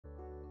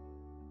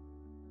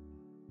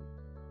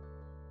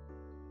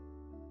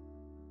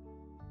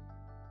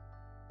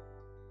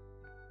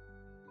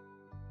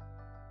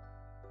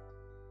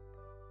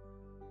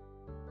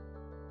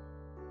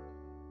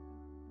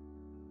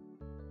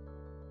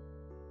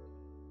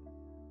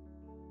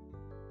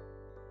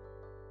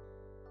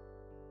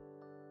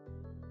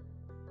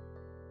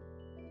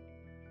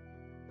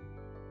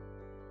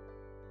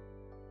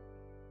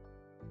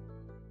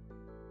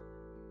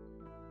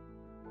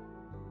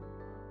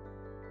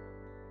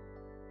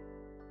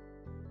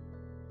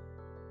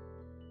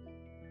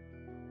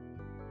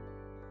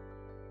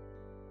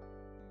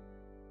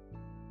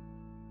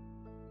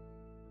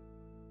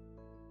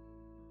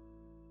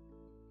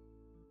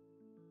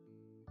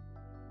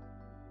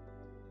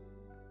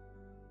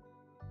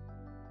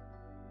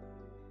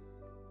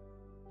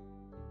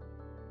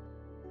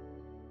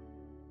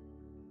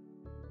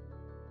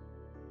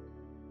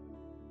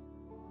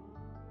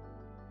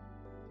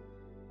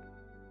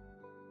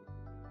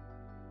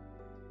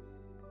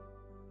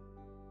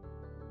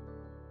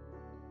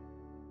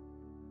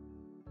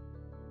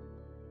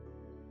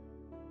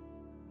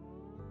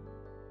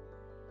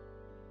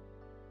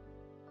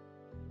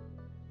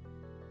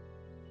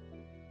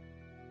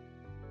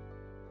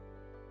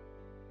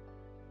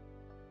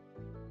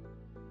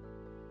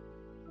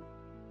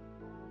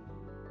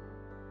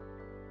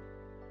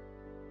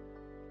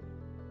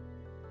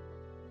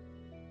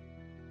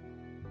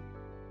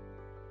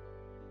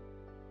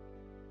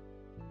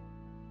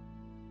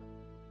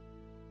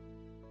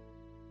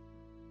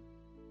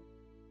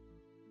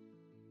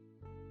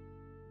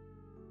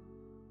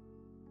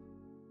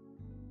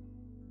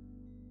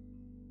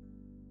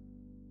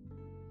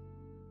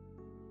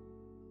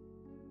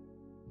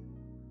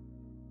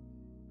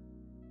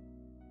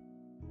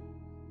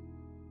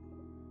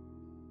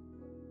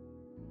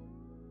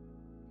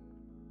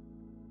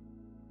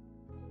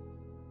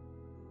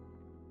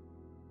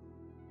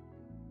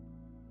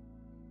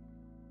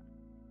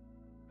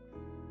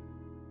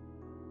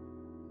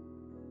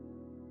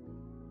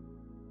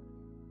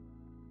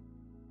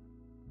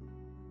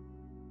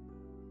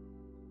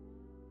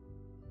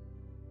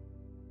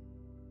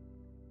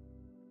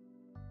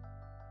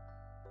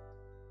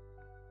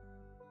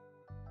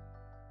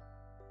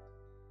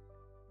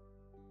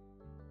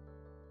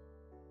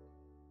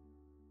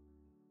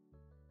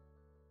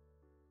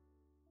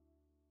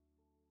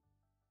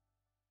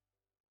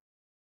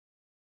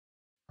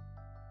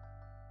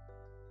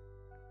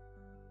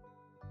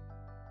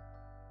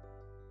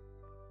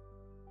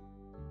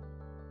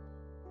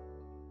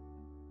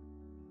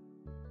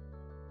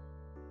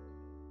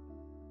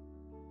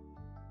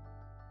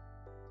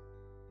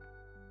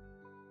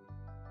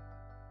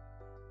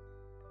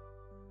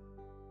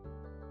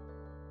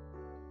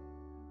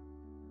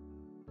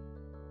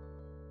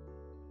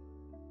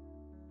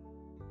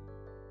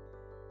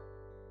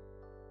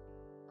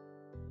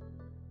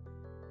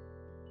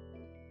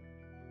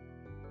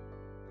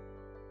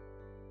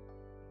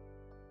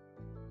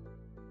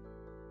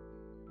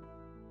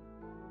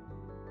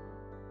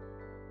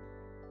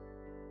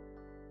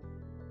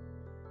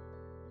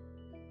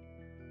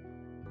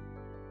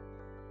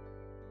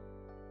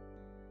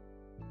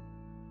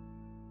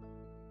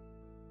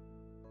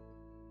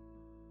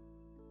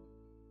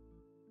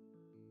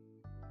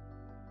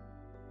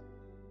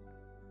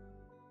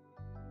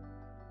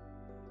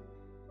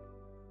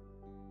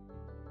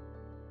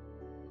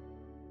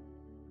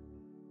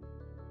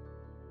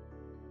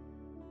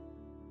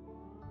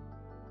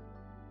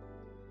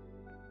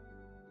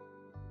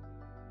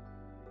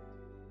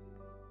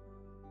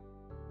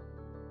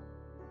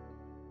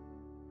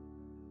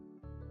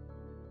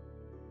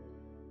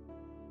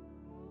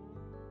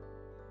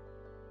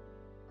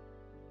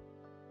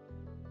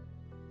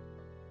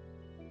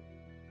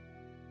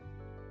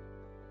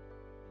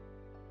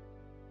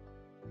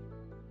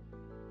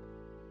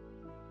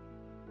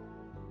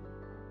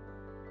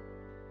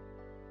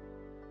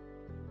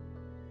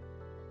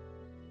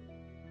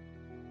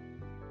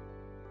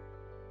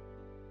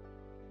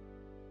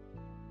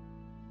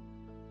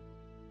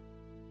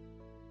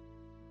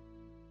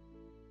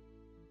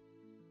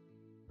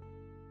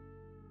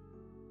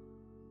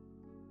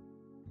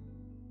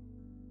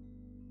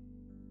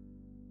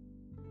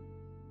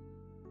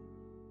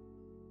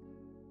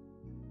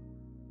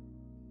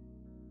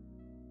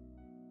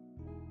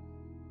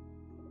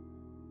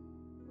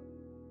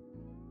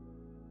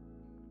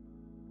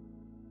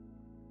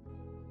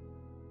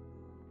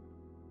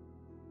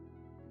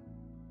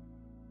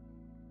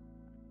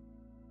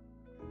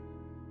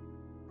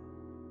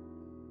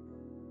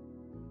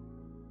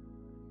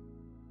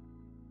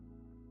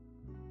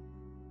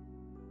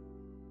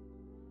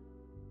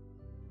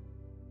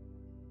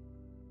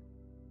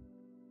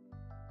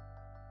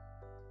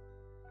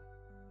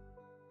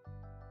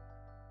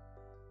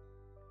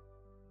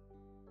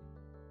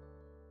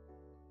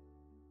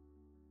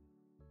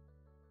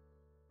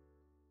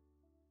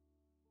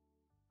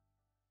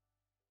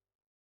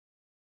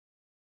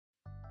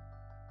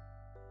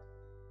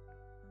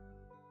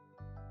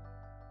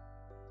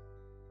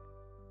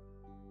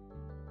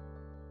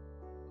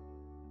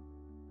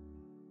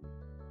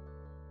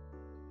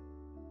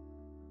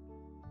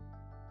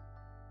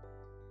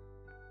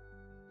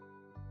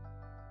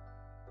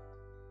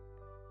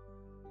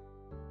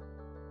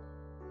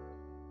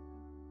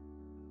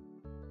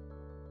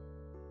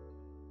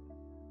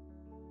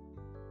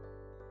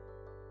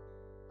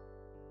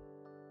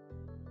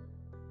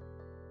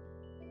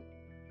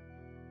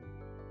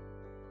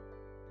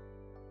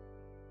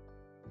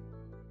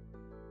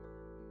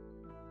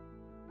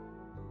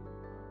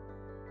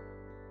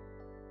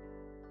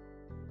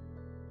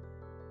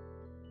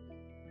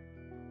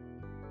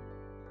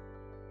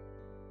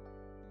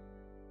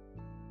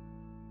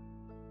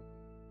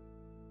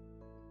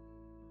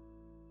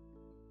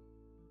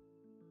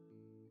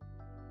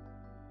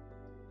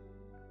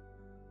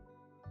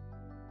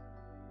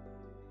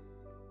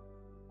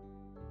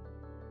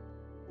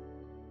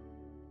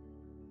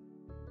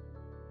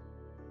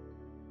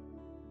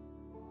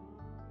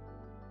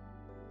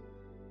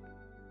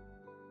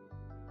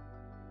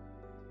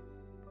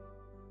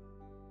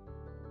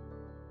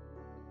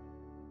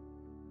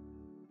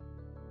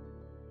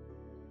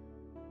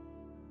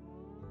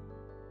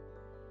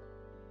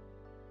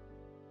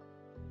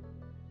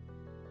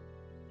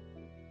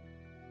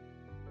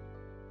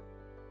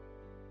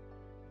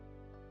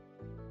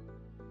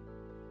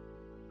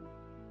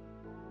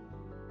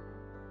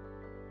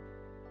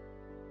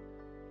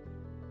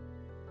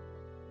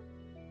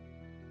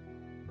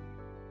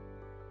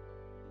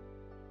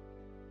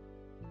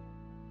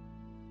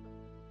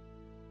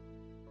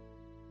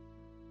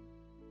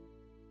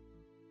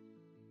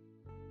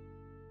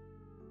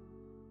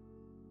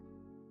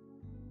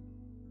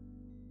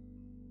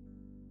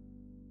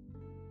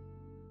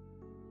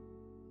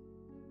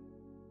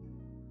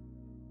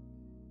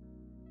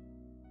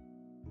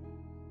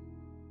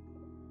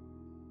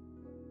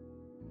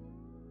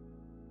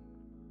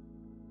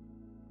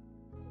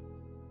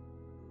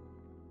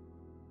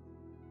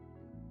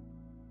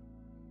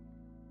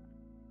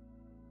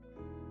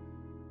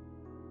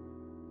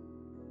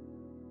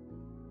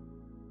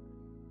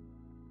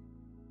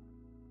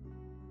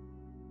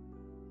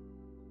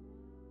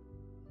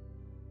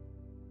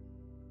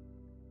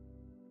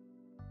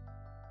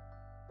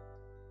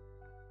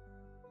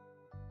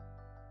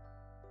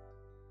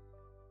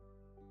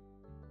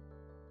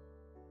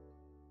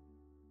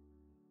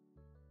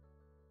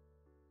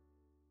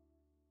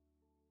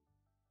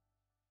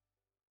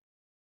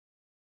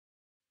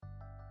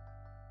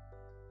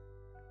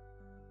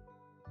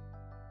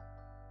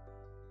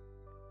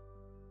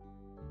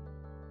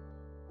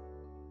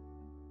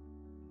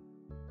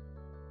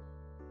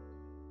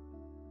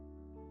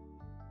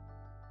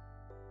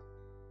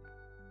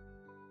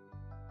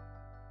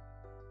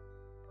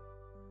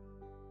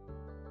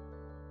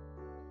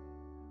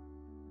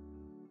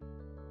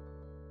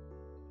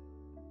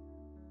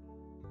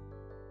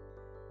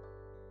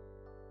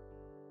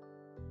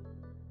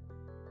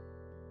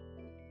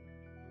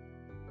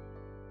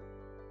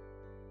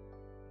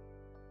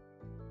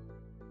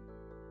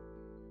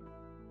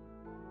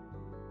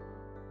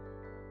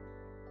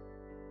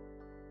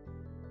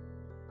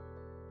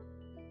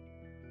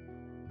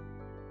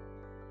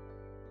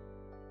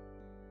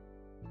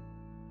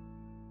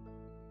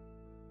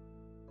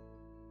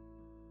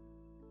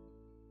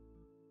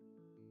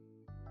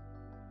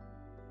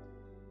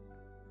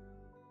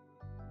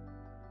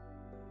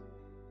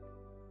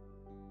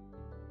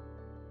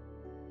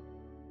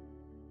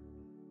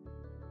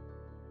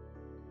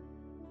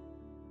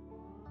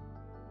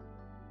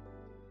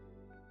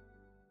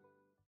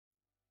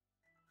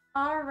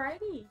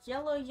Alrighty,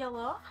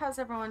 yellow. How's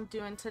everyone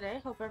doing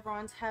today? Hope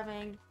everyone's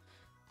having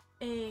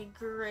a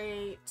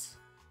great...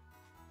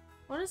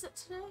 What is it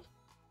today?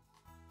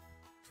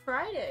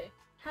 Friday.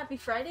 Happy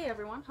Friday,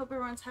 everyone. Hope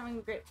everyone's having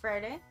a great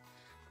Friday.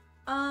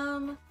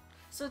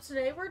 So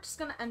today we're just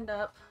gonna end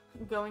up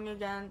going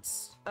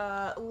against,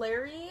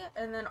 Larry,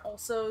 and then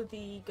also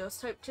the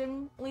Ghost-type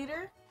gym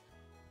leader.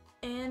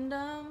 And,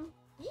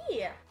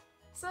 yeah.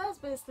 So that's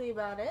basically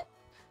about it.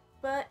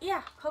 But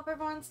yeah, hope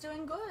everyone's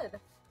doing good.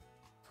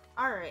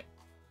 Alright.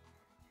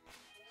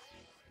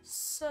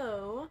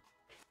 So,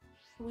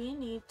 we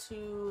need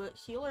to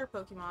heal our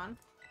Pokemon.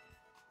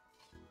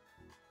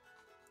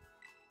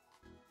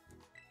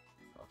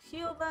 We'll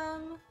heal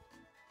them.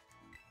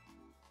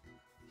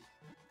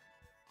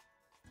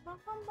 Bum,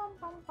 bum, bum,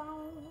 bum,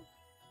 bum.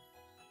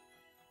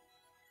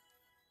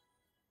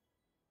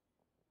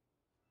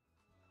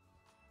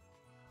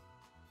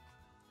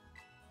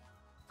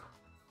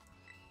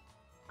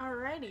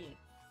 Alrighty.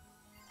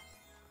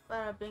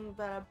 Bada bing,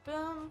 bada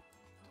boom.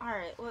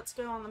 Alright, let's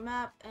go on the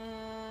map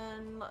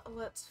and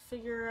let's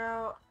figure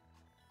out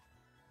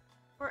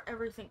where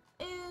everything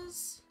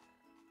is.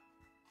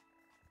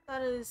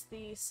 That is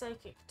the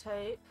psychic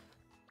type.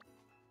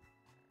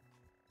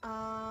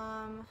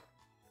 Ah,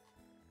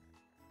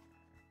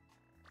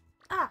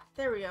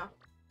 there we go.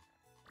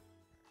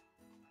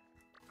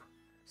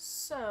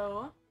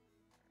 So,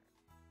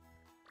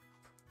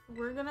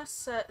 we're gonna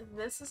set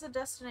this as a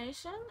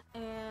destination,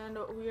 and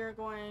we are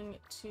going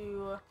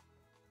to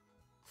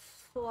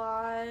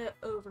fly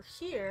over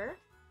here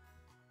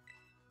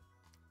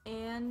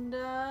and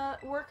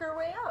work our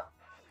way up.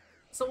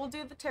 So we'll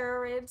do the terror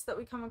raids that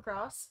we come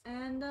across,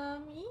 and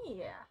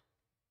yeah.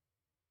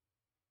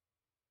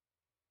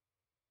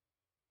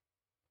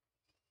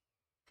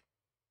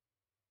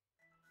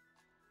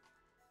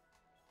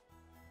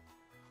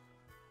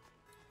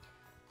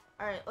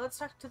 Alright, let's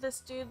talk to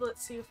this dude.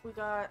 Let's see if we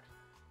got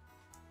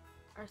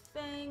our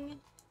thing.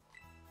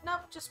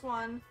 Nope, just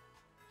one.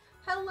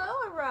 Hello,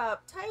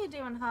 Erupt! How you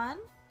doing, hun?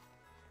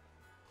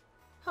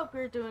 Hope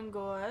you're doing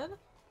good.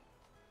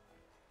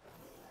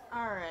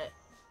 Alright.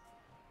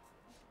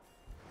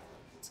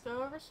 Let's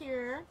go over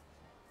here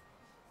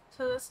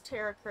to this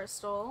Terra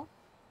Crystal.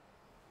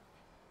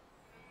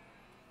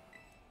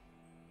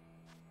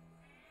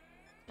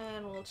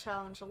 And we'll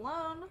challenge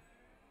alone.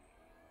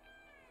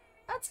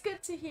 That's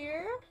good to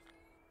hear.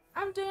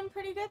 I'm doing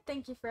pretty good,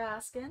 thank you for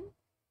asking.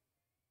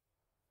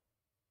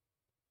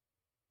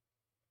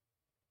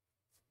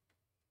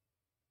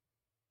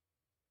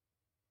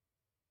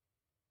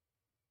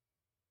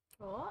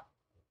 Oh,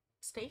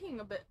 it's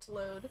taking a bit to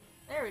load.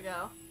 There we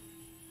go.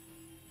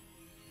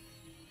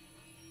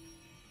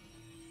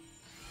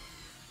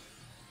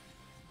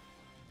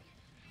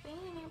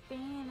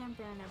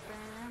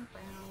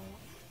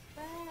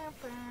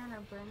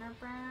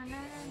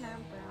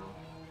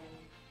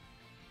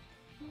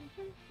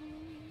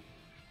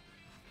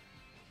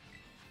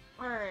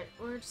 Alright,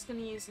 we're just gonna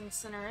use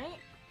Incinerate.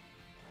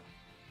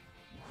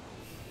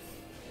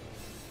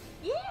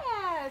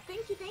 Yeah!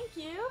 Thank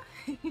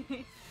you!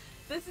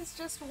 This is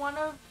just one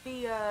of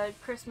the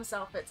Christmas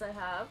outfits I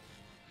have.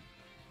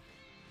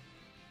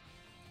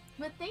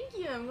 But thank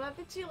you, I'm glad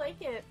that you like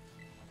it.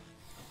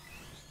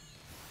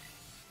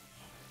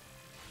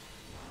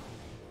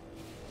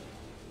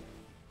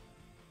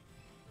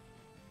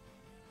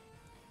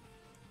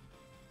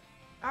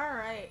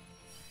 Alright.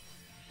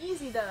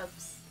 Easy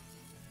dubs.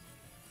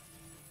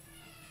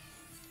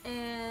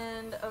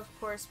 And of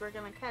course we're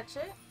gonna catch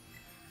it.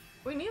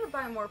 We need to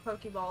buy more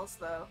Pokeballs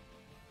though.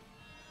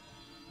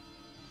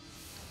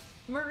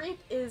 Mareep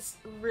is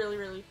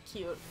really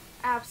cute.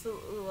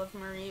 Absolutely love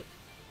Mareep.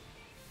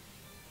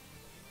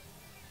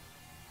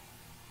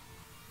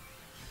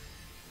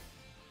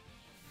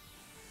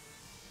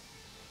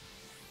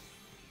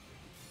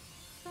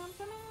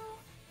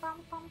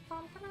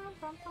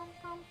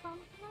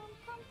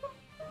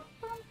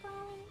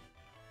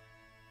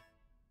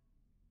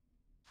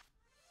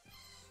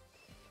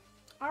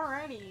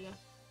 Alrighty.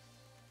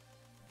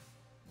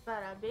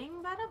 Bada bing,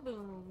 bada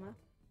boom.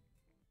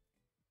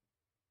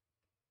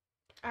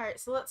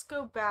 Alright, so let's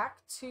go back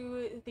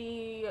to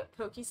the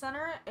Poke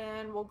Center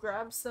and we'll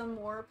grab some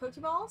more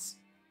Pokeballs.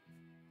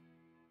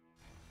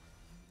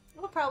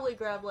 We'll probably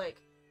grab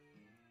like...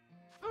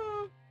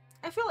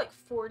 I feel like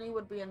 40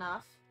 would be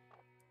enough.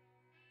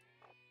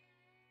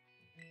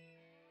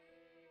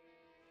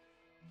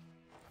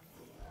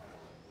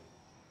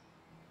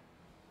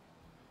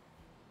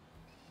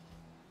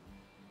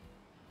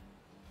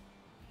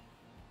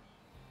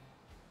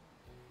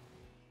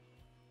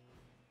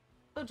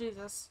 Oh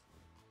Jesus.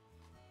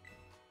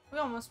 We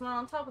almost went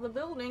on top of the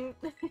building.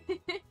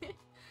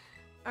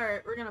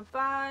 Alright, we're gonna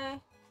buy.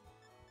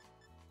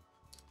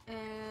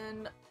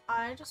 And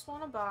I just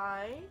want to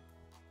buy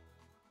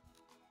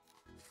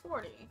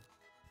 40.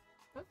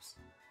 Oops.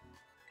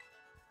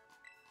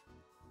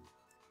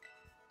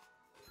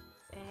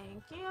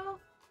 Thank you.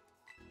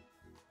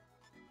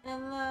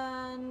 And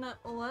then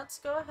let's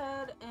go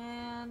ahead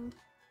and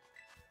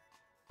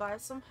buy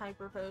some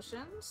hyper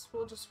potions.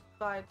 We'll just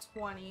buy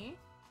 20.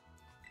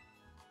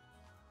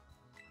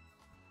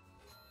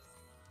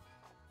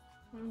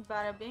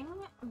 Bada bing,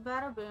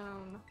 bada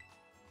boom.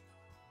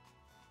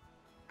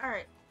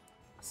 Alright,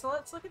 so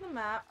let's look at the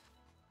map.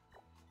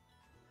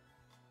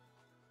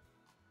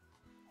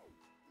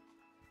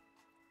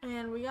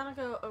 And we gotta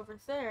go over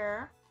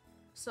there.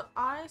 So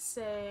I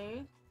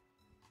say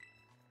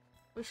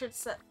we should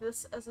set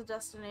this as a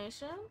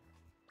destination.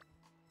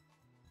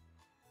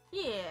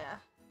 Yeah,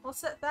 we'll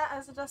set that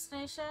as a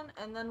destination,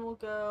 and then we'll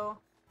go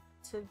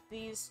to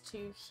these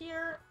two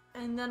here,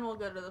 and then we'll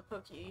go to the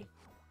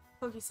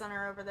Poke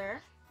Center over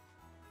there.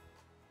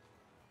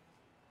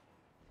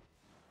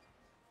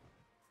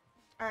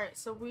 Alright,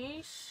 so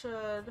we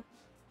should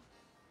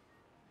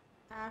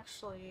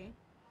actually...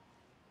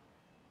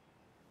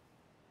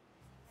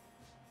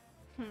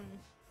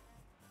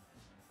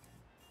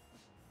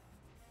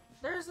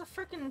 There's a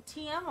freaking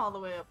TM all the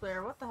way up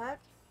there, what the heck?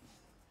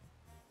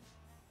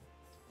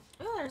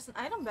 Ooh, there's an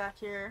item back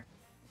here.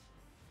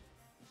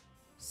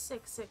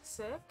 Sick, sick,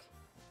 sick.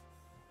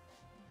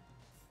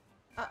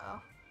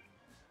 Uh-oh.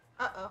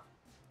 Uh-oh.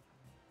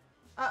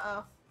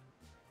 Uh-oh.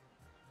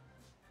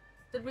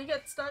 Did we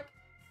get stuck?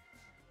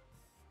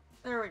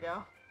 There we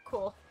go.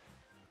 Cool.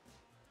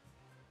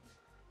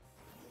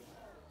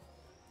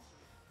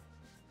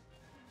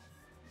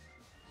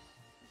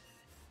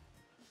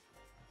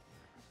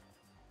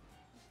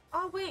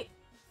 Oh, wait.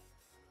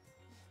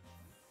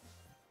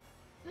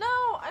 No,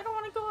 I don't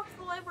want to go up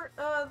the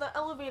the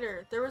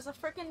elevator. There was a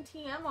freaking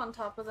TM on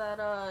top of that,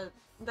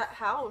 that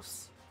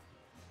house.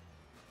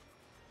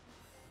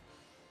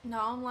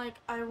 Now I'm like,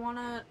 I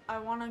wanna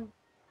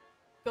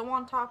go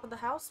on top of the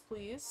house,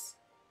 please.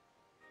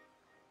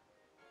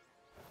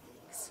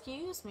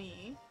 Excuse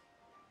me.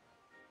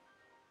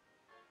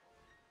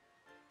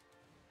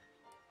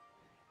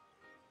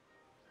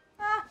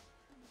 Ah!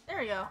 There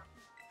we go.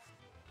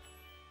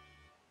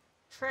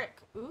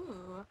 Trick.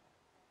 Ooh.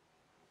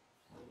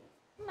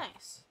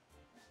 Nice.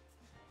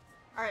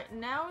 Alright,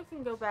 now we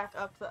can go back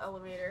up the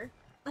elevator.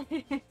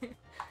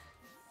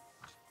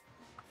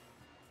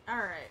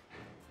 Alright.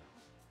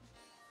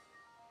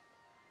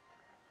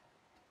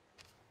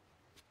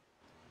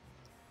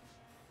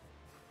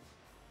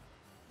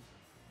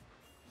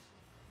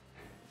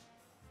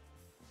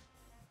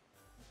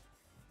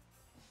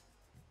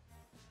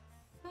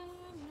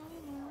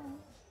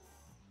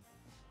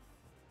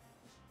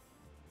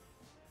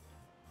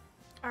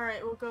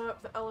 Alright, we'll go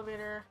up the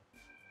elevator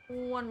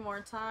one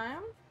more time.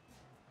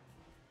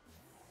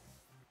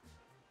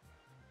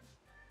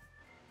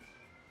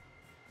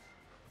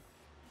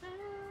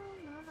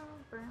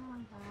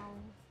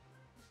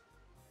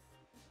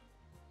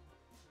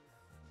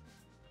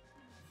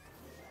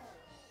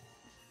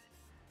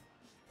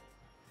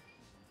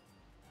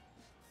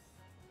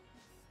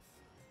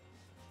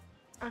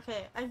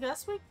 Okay, I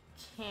guess we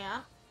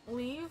can't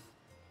leave.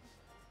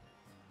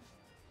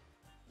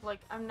 Like,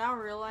 I'm now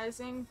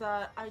realizing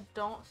that I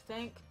don't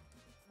think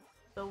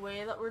the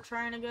way that we're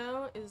trying to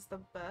go is the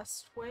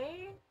best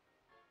way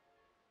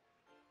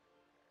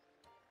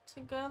to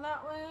go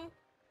that way.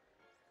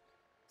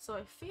 So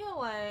I feel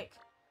like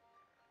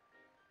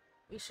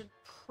we should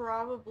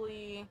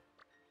probably...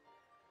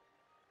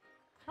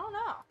 I don't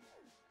know.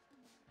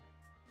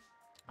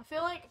 I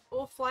feel like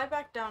we'll fly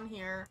back down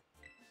here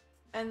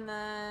and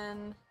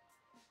then...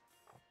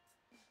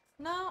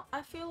 No,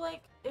 I feel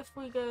like if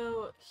we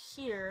go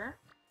here,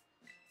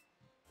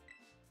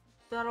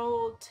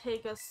 that'll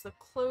take us the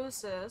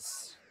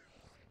closest,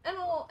 and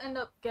we'll end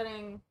up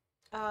getting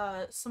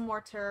some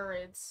more terror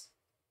raids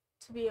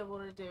to be able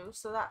to do,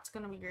 so that's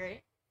gonna be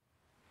great.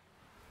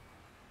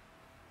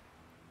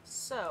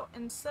 So,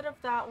 instead of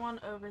that one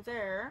over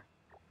there,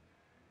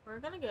 we're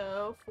gonna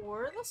go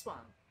for this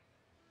one.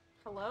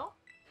 Hello?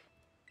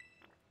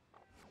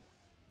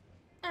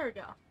 There we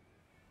go.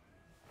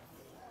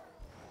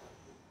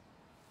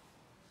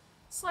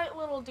 Slight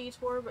little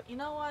detour, but you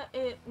know what?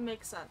 It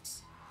makes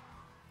sense.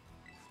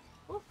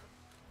 Whoop.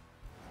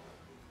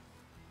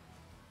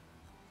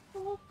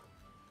 Whoop.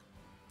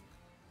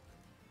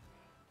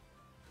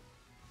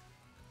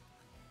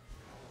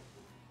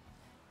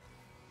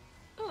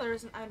 Oh,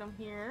 there's an item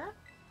here.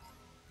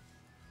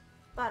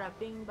 Bada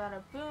bing,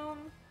 bada boom.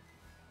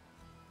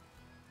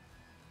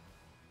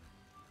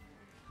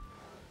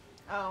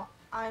 Oh,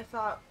 I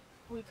thought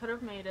we could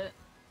have made it.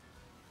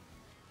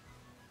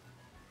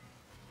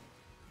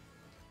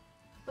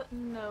 But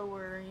no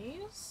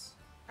worries.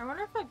 I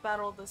wonder if I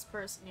battled this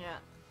person yet.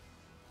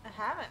 I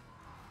haven't.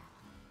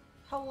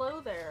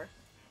 Hello there.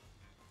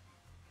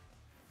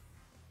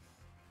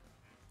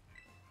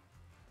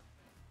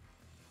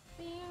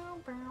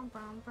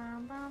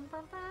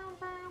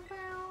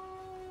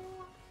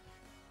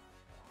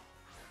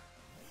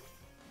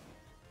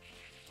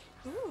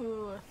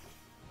 Ooh.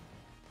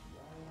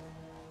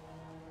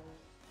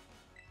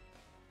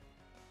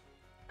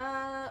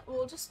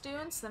 We'll just do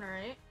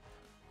incinerate.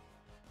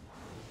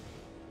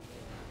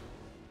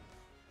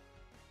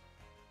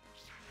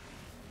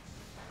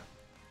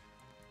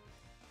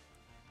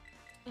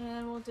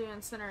 And we'll we'll do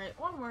Incinerate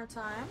one more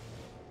time.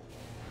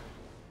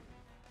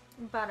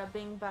 Bada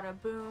bing, bada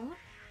boom.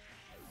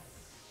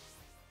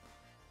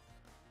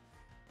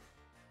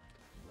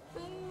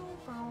 Boom,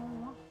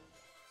 boom.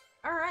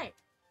 Alright.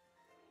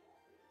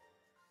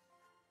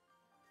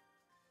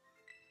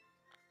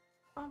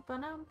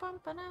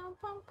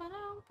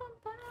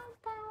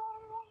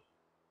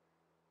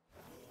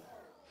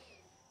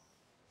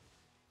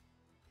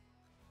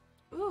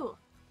 Ooh.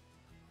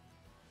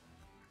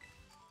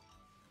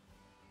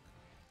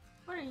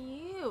 What are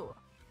you?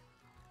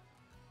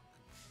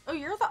 Oh,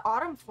 you're the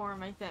autumn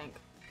form, I think.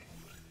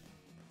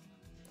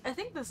 I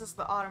think this is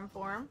the autumn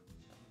form.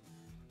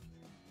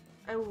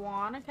 I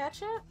wanna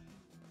catch it.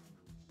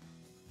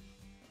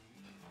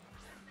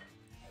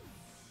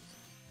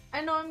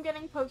 I know I'm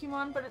getting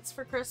Pokemon, but it's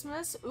for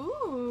Christmas.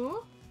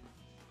 Ooh.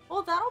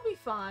 Well, that'll be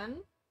fun.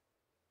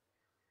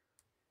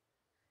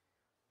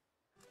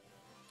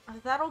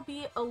 That'll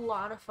be a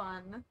lot of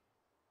fun.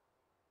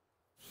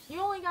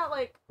 You only got,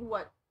 like,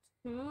 what,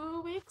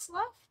 2 weeks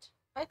left,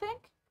 I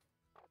think?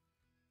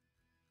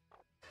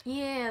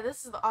 Yeah,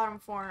 this is the autumn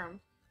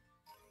form.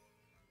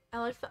 I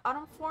like the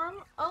autumn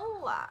form a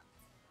lot.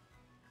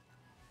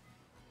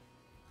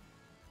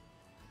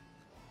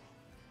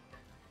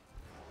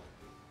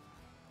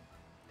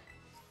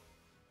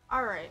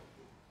 Alright.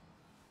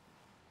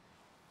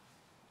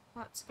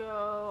 Let's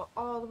go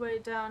all the way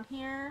down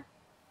here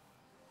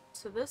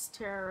to this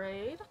Terra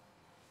Raid.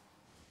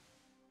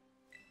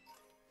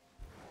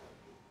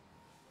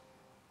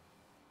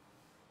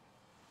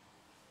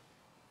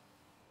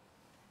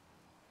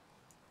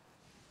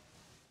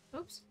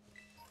 Oops.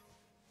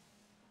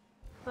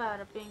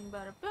 Bada bing,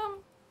 bada boom.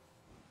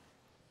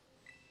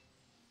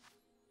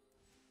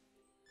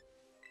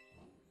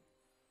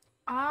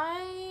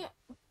 I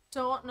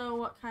don't know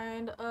what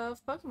kind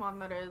of Pokemon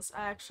that is,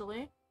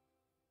 actually.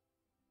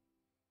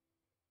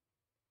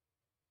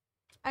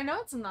 I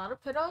know it's not a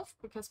Pidove,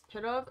 because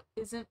Pidove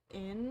isn't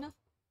in,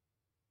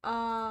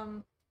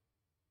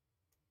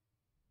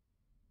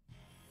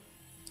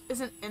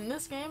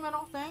 this game, I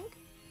don't think.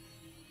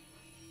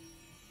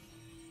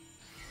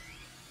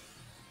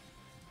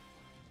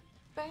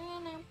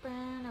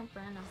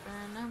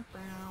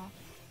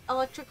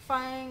 Electric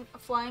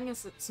flying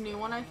is its new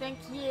one, I think.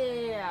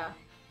 Yeah.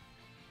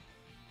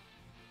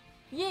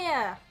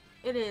 Yeah,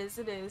 it is.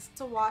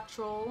 It's a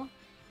Wattrel.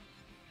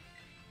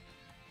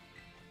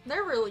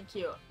 They're really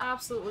cute.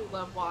 Absolutely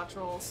love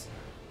Wattrels.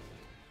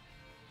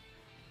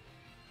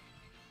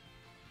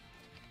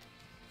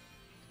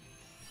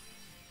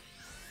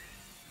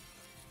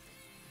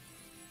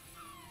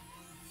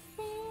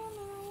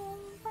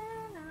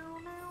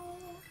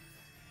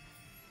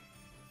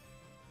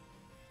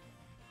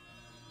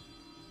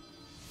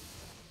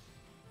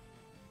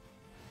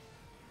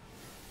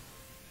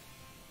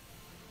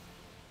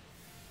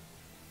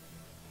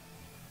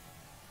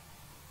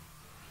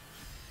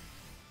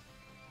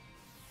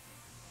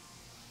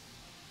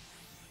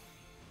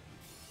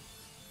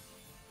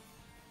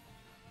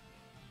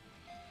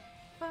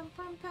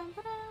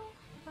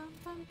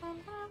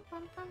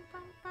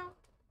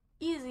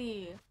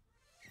 Easy.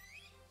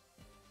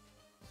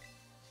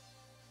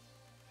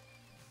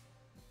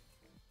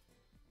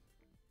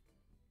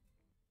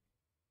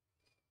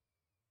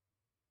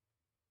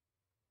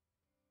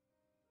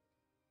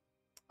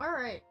 All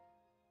right.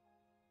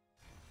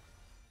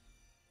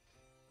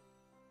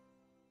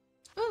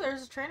 Ooh,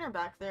 there's a trainer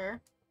back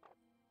there.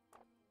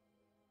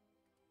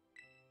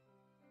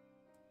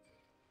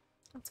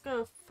 Let's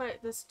go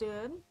fight this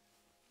dude.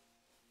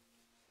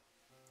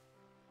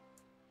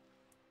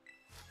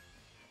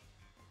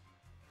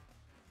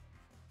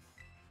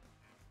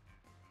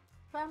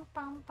 Bum,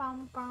 bum,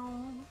 bum,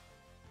 bum.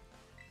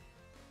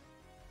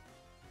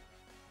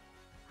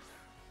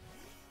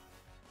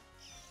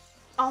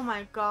 Oh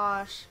my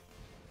gosh.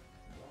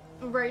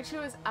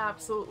 Raichu is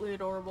absolutely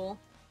adorable.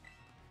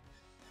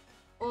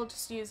 We'll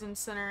just use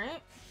Incinerate.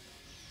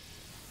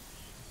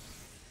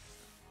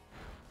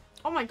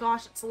 Oh my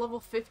gosh, it's level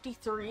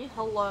 53.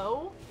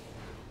 Hello?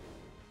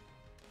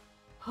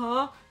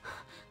 Huh?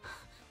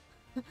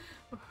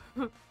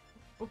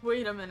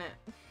 Wait a minute.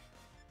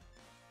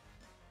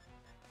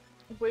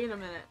 Wait a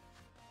minute.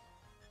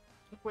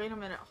 Wait a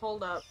minute.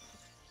 Hold up.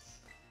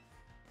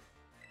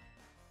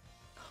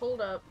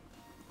 Hold up.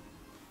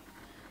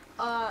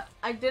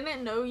 I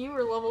didn't know you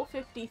were level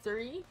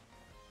 53.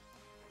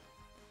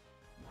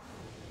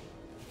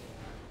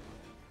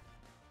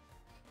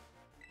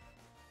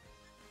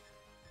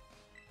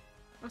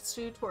 Let's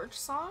do Torch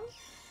Song.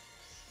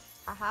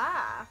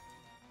 Aha!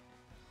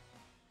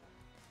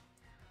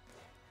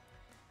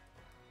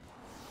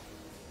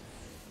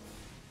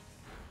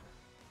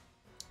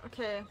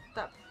 Okay,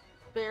 that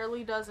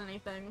barely does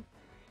anything.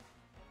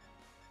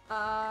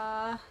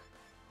 Let's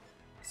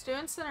do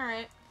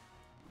Incinerate.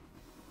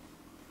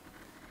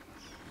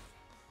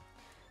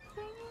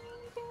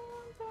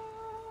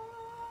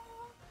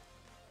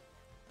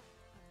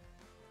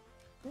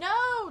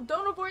 No!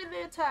 Don't avoid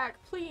the attack,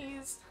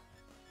 please!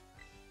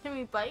 Can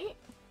we bite?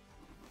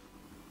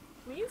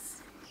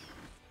 Please?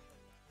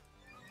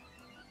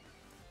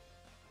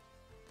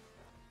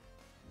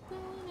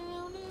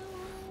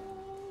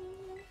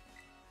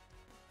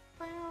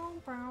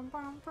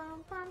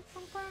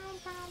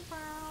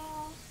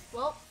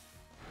 Well,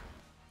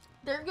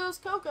 there goes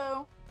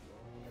Coco.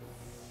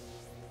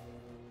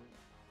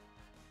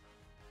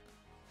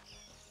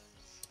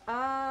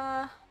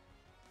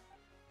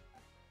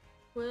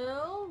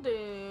 We'll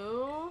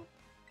do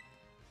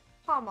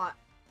Palmot.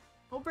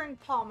 We'll bring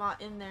Palmot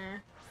in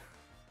there.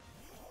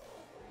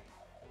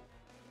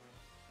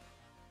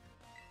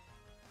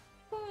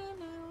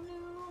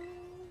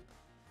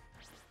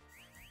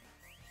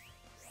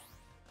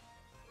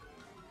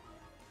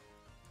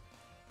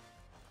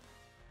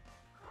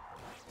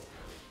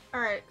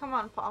 Alright, come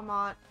on,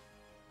 Palmot.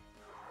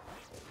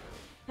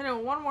 Hit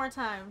him one more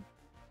time.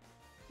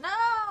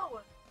 No!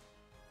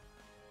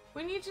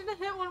 We need you to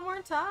hit one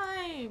more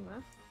time!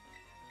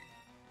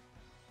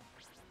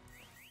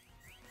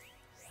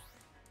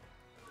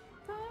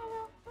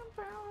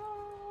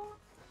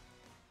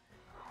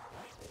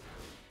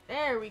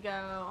 There we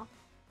go.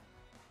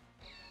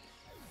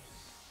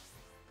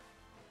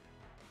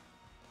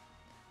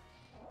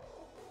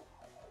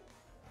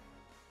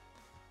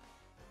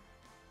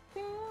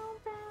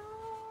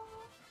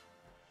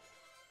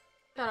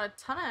 Got a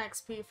ton of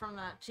XP from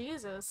that,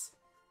 Jesus.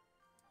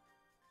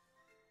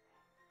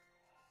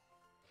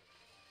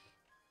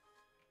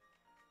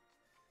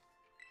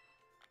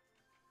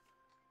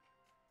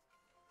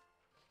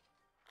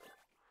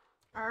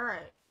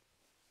 Alright.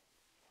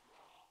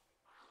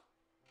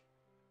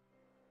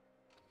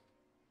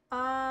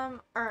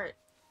 Alright.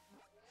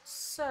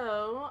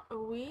 So,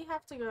 we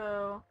have to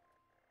go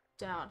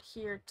down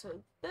here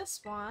to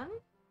this one.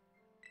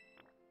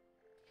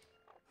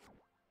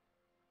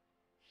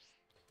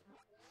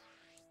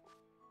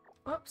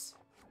 Whoops.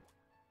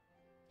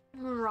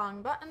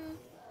 Wrong button.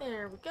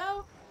 There we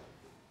go.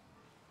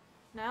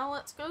 Now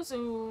let's go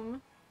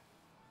zoom.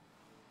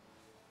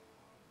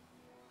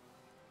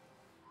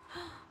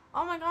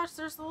 Oh my gosh,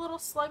 there's the little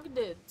slug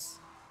dudes.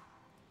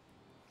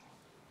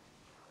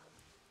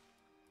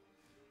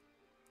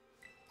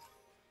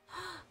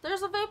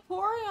 There's a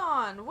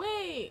Vaporeon!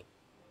 Wait!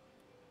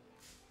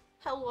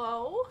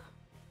 Hello?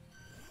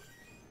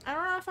 I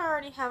don't know if I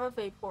already have a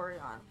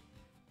Vaporeon.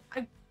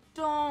 I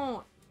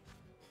don't.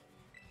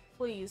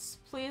 Please,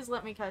 please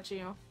let me catch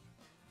you.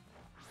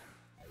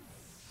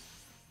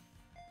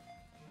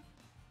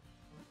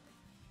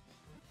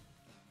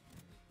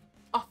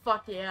 Oh,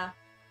 fuck yeah.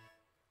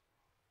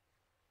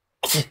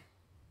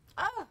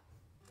 Ah!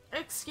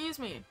 Excuse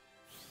me.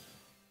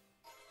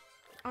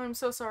 I'm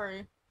so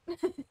sorry.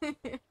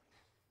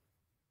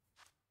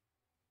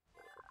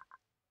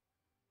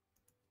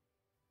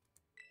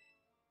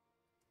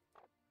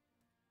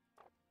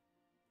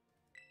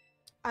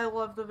 I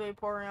love the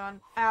Vaporeon.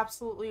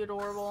 Absolutely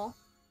adorable.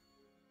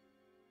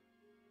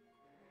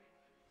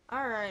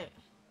 Alright.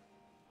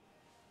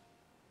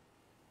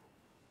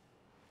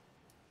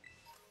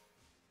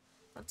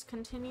 Let's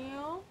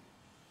continue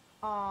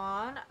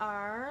on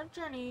our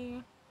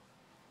journey.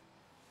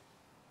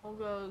 We'll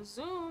go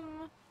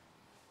zoom.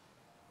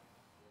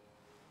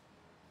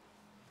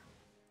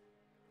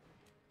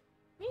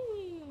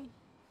 Whee!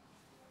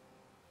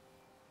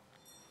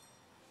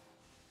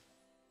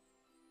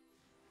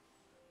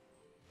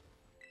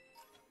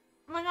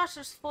 Oh my gosh,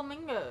 there's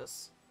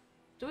flamingos.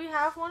 Do we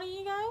have one of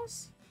you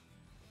guys?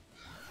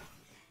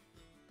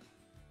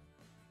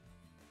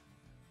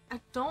 I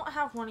don't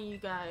have one of you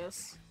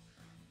guys.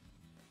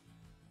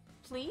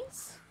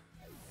 Please?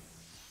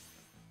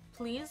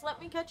 Please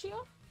let me catch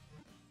you?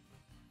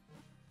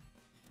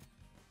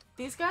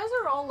 These guys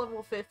are all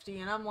level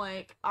 50 and I'm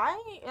like,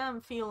 I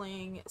am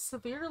feeling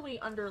severely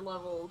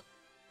underleveled.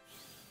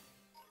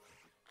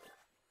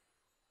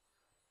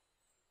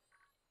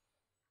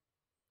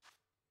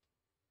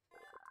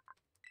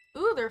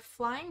 Ooh, they're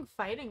flying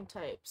fighting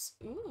types.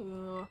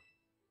 Ooh.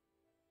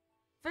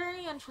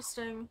 Very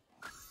interesting.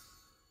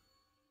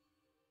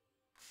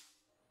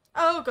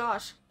 Oh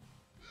gosh.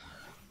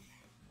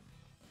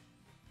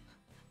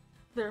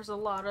 There's a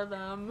lot of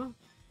them.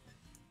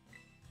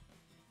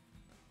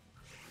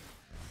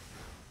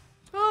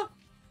 Oh!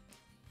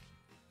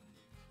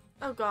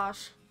 Oh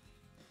gosh.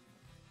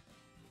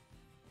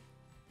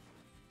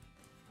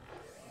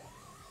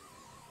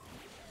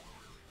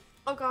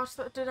 Oh gosh,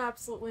 that did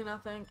absolutely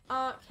nothing.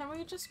 Can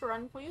we just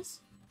run, please?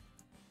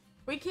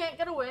 We can't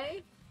get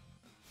away?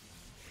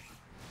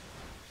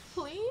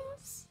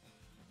 Please?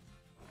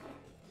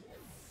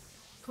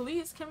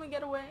 Please, can we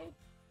get away?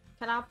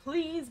 Can I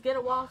please get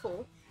a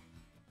waffle?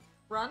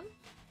 Run?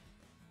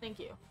 Thank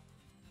you.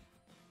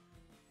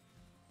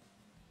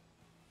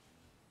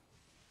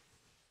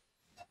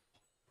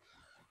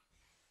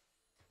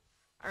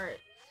 Alright.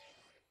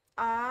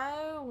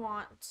 I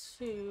want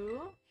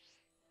to...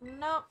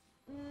 Nope.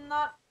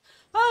 Not...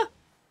 Ah!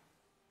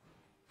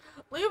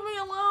 Leave me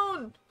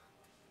alone!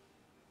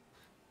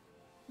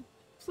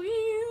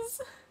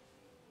 Please?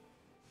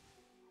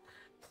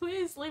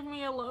 Please leave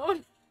me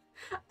alone.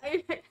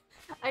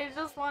 I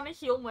just want to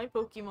heal my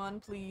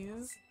Pokemon,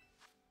 please.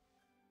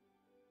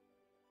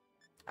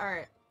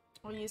 Alright.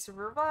 We'll use a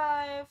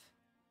revive.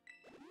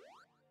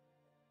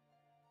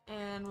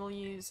 And we'll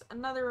use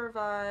another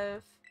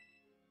revive.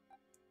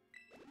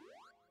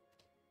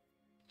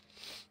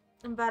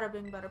 And bada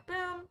bing, bada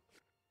boom.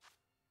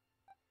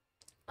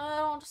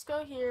 We'll just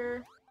go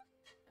here.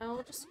 And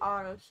we'll just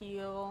auto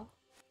heal.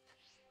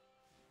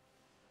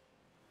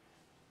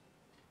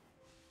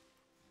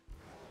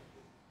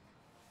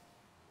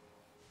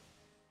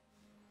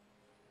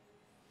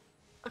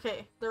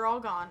 Okay, they're all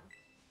gone.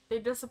 They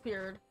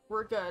disappeared.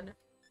 We're good.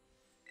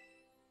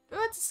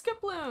 Oh, it's a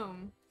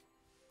Skiploom!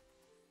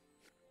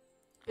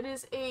 It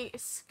is a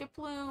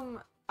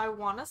Skiploom. I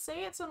want to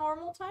say it's a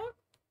normal type.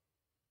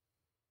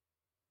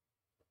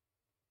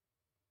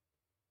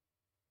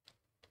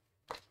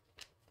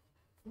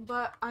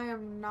 But I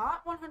am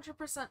not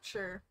 100%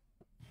 sure.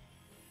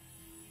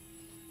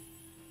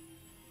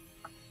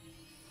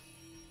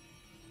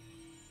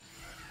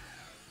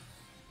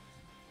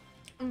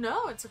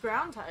 No, it's a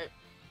ground type.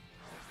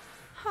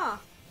 Huh.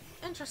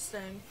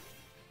 Interesting.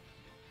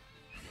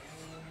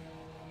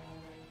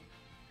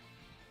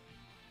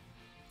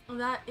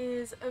 That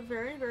is a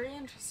very, very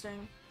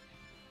interesting.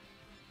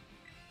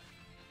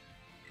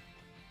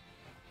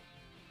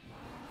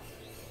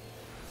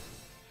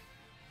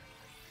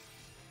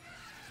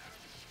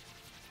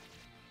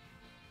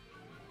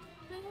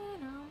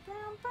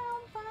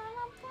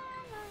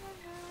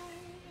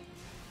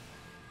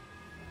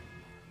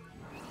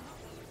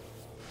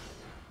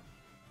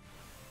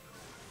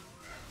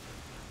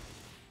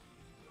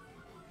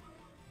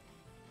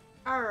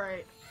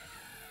 Alright.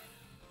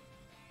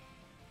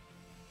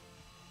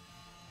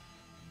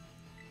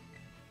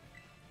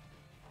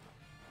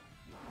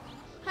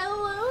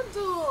 Hello,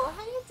 Duel!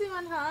 How you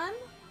doing, hon?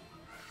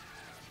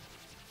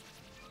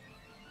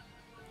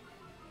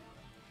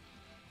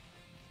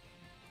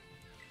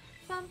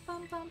 I'm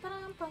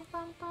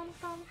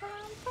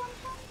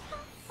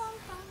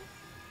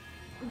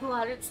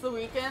glad it's the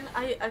weekend.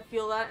 I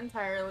feel that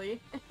entirely.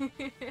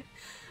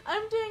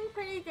 I'm doing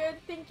pretty good,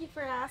 thank you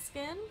for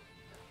asking.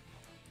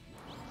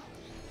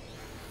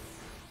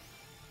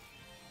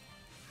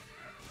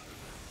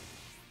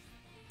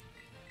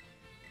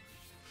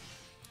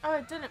 Oh,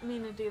 I didn't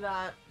mean to do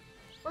that.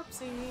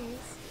 Whoopsies.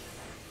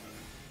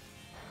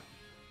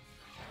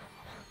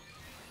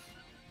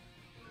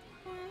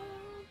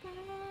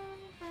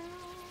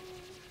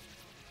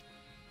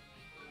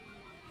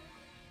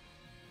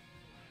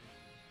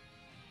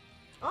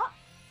 Oh!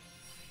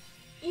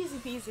 Easy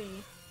peasy.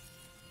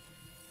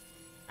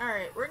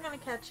 Alright, we're gonna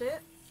catch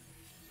it.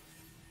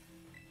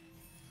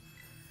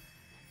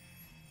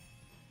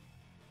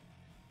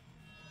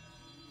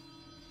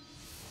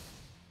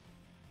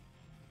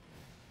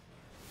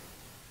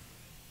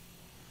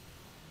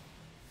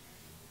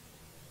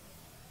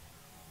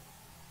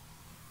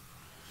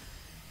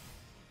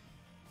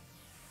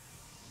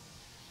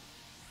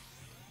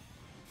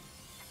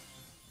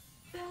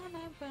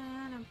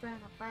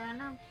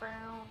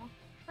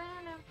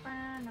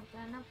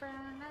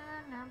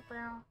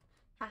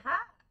 Haha.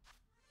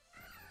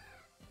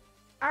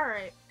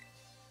 Alright.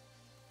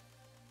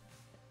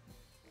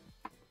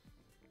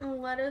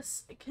 Let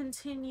us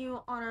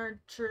continue on our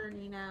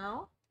journey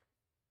now.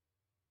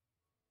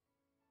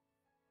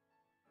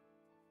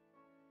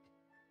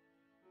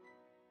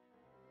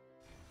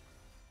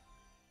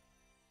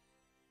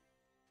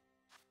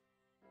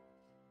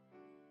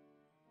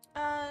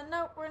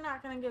 Nope, we're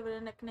not gonna give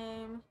it a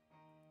nickname.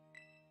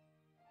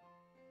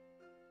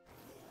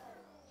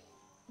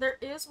 There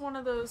is one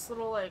of those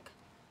little, like,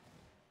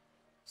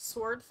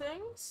 sword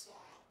things.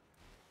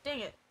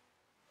 Dang it.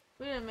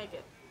 We didn't make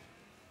it.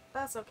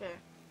 That's okay.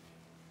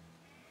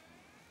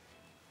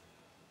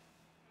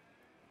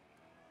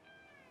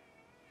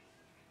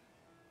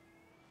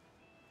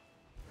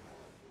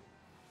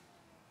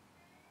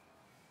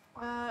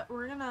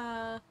 We're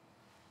gonna...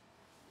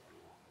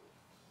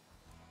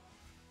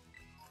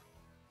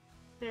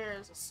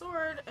 There's a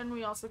sword, and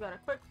we also got a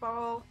quick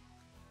ball.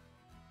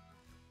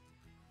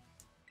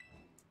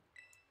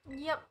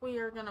 Yep, we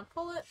are gonna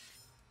pull it.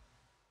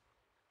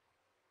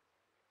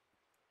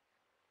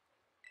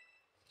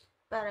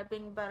 Bada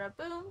bing, bada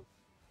boom.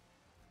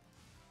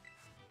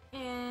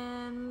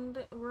 And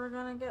we're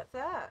gonna get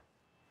that.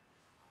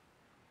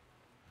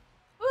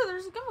 Ooh,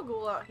 there's a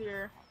Gumaghoul out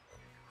here.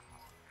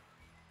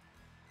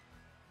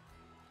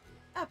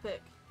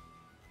 Epic.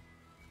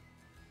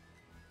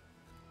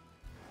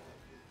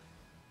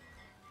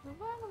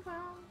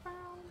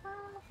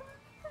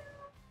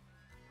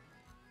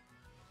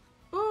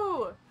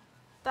 Ooh!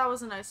 That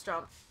was a nice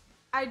jump.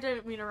 I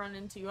didn't mean to run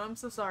into you. I'm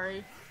so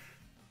sorry.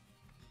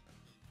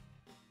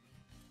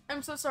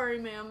 I'm so sorry,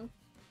 ma'am.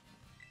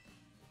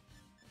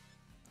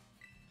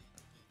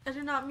 I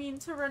did not mean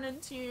to run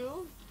into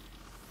you.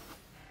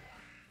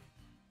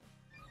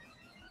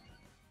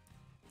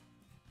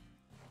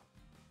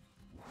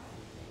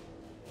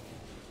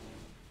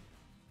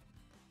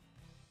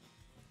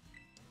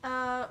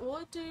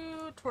 We'll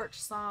do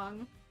Torch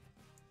Song.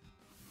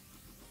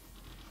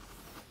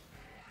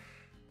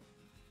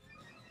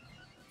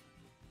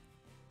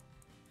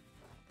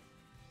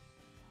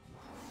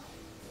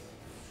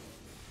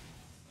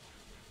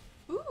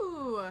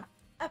 Ooh,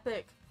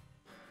 epic.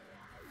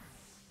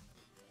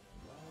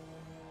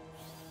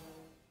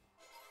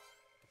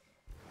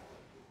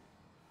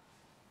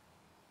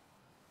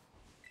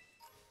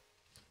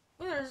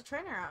 there's a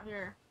trainer out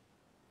here.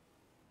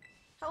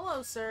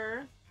 Hello,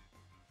 sir.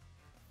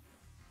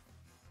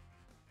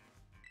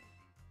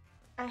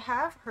 I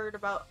have heard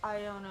about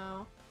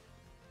Iono.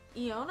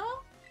 Iono?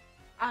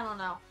 I don't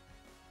know.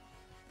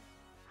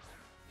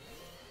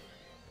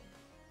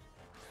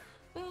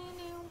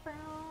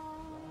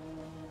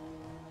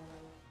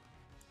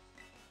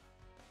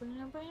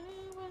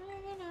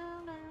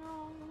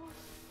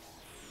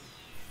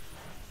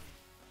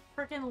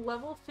 Freaking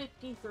level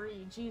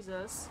 53,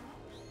 Jesus.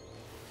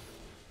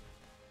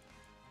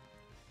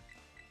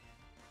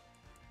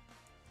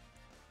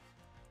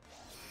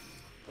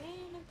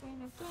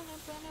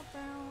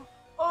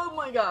 Oh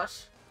my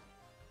gosh.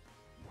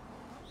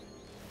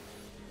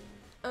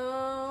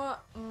 Oh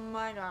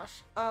my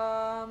gosh.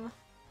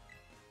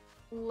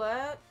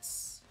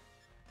 Let's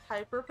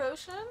hyper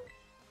potion.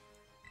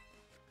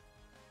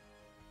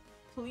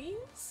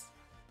 Please?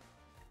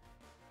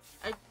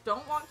 I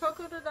don't want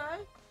Coco to die.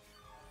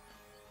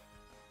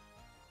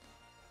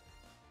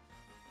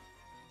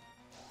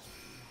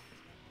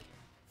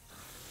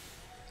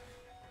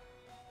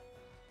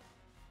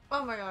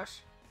 Oh my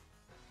gosh.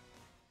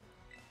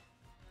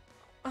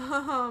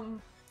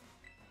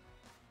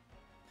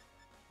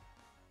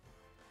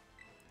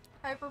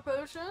 Hyper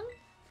potion?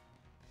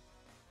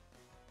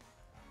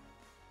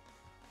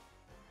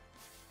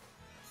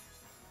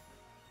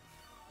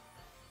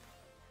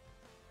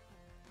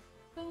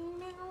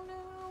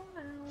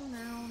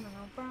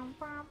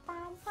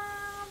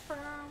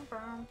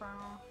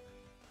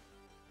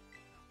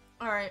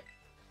 Alright.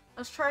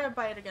 Let's try to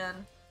bite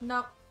again.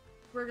 Nope.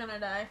 We're gonna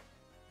die.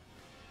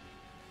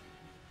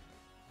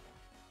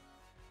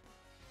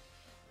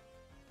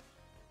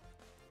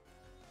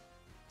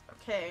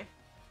 Okay.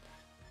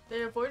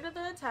 They avoided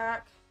the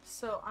attack,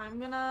 so I'm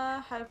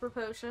gonna hyper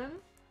potion.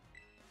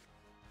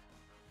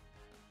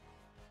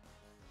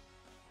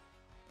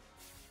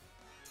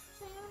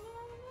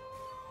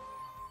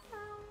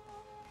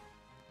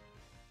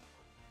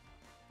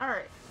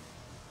 Alright.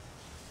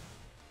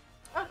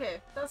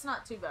 Okay, that's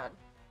not too bad.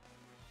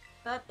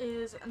 That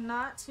is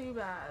not too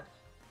bad.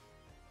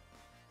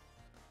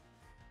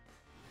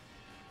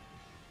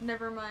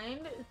 Never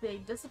mind, they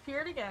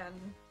disappeared again.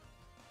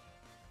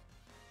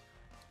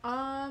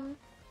 I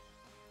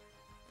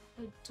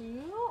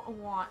do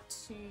want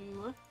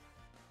to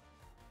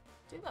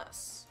do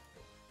this.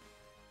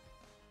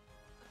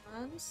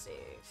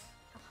 Unsave.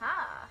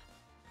 Aha!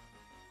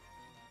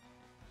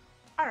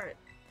 Alright.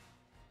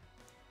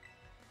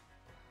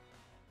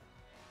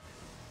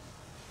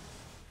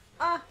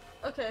 Ah,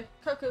 okay.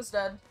 Coco's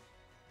dead.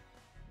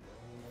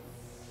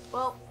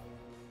 Well.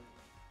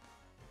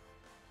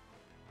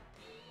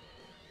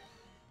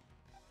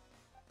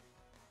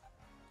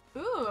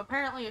 Ooh,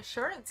 apparently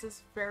assurance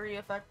is very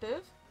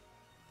effective.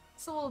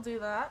 So we'll do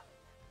that.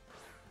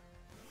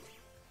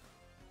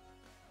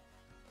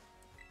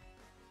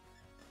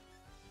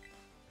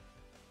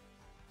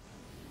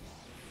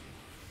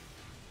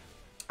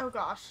 Oh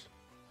gosh.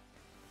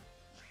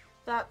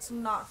 That's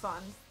not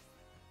fun.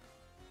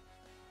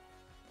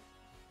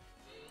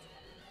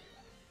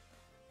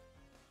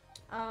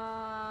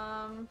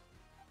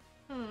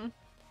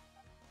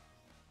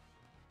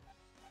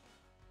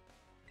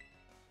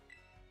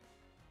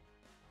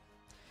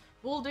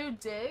 We'll do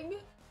dig.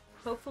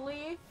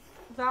 Hopefully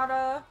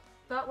that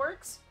that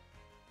works.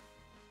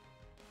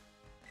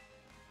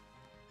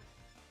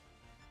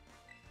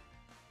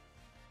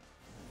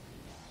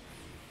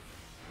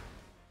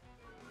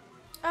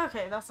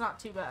 Okay, that's not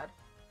too bad.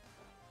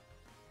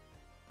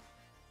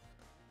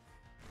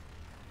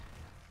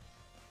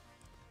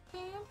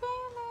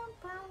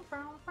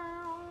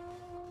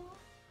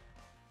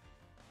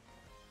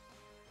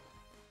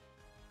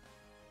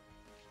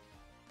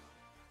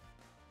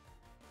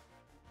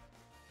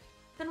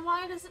 Then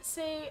why does it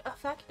say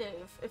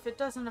effective if it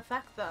doesn't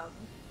affect them?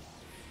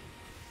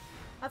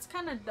 That's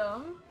kind of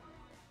dumb.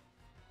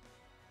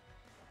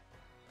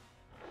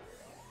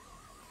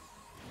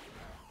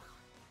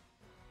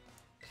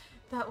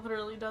 That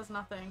literally does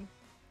nothing.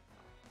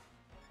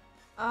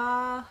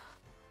 Know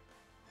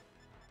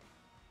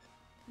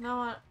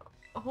what?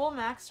 Will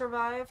Max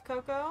survive,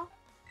 Coco?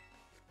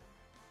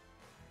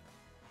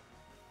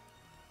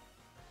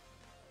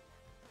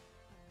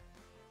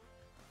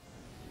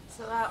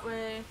 So that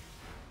way,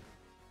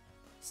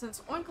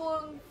 since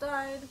Oinkalong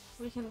died,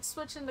 we can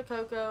switch into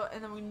Coco,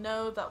 and then we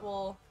know that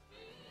we'll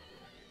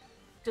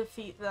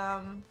defeat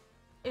them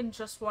in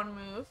just one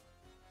move.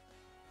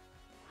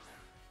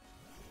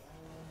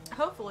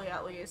 Hopefully,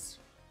 at least.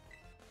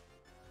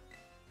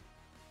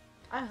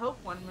 I hope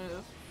one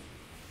move.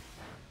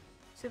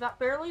 See, that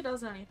barely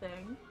does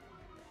anything.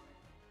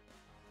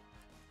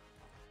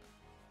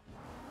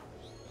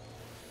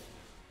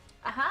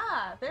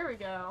 Aha! There we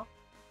go.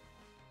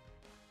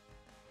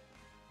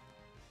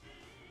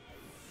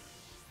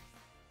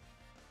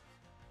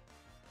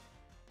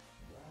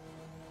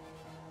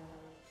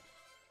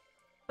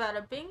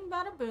 Bada bing,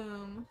 bada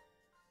boom.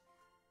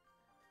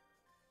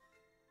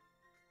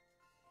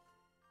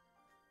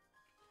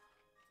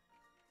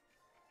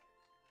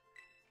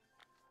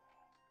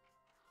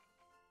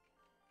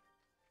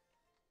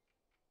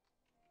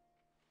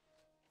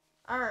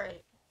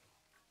 Alright.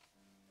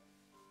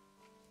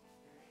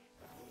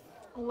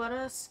 Let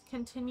us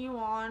continue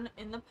on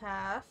in the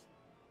path.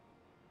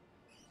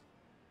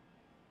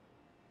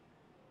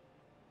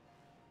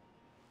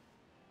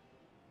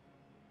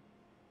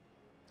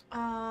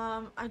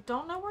 I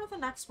don't know where the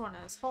next one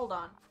is. Hold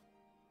on.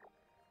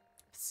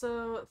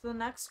 So, the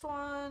next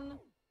one...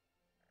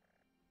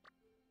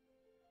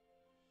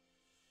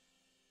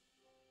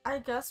 I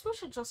guess we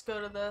should just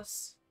go to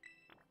this.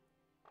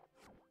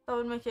 That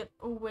would make it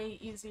way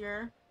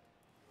easier.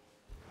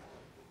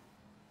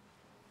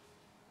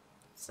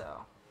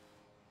 So,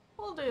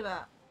 we'll do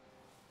that.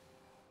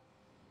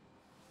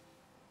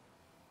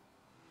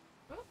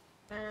 Oop,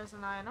 there's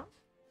an item.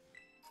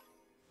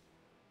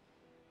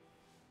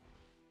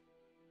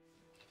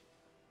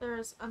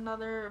 There's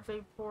another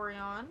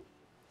Vaporeon.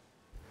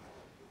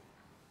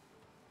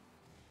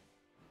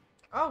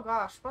 Oh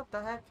gosh, what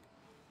the heck?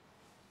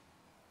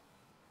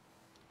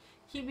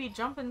 He be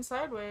jumping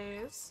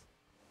sideways.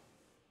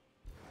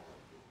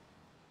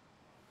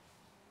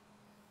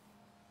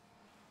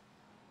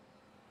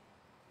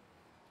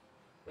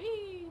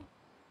 Whee!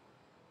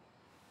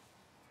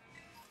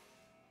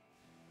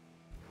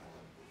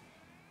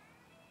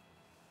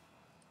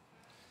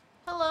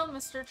 Hello,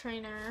 Mr.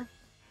 Trainer.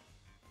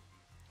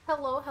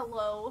 Hello,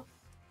 hello.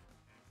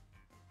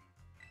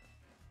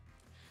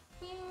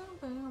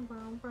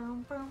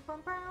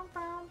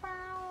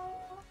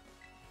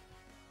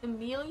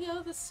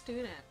 Emilio the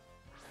student.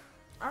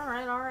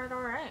 Alright, alright,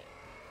 alright.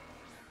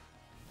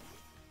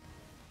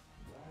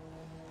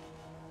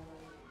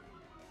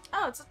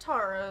 Oh, it's a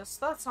Tauros.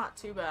 That's not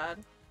too bad.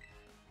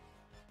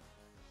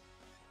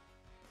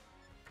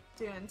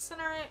 Do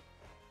Incinerate.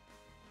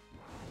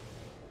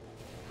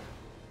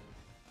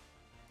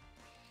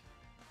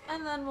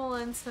 And then we'll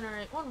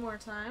Incinerate one more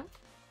time.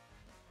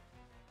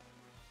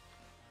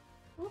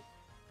 Whoop.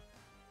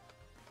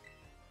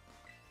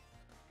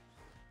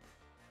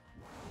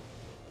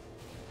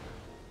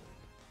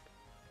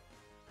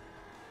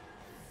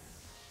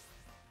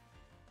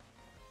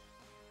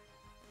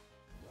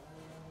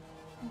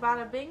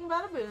 Bada bing,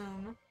 bada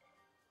boom.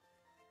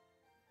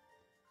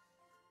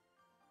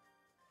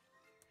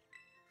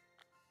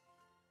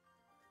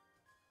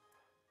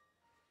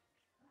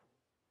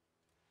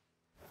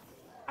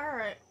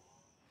 Alright.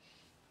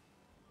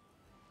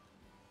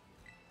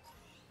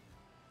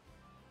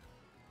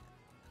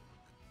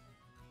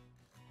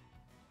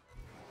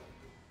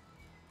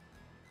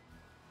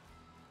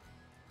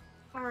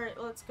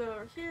 Alright, let's go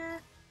over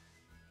here.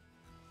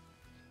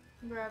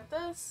 Grab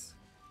this.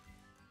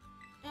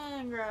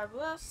 And grab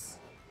this.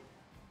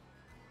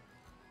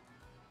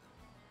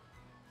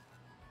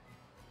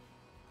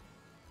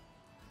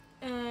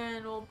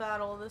 And we'll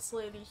battle this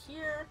lady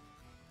here.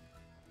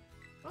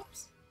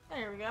 Oops.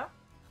 There we go.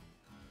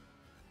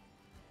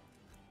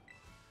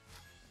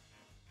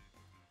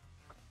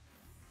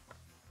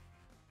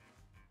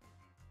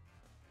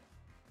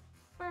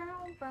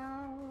 Bow,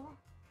 bow.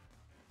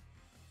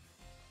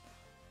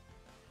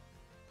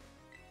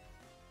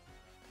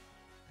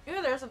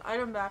 Ooh, there's an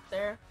item back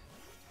there.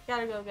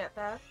 Gotta go get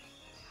that.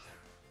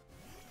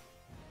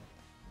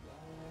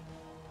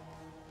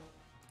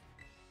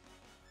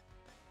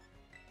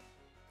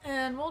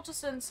 And we'll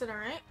just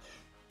Incinerate.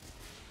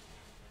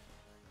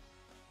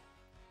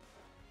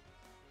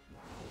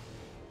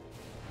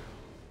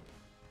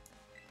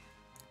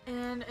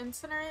 And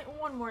Incinerate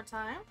one more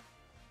time.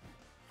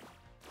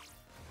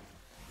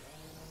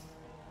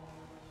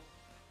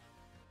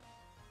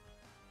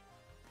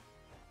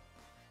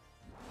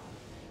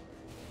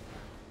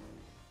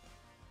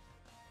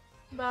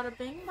 Bada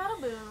bing,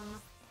 bada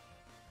boom.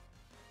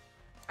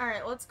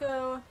 Alright, let's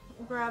go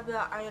grab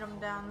that item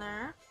down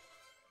there.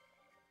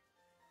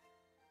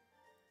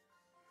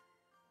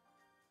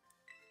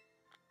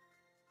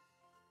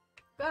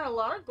 Got a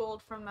lot of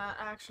gold from that,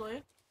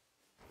 actually.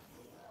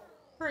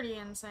 Pretty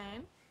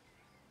insane.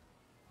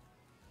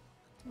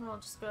 We'll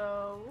just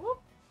go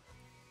whoop.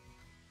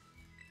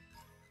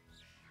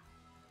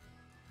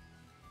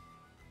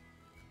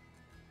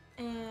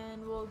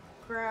 And we'll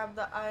grab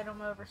the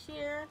item over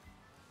here.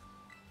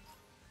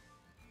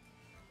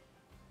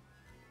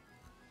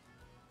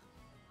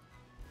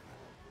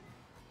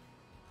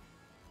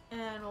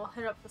 And we'll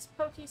hit up this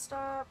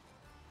Pokestop,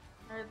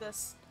 or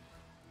this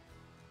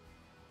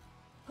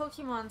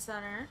Pokemon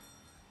Center.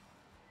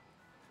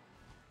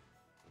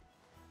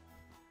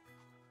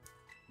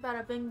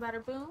 Bada bing,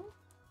 bada boom.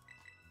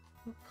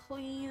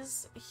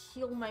 Please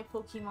heal my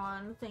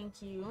Pokemon,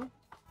 thank you.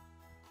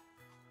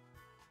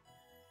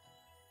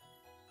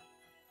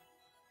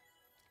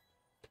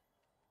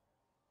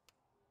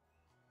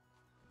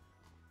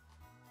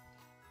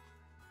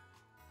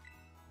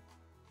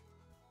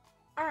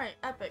 Alright,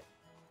 epic.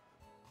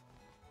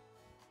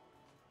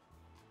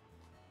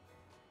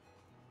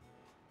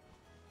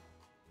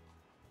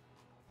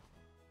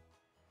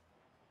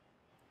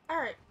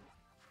 Alright.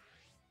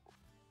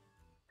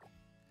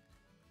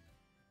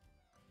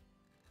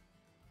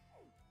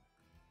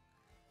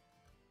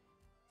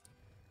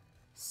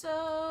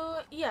 So,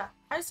 yeah.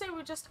 I say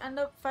we just end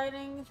up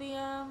fighting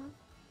the,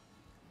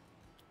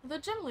 the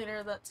gym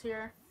leader that's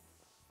here.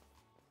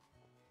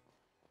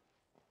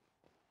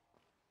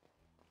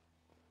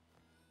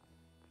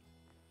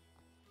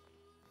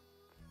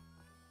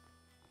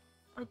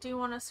 I do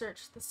want to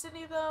search the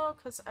city though,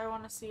 because I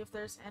want to see if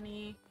there's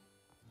any,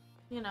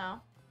 you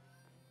know,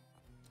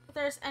 if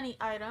there's any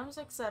items,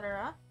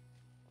 etc.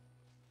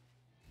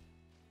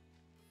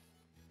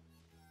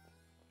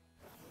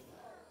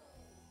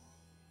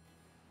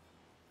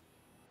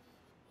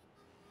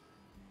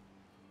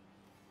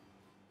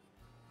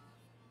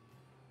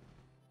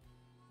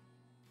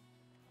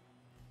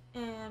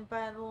 And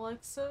by the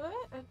looks of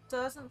it, it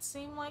doesn't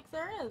seem like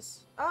there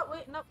is. Oh,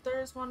 wait, nope, there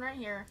is one right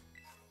here.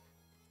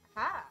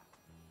 Aha!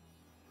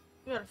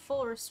 We got a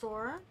full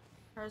restore.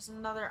 There's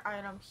another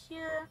item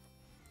here.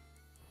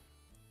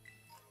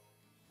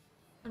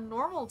 A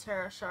normal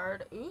Terra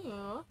Shard.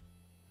 Ooh.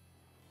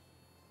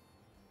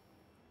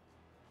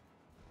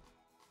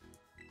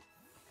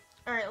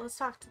 Alright, let's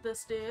talk to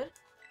this dude.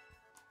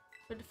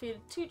 We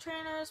defeated 2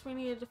 trainers, we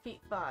need to defeat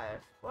 5.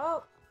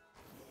 Well,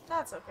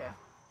 that's okay.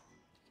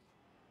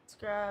 Let's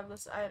grab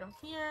this item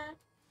here.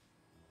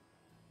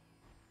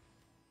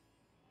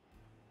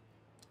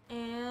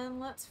 And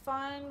let's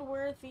find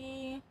where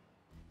the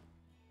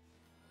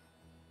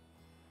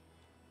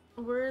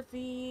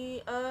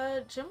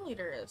gym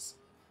leader is.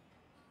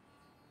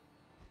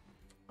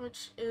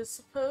 Which is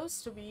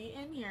supposed to be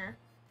in here.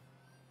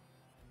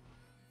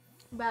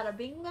 Bada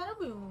bing, bada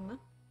boom.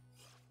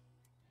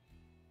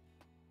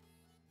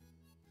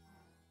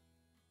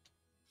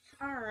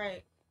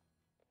 Alright.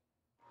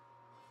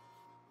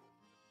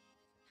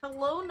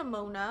 Hello,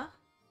 Nimona.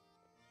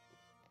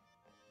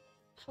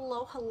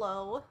 Hello,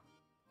 hello.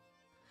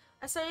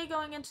 I saw you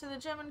going into the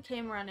gym and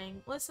came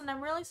running. Listen,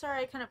 I'm really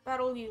sorry I couldn't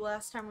battle you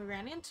last time we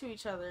ran into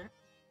each other.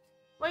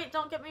 Wait,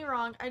 don't get me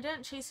wrong, I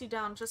didn't chase you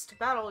down just to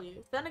battle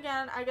you. Then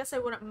again, I guess I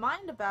wouldn't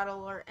mind a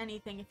battle or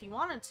anything if you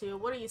wanted to.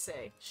 What do you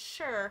say?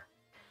 Sure.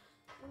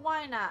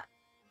 Why not?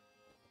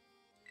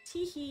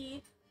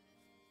 Teehee.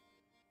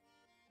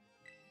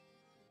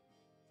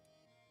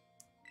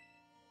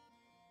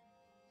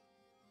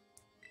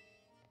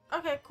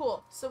 Okay,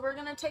 cool. So we're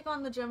gonna take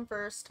on the gym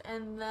first,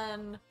 and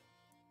then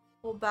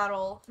we'll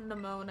battle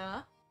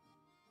Nimona.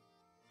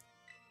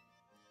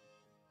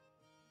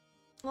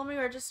 Let me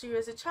register you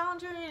as a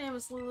challenger. Your name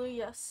is Lulu.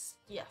 Yes.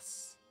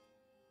 Yes.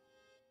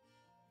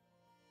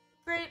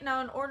 Great.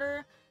 Now in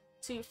order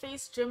to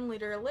face gym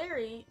leader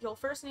Larry, you'll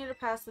first need to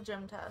pass the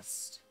gym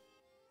test.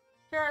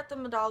 Here at the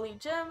Medali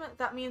Gym,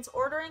 that means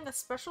ordering a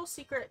special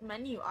secret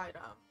menu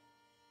item.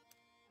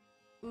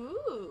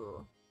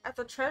 Ooh. At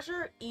the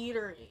Treasure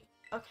Eatery.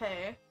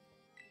 Okay.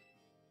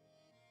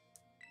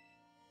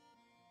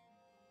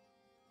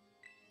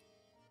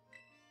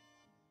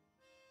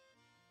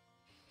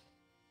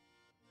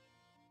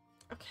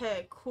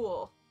 Okay,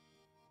 cool.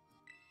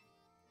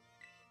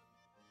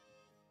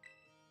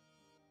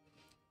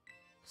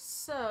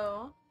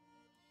 So...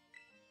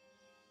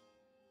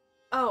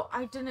 Oh,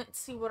 I didn't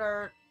see what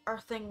our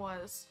thing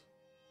was.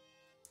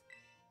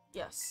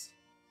 Yes.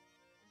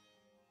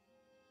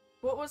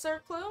 What was our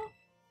clue?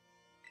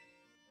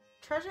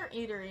 Treasure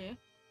Eatery.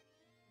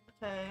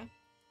 Okay.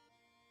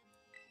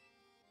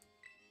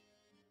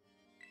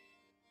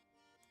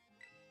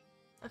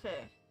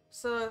 Okay,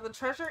 so the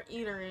Treasure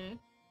Eatery,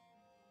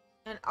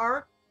 and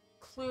our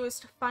clue is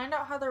to find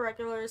out how the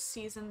regulars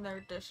season their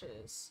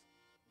dishes.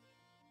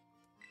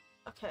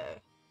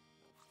 Okay.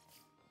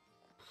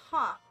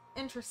 Huh.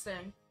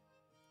 Interesting.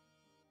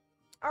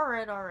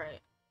 Alright,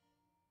 alright.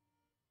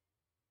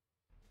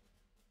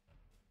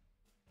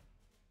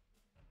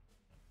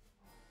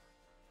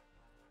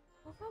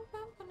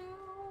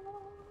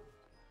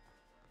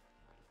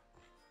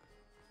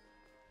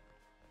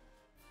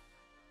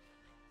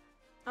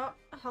 Oh,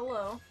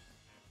 hello.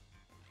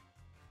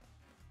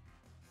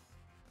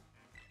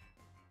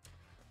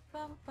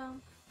 Bum,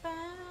 bum,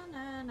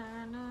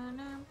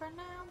 ba-na-na-na-na,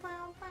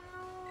 ba-na-bow-bow.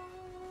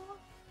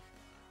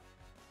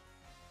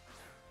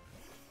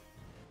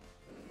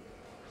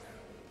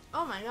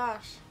 Oh my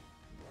gosh.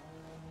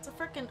 It's a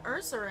frickin'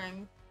 Ursa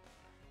ring.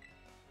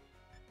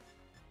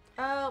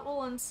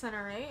 We'll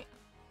incinerate.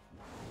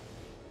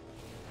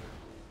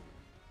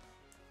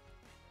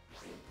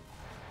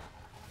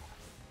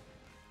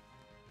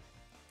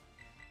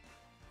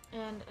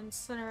 And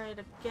incinerate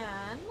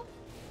again.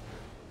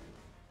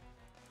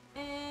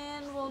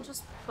 And we'll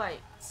just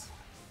bite.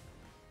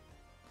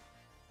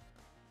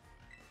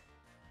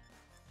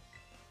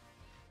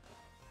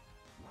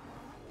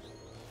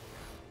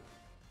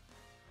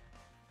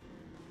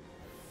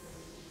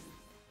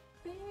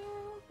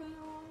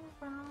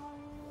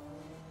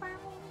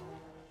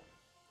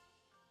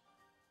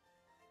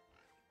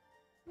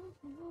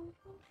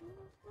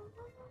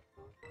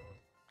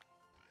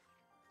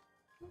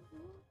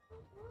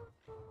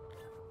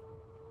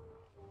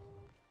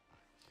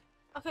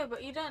 Okay,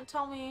 but you didn't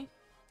tell me...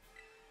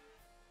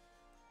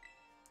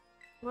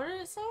 What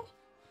did it say?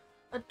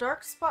 A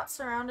dark spot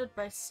surrounded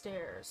by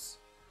stairs.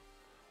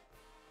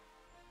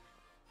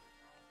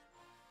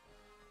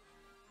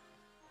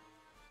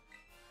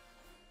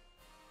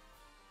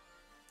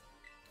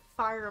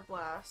 Fire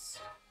Blast.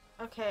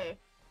 Okay.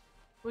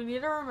 We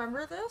need to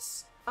remember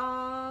this.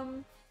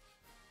 I'm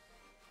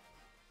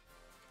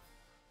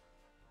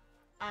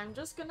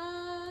just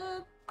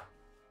gonna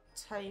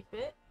type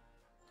it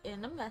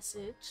in a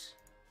message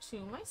to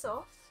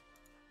myself.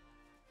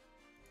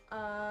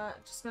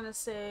 Just gonna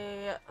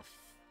say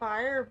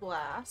Fire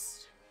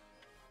Blast.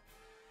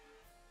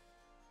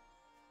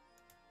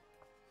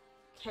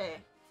 Okay.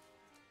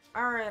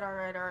 Alright,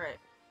 alright, alright.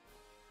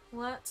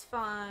 Let's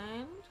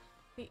find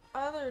the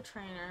other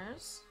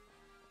trainers.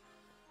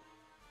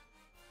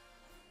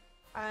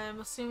 I'm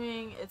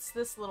assuming it's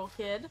this little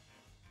kid.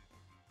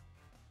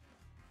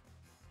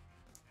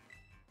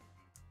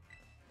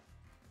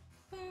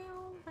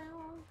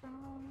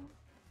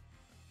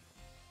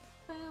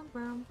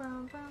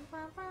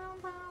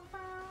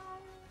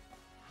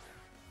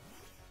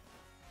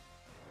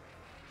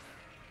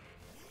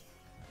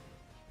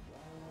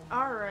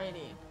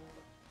 Alrighty.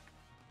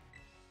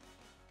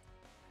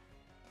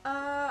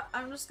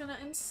 I'm just gonna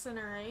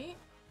incinerate.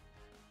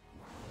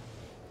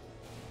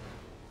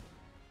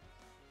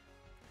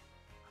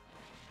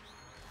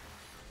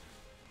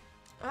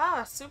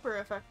 Ah, super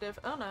effective.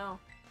 Oh no.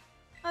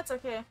 That's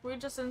okay. We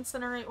just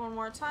incinerate one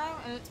more time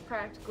and it's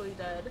practically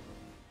dead.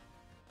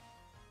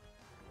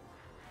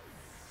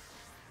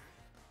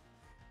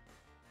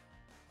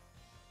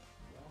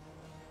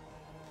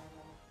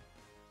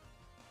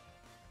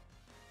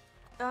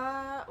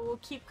 We'll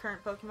keep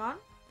current Pokemon.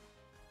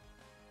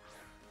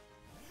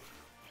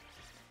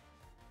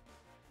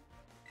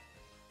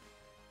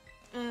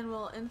 And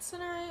we'll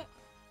incinerate.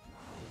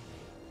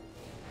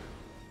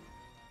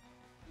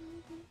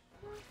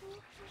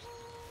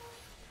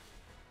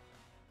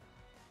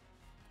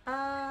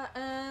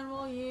 And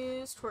we'll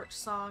use Torch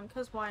Song,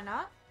 because why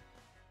not?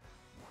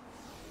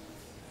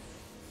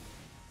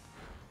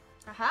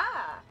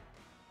 Aha!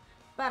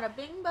 Bada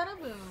bing, bada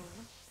boom.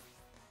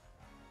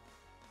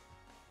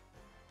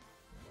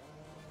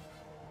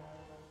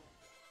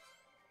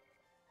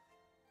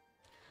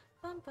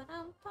 Bum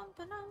ba-dum, bum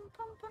ba-dum,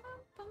 bum ba-dum,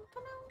 bum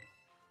ba-dum.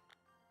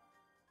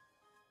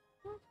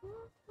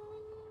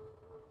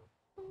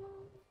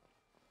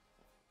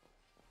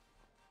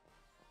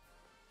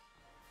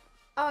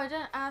 Oh, I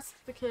didn't ask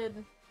the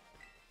kid.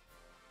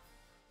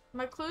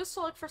 My clue is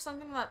to look for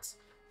something that's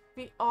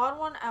the odd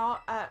one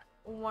out at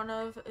one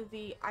of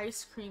the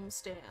ice cream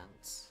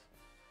stands.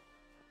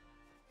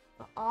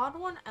 The odd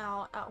one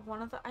out at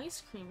one of the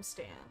ice cream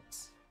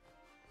stands.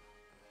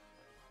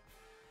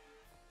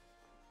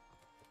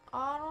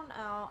 Odd one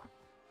out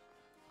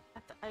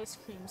at the ice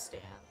cream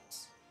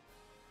stands.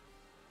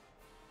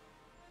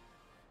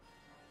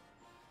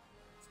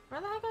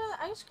 Where the heck are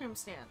the ice cream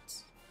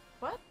stands?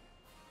 What?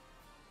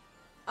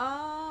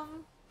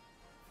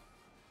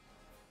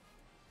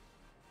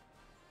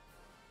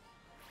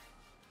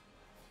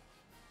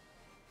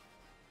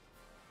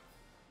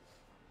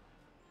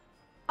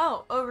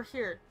 Oh, over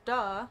here.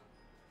 Duh.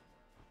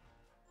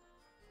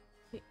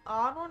 The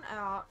odd one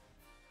out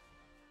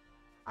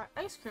are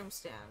ice cream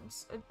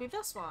stands. It'd be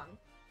this one.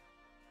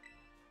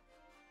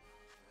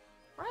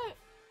 Right.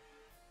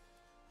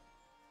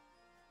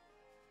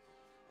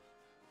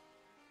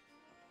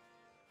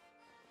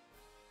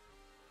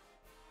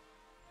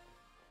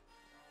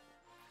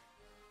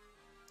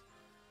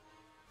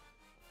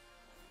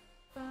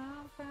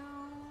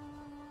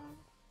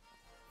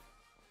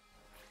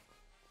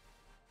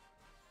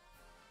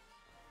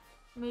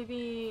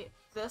 Maybe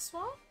this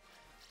one?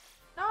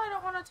 No, I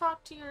don't want to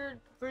talk to your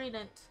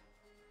gradient.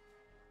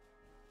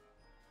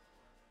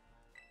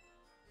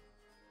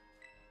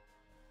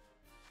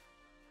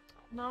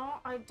 No,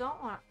 I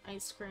don't want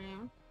ice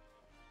cream.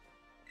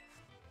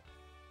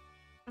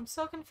 I'm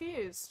so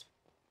confused.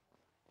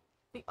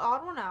 The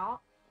odd one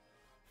out.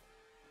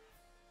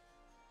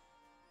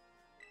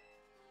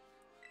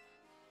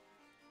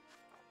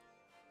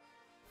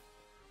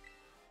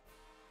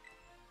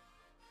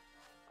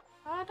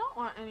 I don't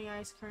want any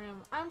ice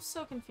cream. I'm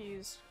so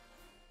confused.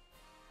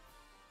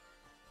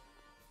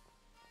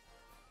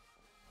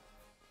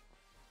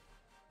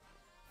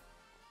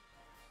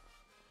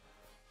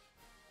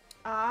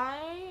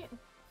 I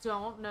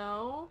don't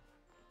know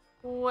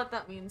what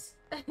that means.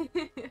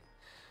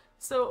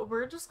 So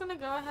we're just gonna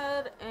go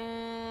ahead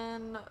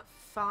and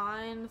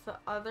find the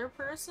other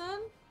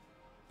person.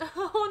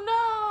 Oh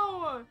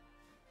no!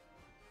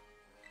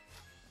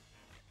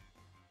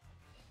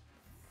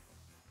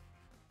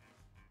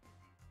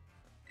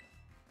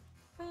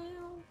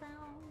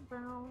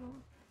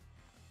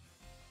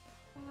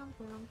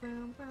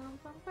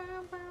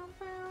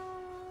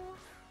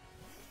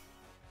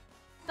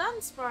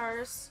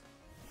 Dunsparce?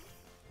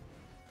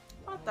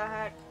 What the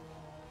heck?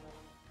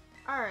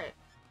 Alright.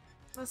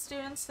 Let's do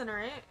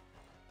Incinerate.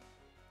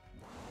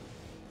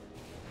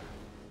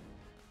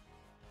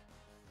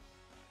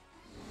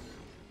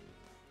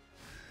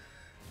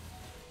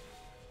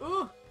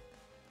 Ooh!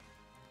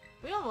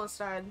 We almost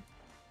died.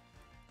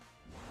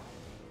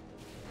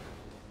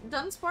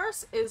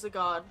 Dunsparce is a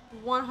god.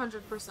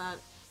 100%.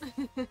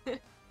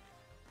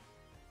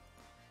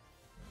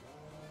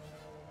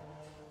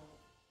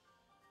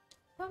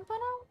 Bum, ba,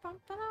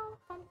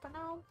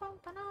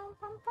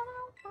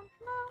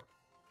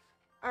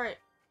 Alright,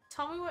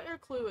 tell me what your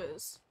clue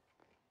is.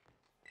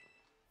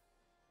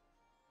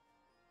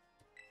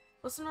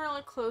 Listen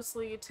really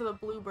closely to the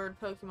bluebird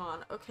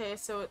Pokemon. Okay,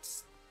 so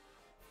it's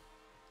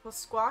the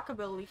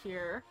Squawkabilly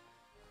here.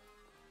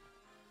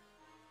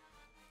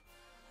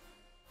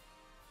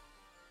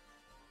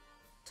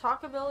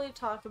 Talkabilly,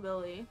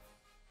 Talkabilly.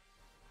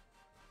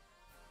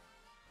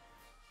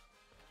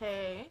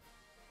 Okay.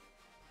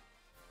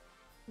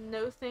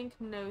 No think,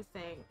 no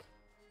think.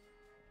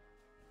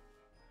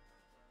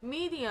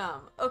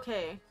 Medium.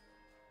 Okay.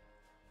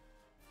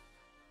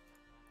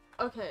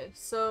 Okay,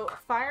 so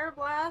Fire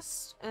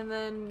Blast and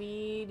then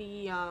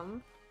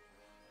medium.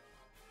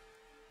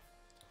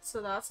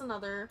 So that's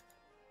another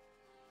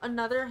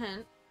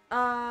hint.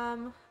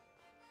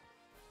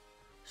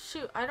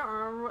 Shoot, I don't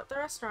remember what the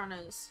restaurant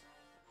is.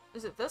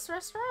 Is it this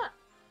restaurant?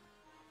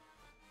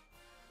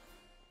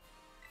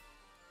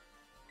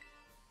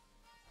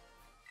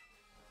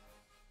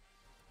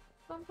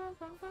 Bum, bum,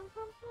 bum, bum,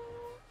 bum, bum.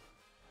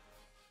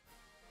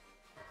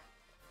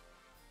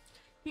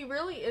 He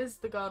really is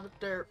the god of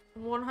derp,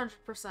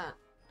 100%.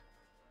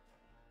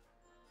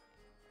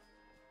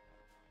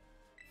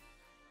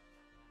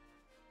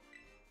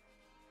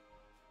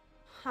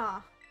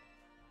 Huh.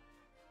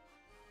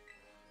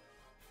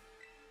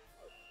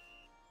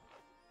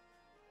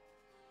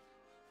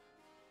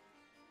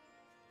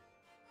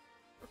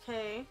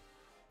 Okay.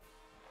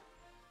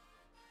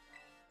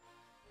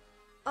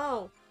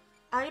 Oh,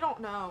 I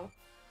don't know.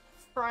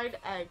 Fried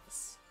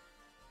eggs.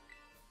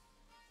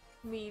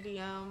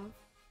 Medium.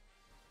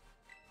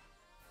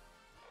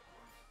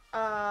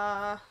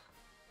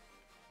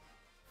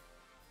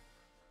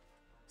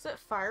 Is it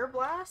Fire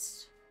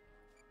Blast?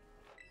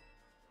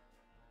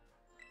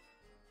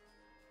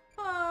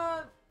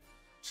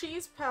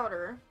 Cheese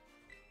powder.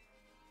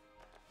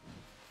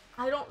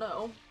 I don't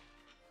know.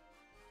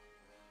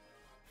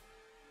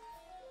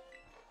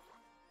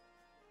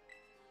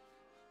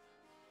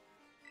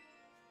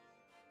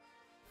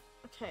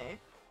 Okay.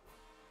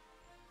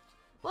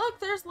 Look,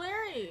 there's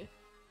Larry!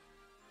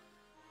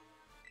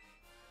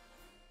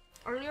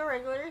 Are you a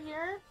regular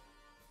here?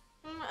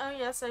 Oh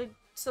yes, I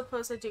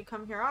suppose I do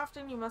come here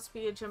often. You must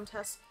be a gym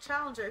test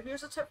challenger.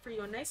 Here's a tip for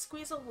you. A nice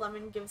squeeze of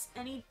lemon gives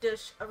any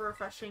dish a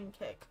refreshing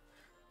kick.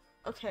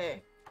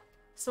 Okay.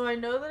 So I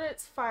know that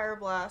it's Fire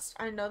Blast.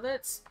 I know that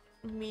it's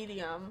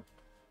medium.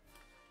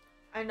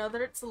 I know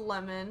that it's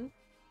lemon.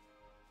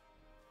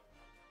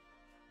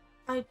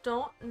 I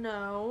don't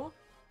know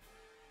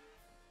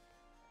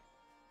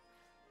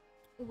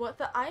what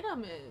the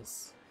item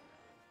is.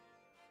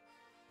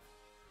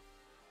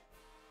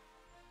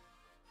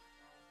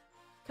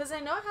 Because I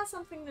know it has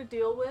something to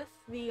deal with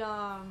the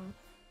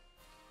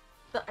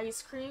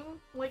ice cream,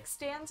 like,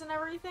 stands and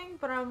everything,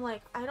 but I'm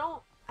like, I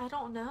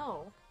don't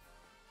know.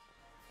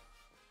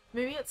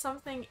 Maybe it's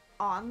something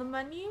on the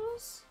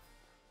menus?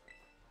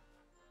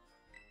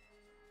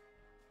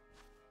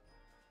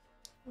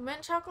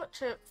 Mint chocolate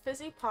chip,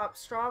 fizzy pop,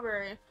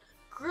 strawberry,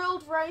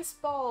 grilled rice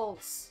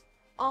balls.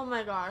 Oh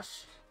my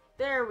gosh.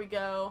 There we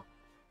go.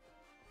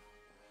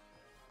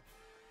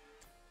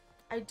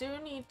 I do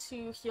need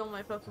to heal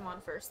my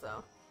Pokemon first,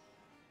 though.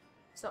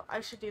 So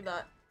I should do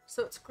that.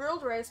 So it's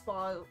grilled rice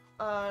balls,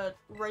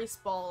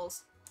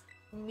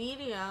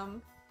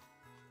 medium,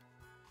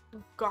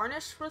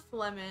 garnished with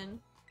lemon,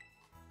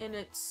 and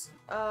it's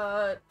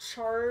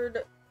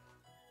charred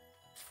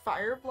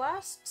Fire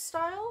Blast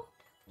style?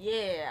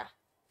 Yeah.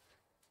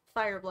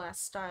 Fire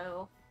Blast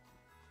style.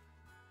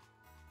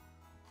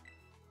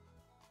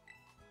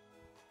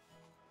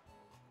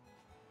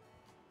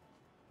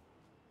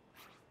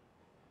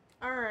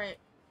 Alright.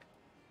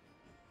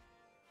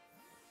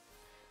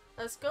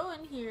 Let's go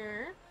in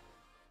here.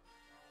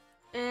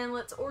 And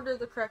let's order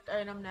the correct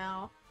item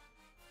now.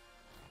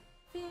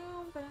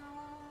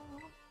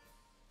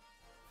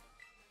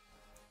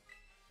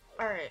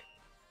 Alright.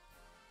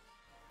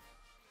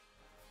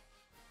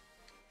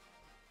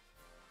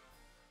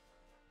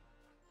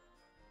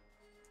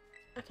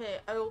 Okay,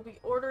 I will be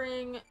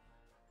ordering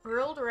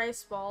grilled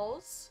rice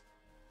balls.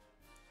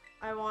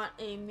 I want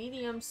a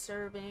medium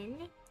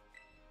serving.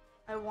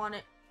 I want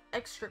it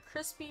extra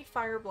crispy,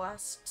 Fire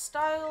Blast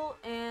style,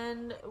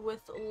 and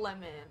with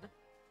lemon.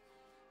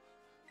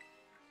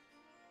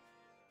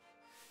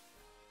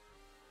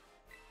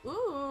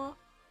 Ooh.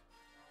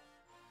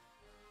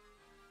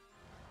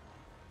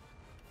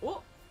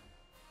 Oh.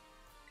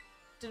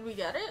 Did we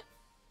get it?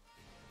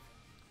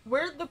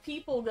 Where'd the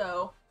people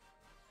go?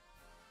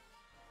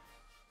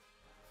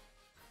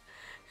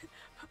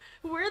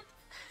 Where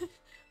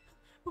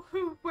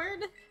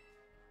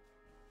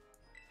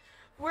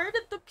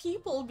did the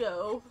people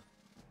go?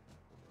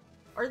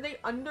 Are they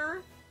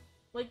under?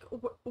 Like,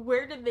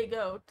 where did they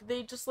go? Did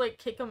they just, like,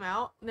 kick them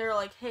out? And they're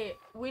like, hey,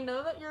 we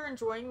know that you're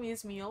enjoying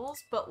these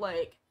meals, but,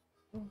 like,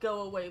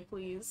 go away,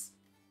 please.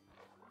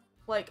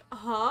 Like,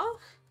 huh?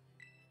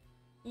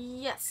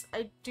 Yes,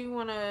 I do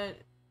want to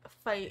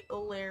fight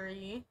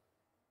Larry.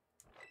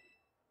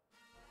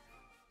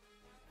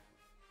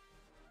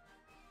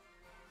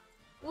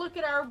 Look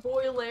at our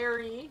boy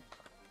Larry.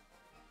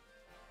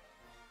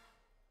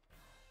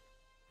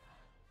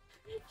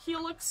 He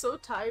looks so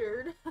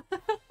tired.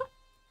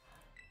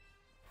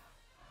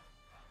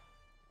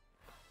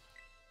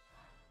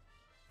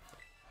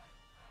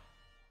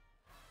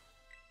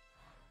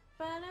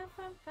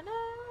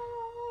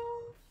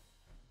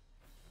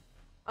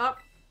 Up.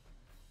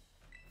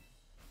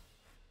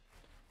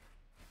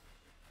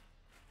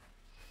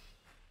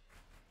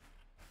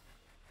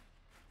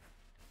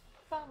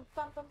 Bum,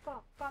 bum, bum, bum,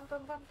 bum,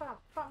 bum, bum, bum,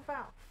 bum, bum.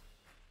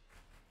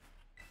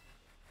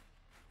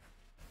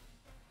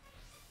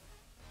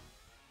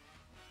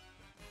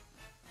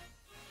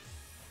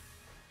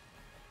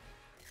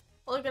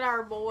 Look at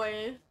our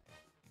boy.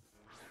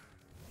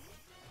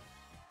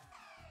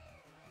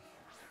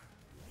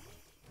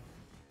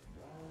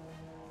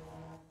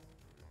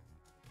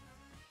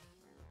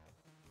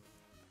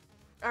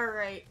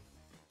 Alright.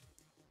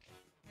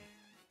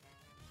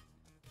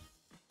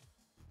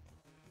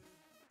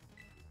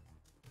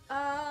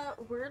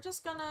 We're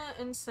just gonna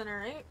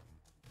incinerate.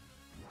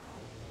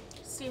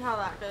 See how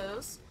that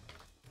goes.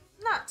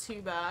 Not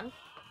too bad.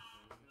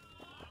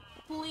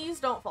 Please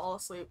don't fall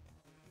asleep.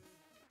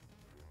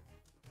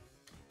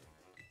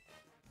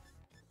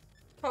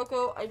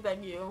 Coco, I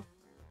beg you.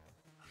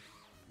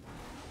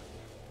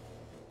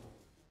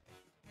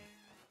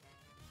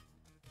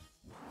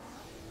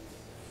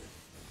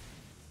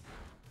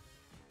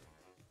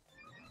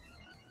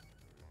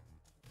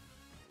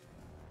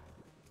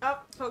 Oh,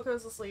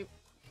 Coco's asleep.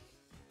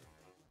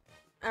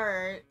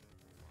 Alright.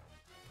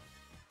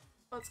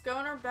 Let's go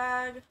in our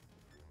bag.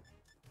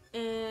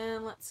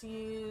 And let's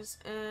use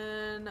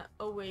an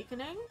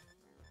awakening.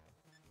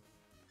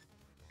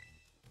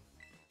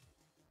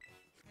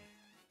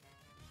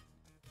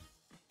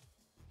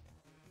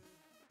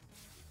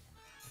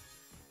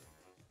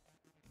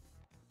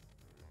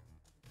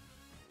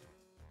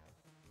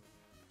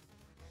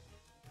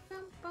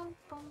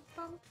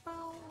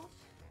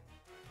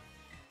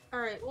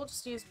 Alright, we'll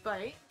just use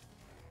bite.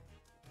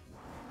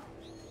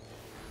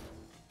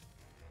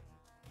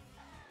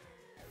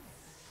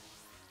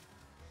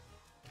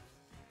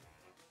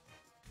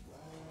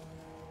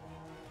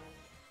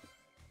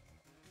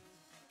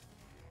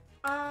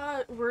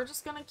 We're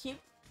just gonna keep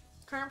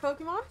current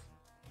Pokemon.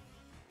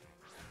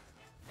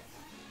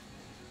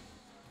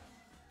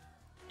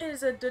 It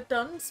is a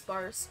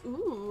Dunsparce.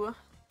 Ooh.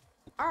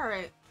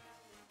 Alright.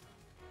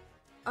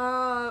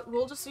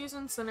 We'll just use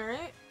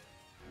Incinerate.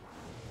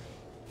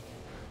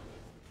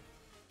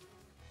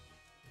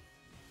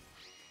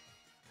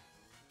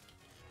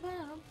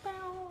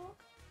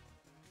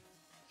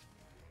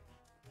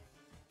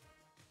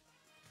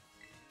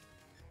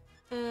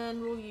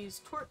 And we'll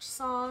use Torch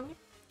Song.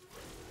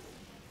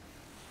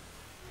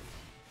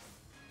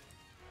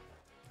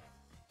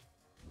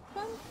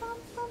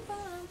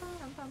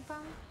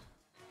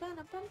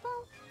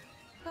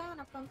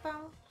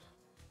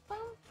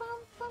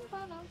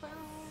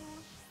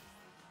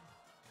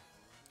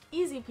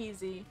 Easy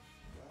peasy.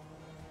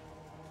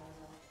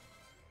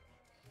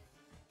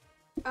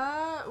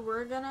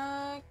 We're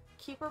gonna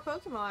keep our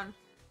Pokemon.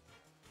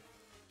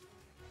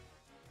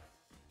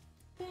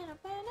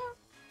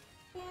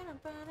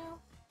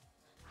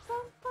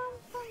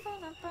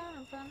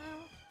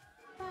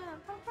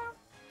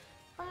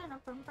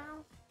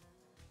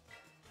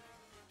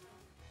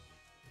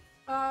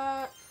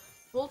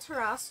 We'll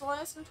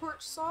Terrasilize and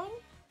Torch Song.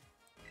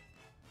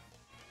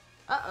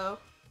 Uh-oh.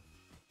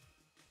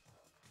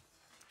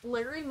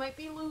 Larry might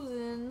be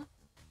losing.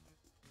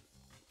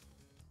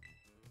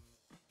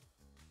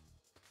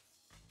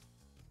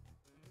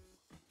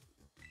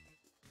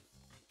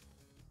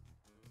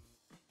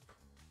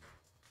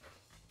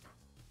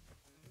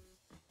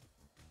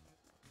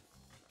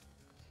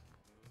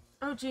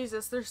 Oh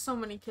Jesus, there's so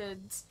many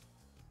kids.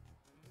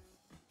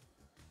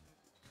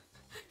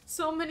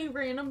 So many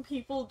random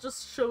people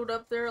just showed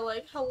up there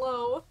like,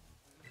 hello.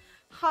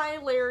 Hi,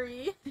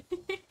 Larry.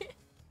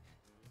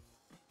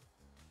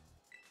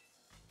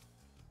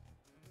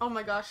 Oh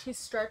my gosh, he's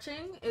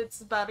stretching.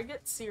 It's about to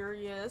get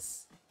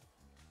serious.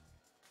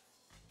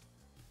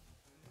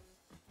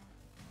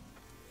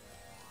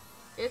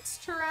 It's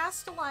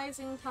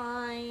terrastilizing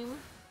time.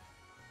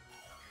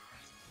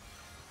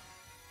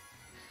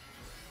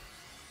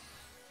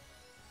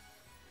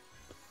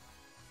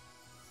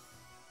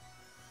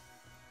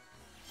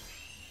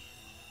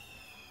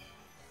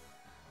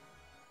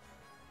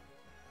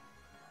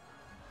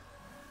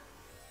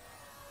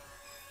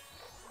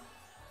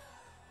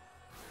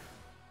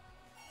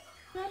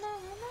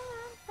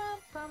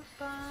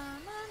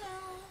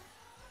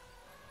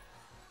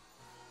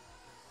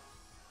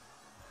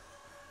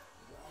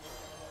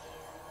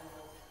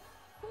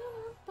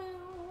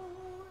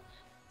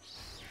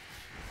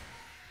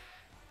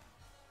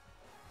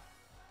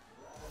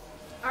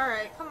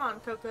 Alright, come on,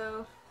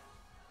 Coco.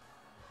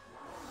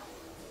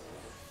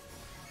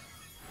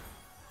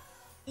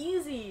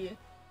 Easy.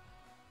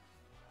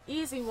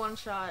 Easy one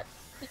shot.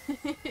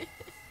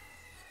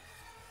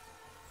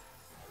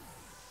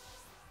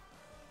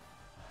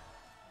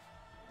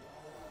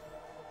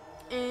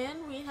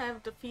 And we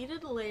have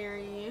defeated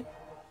Larry.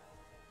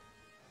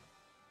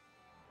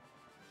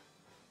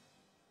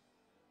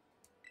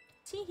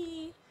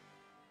 Teehee.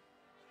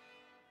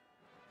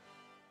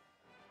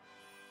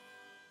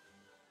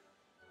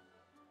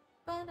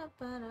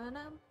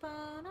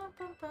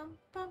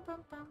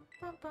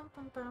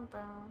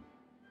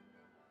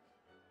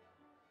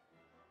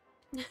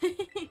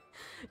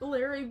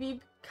 Larry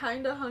be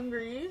kinda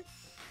hungry.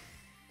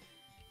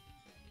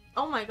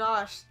 Oh my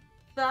gosh,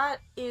 that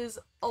is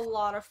a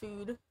lot of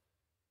food.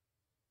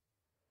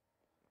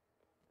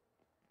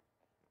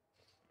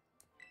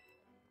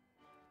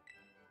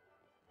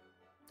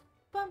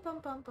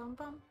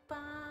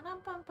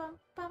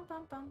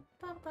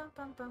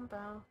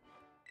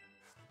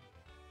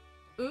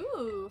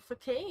 Ooh,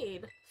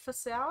 facade.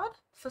 Facade?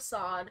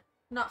 Facade,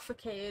 not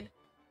facade.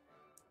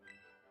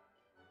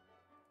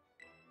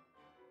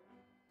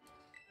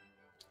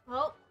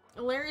 Well,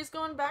 Larry's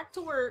going back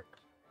to work.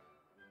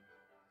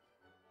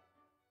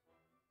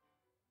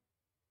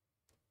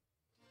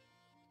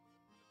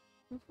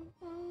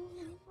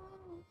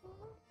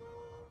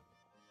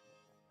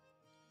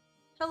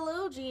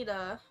 Hello,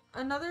 Jita.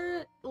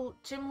 Another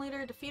gym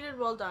leader defeated,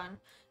 well done.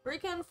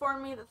 Rika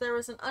informed me that there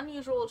was an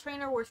unusual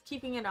trainer worth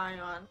keeping an eye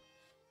on.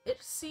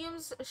 It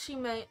seems she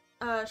meant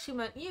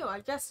you, I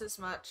guessed as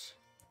much.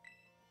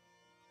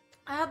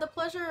 I had the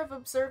pleasure of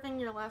observing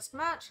your last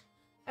match.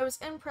 I was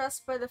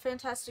impressed by the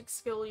fantastic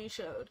skill you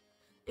showed.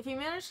 If you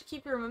manage to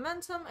keep your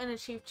momentum and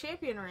achieve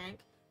champion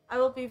rank, I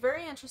will be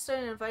very interested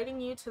in inviting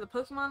you to the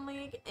Pokemon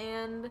League,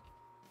 and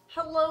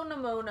hello,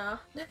 Nimona.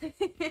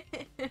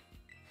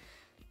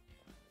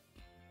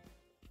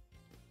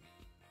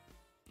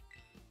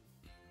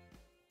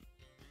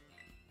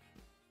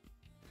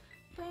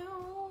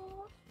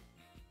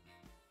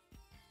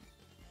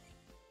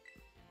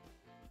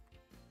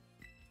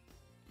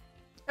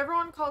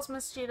 Everyone calls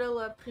Miss Jita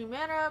La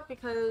Primera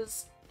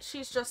because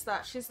she's just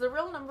that. She's the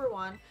real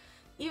 #1,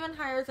 even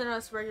higher than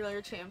us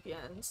regular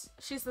champions.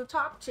 She's the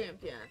top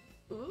champion.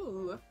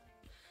 Ooh.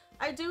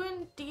 I do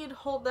indeed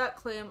hold that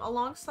claim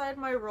alongside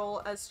my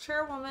role as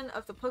chairwoman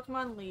of the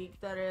Pokemon League,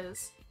 that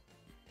is.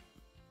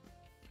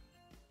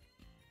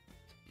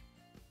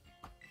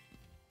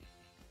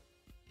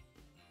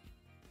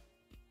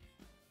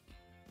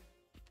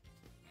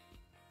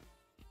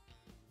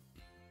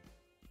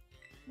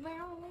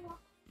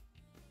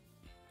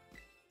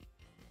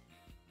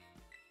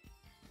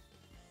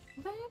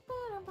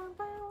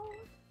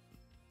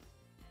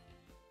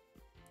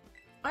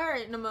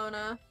 Alright,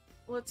 Nimona.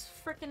 Let's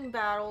frickin'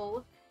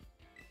 battle.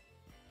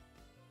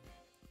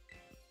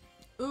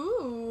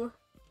 Ooh.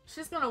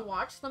 She's gonna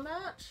watch the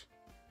match?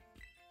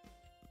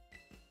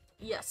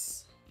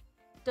 Yes.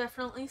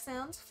 Definitely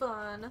sounds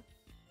fun.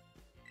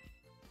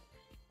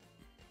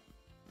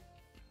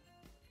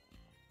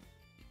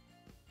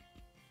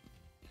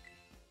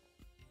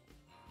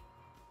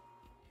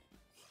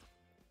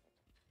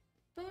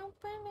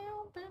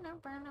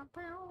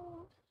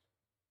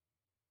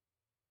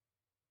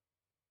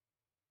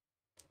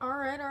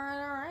 Alright, alright,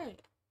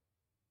 alright.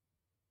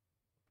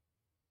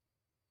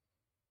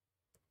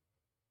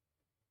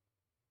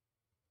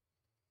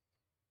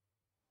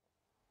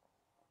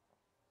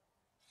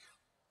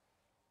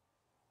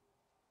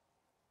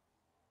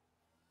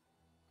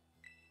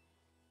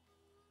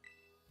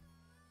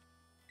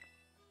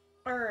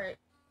 Alright.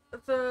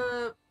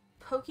 The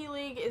Poke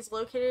League is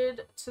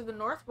located to the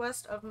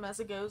northwest of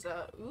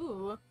Mesagoza.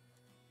 Ooh.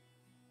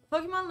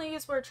 Pokemon League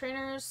is where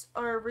trainers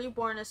are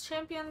reborn as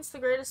champions, the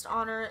greatest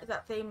honor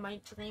that they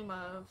might dream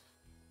of.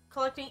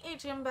 Collecting 8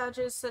 gym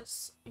badges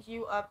sets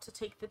you up to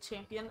take the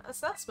champion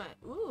assessment.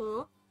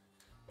 Ooh.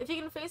 If you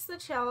can face the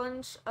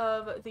challenge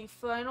of the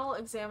final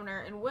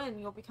examiner and win,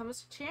 you'll become a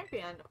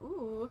champion.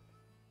 Ooh.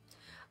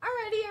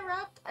 Alrighty,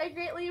 Erupt. I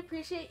greatly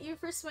appreciate you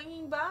for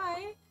swinging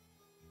by.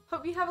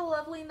 Hope you have a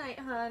lovely night,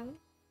 hun.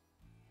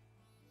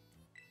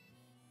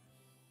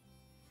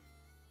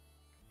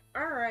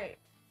 Alright.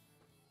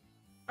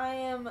 I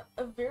am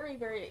very,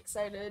 very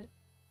excited.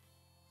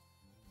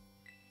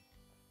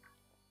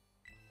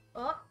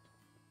 Oh.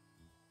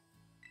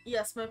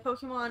 Yes, my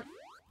Pokemon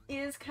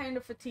is kind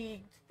of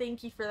fatigued.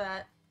 Thank you for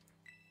that.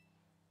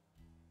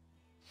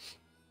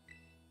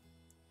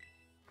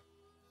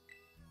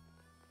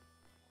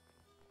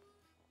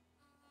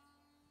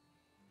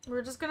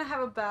 We're just gonna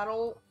have a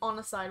battle on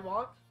a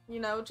sidewalk.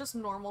 You know, just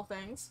normal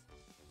things.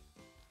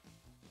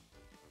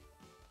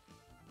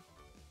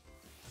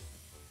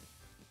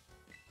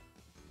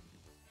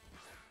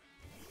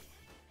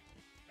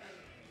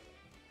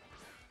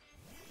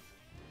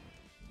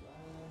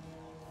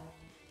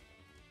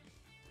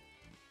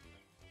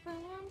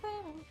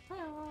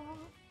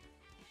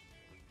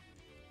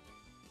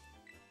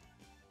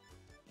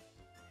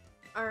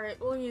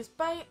 Alright, we'll use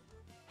Bite.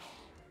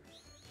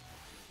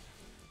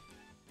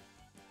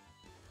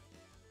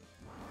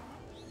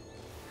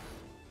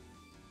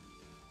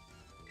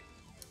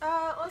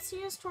 Let's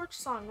use Torch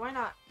Song, why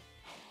not?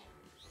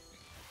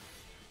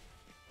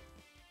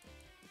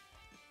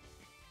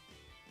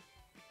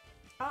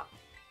 Oh.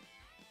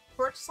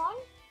 Torch Song?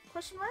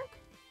 Question mark?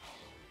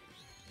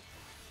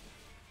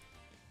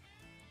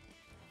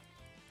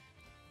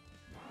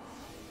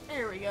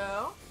 There we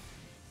go.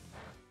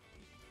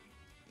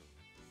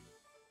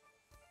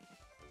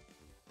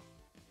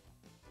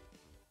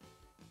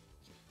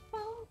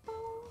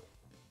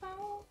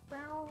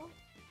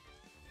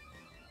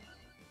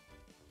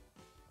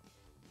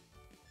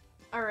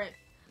 Alright.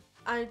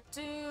 I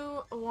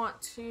do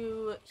want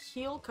to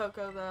heal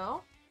Coco,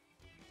 though.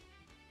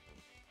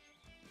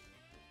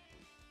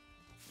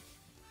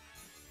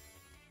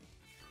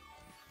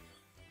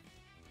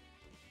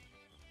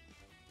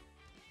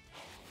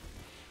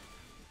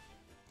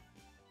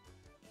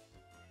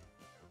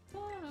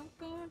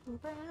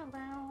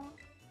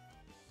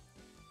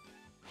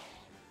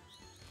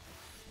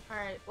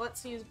 Alright,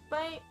 let's use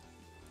Bite.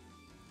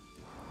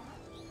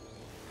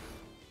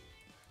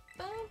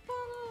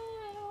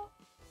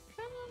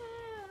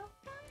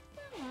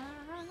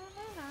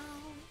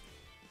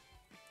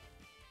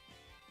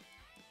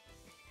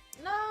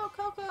 No,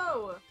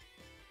 Coco!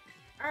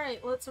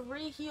 Alright, let's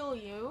re-heal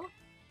you.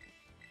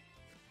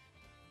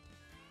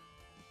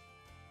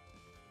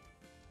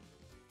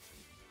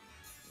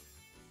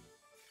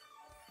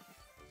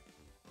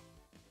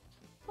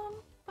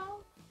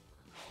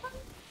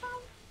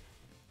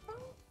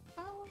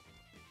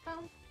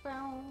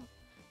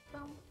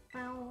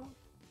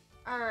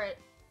 Alright,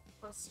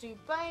 let's do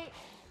Bite.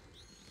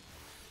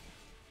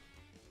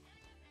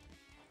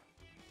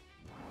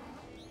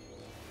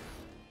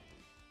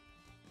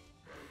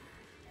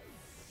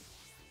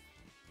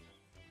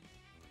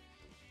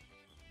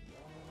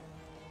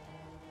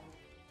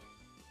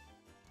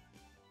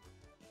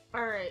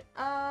 Alright,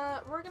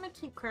 we're gonna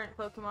keep current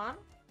Pokemon.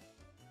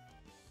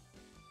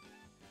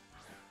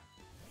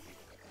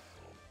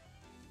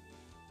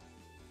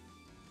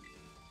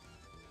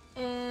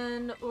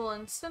 And we'll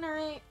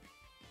Incinerate.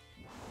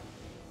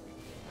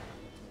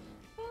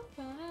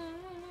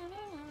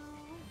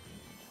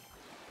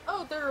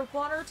 Oh, they're a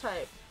water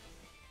type.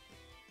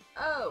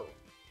 Oh.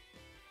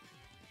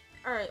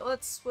 Alright,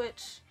 let's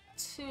switch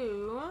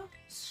to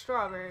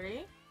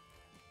Strawberry.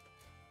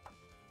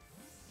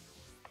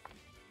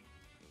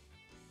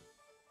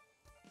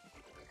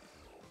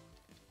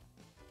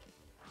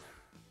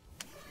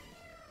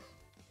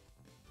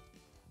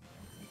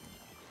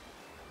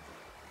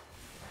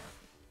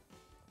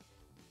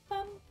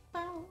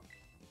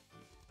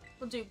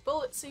 We'll do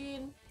Bullet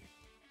Seed.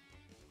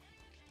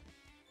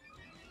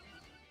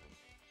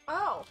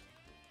 Oh!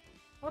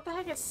 What the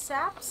heck is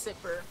Sap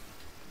Sipper?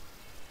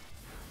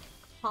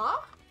 Huh?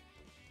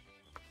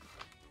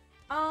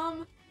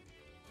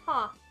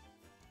 Huh.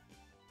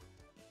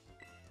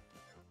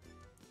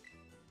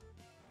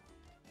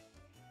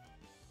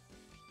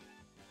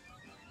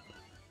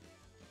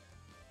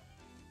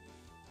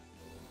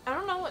 I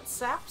don't know what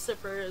Sap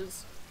Sipper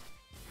is.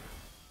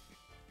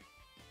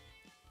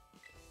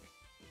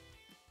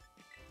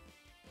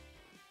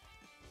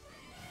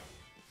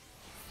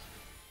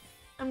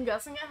 I'm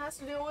guessing it has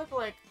to deal with,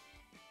 like,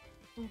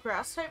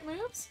 grass-type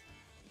moves?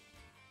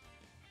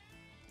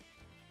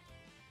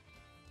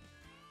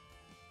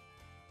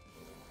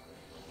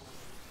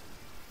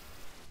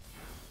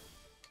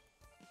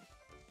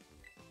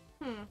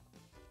 Hmm.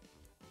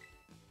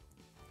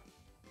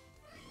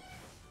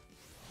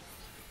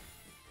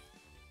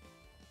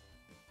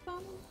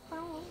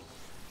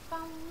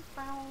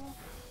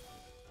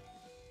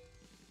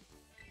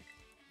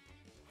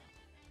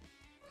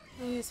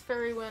 Use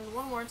Fairy Wind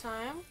one more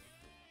time.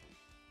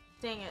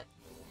 Dang it.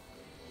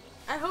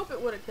 I hope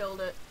it would have killed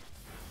it.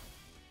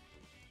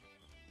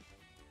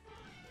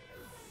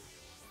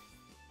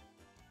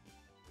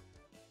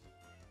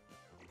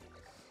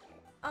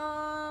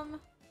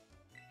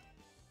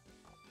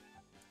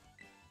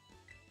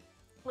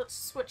 Let's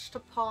switch to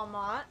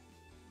Palmot.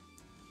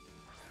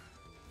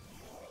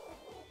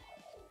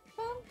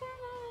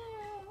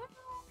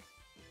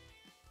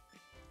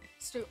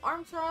 Let's do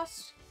Arm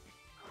Thrust.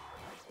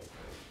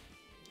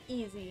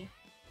 Easy.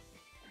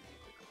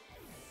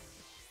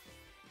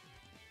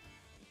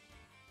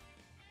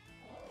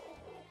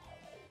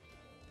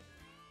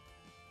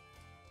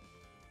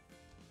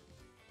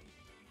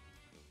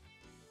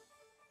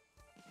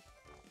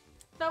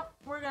 Nope,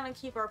 we're gonna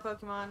keep our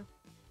Pokemon.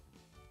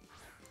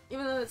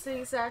 Even though it's the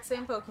exact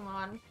same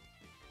Pokemon.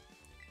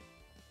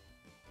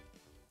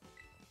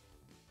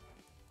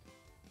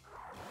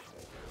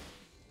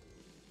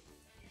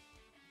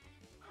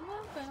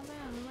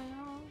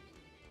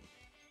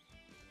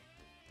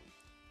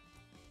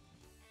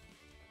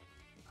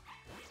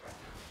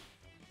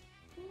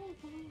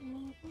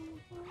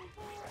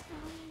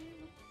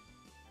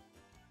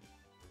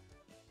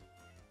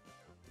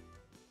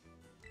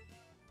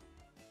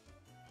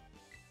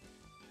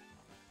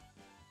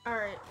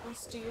 Alright,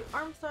 let's do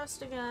Arm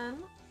Thrust again.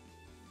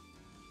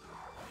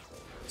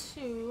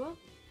 2,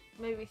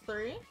 maybe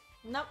 3.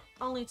 Nope,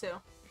 only 2.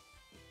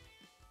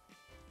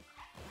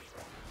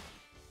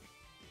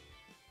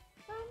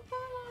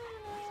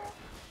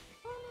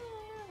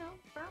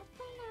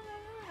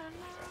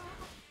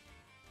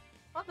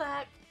 What the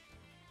heck?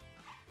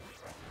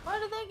 Why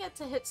do they get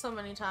to hit so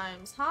many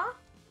times, huh?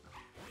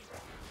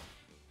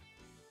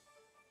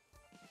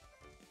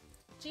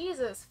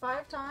 Jesus,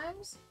 5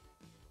 times?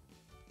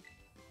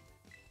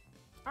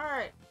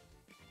 Alright.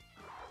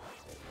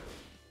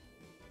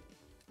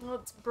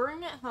 Let's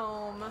bring it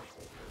home.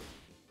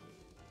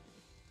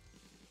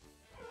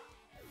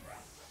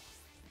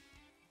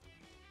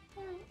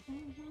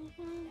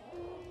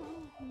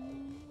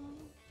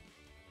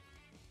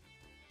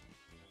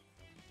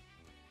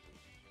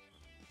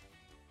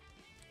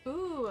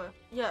 Ooh,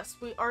 yes,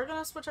 we are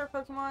gonna switch our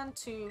Pokemon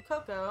to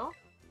Coco.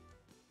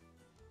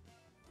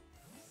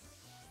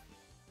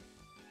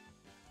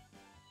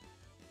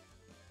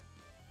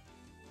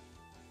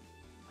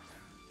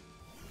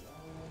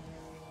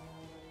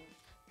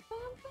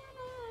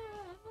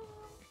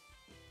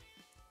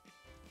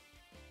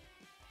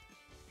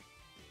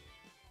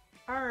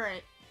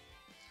 Alright.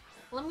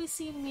 Let me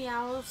see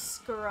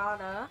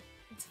Meowscarada.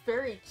 It's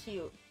very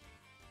cute,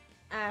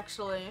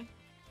 actually.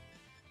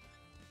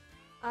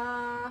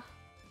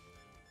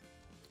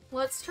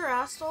 Let's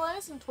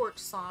Terrastalize and Torch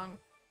Song.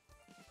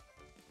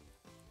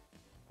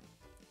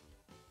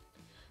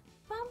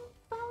 Bum,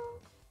 bum,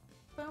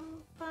 bum,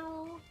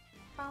 bum,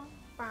 bum,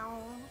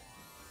 bum.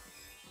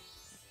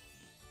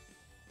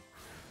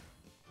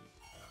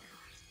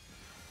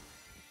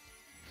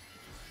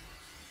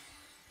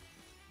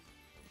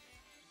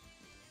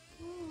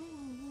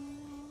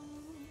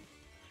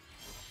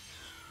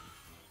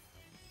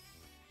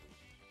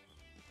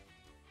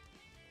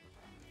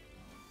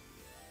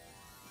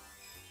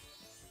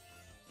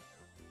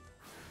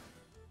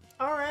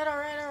 Alright,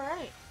 alright,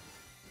 alright.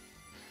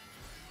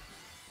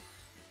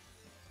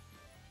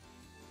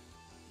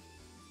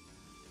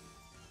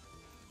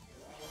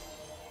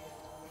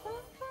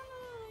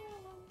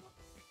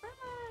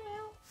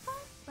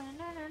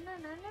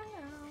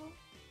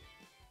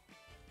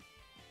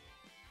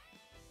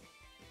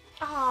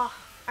 Ah,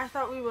 I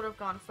thought we would have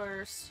gone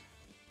first.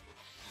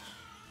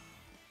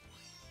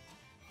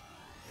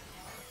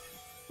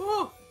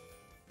 Ooh!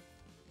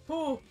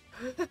 Ooh!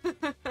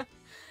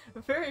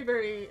 Very,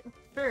 very,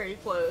 very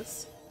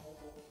close.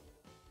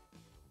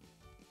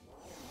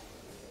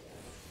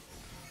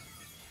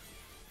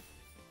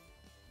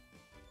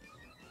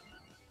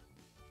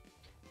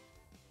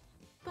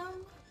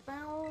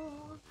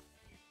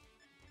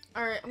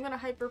 Alright, I'm gonna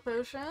Hyper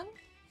Potion.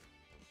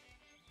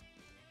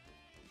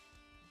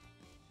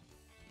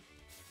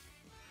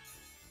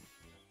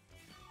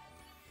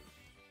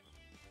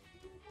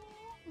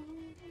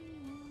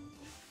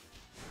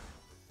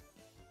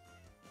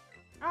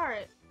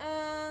 Alright,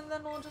 and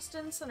then we'll just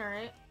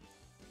Incinerate.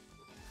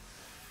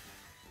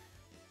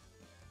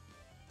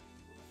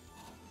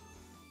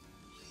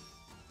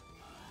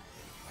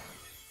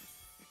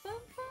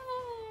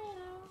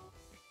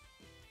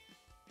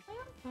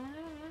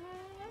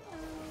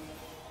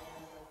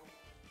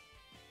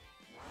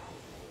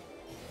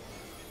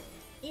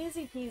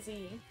 Easy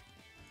peasy.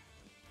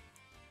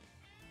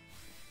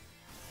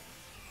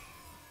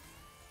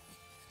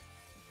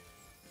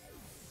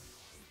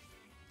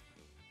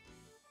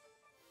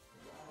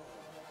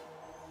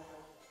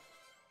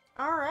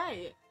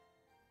 Alright.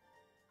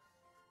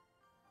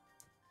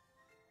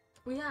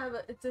 We have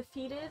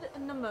defeated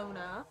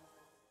Nemona.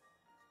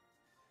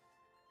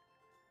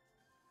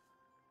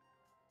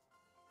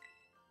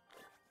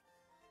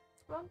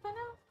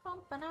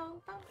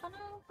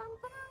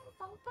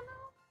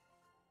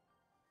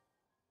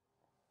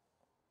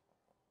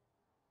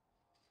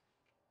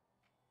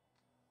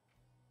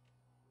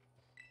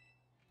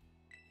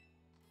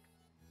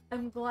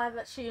 I'm glad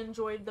that she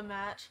enjoyed the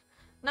match.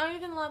 Now you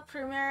can love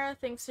Primera,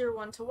 thinks you're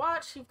one to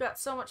watch, you've got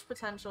so much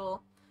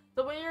potential.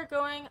 The way you're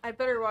going, I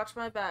better watch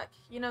my back.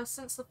 You know,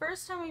 since the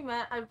first time we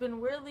met, I've been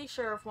weirdly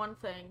sure of one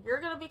thing. You're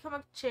gonna become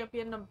a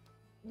champion,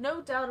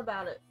 no doubt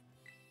about it.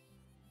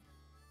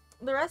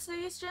 The rest of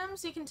these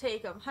gyms, you can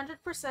take them.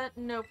 100%,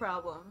 no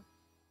problem.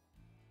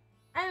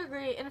 I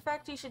agree. In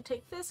fact, you should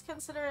take this,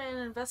 consider it an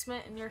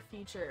investment in your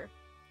future.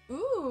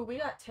 Ooh, we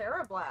got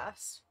Terra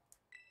Blast.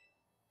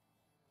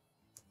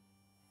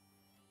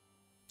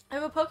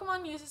 If a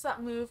Pokemon uses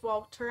that move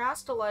while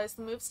Terrastalized,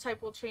 the move's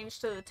type will change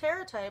to the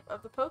Terra type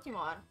of the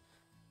Pokemon.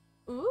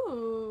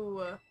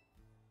 Ooh.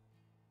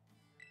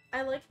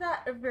 I like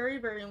that very,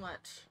 very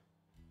much.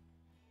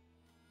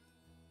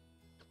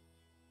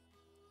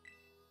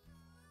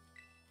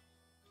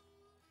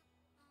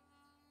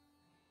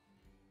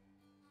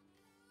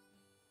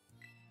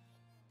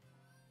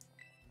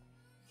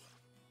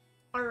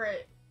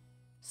 Alright.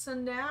 So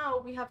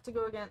now we have to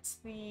go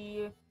against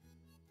the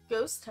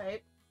Ghost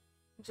type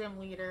gym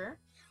leader.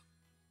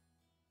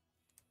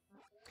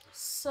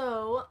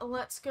 So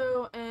let's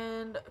go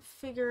and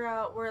figure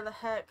out where the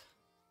heck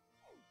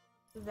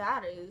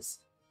that is.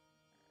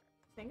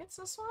 I think it's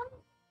this one?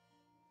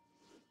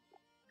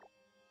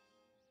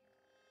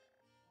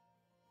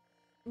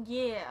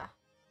 Yeah.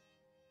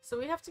 So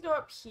we have to go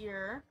up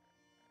here.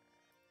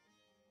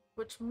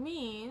 Which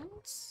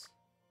means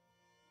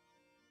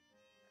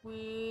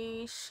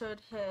we should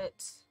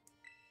hit...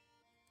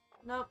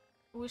 Nope.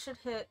 We should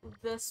hit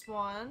this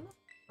one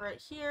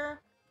right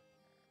here.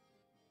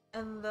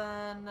 And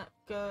then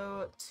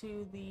go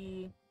to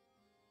the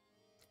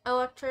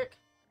electric.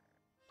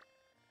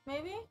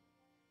 Maybe?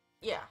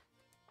 Yeah.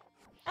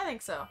 I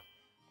think so.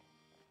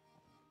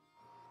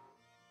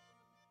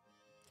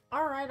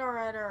 Alright,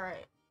 alright,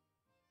 alright.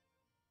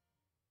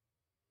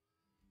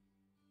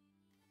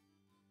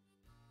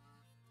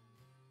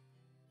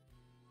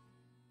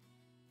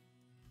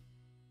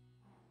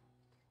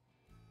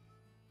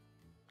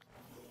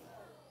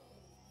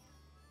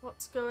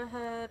 let's go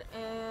ahead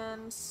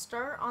and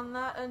start on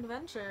that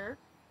adventure.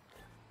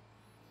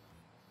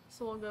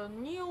 So we'll go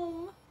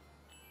Neum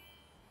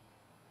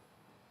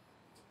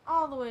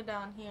all the way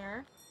down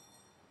here.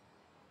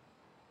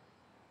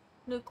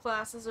 New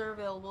classes are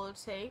available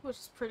to take, which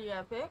is pretty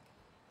epic.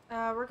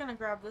 We're gonna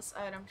grab this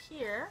item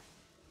here.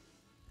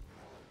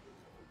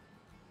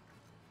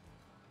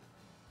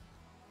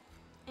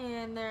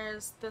 And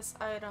there's this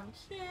item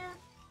here.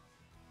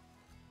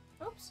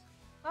 Oops.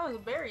 That was a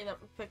berry that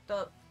we picked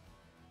up.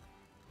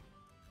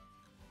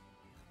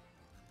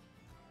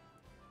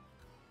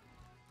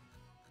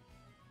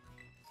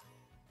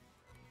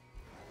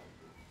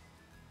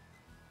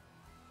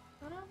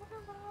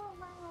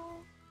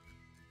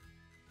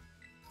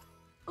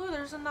 Ooh,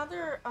 there's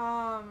another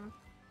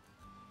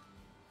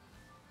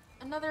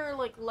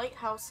like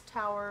lighthouse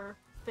tower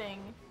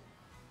thing.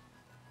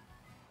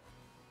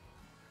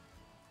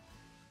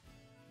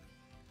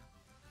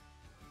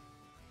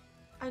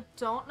 I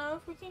don't know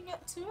if we can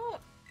get to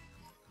it.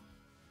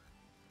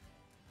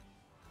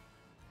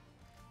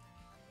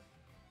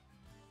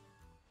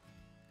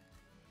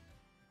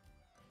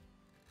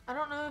 I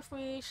don't know if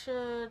we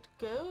should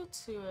go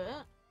to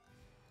it.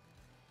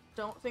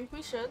 Don't think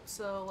we should,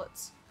 so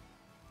let's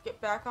get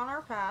back on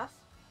our path.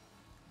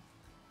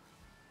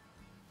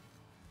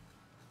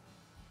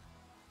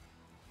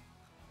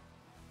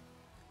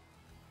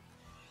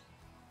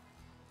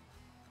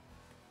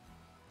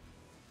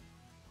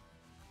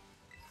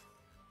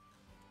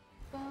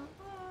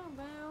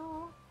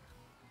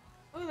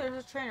 Ooh,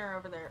 there's a trainer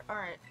over there.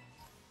 Alright.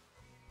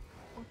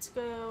 Let's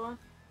go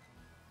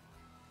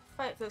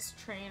fight this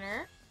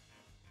trainer.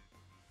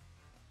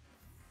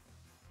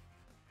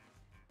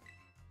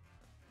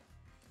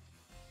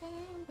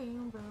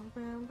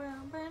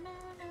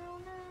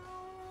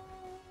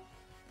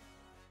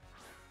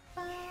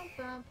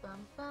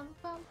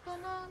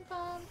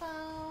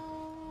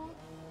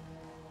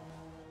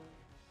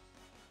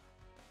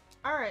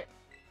 Alright.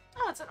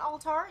 Oh, it's an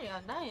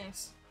Altaria.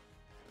 Nice.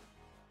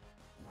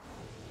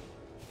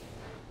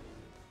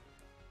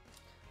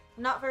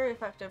 Not very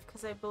effective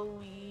because I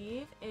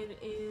believe it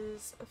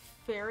is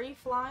fairy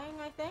flying,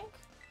 I think.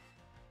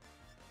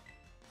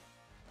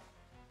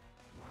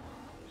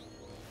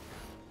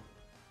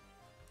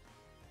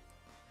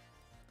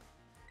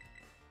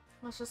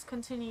 Let's just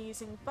continue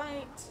using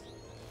Bite.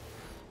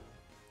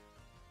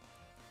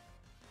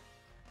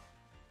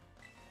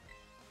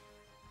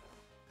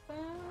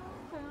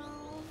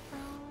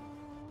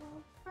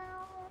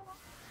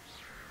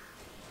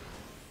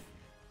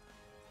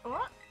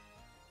 What?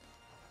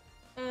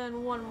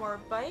 And one more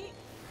bite.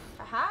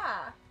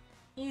 Aha!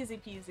 Easy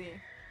peasy.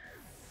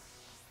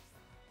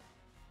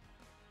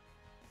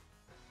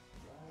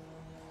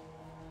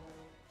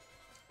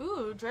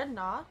 Ooh,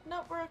 Dreadnought.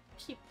 Nope, we're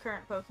keep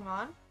current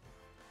Pokemon.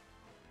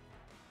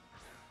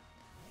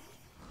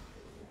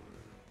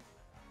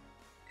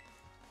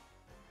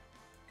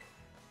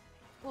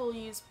 We'll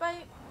use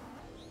Bite.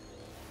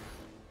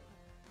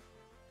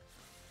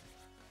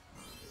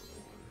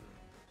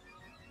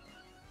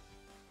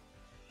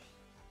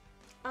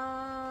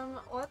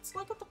 Let's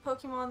look at the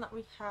Pokemon that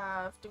we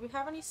have. Do we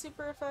have any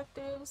super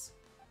effectives?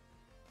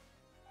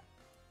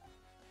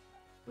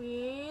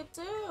 We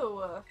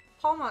do!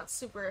 Palmot's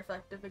super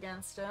effective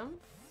against him.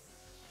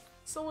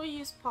 So we'll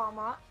use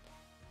Palmot.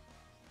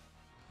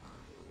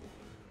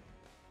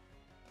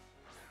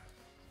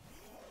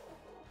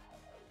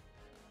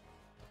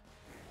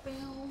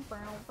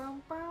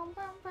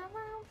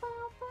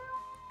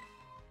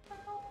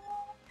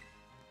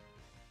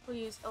 We'll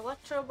use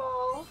Electro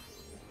Ball.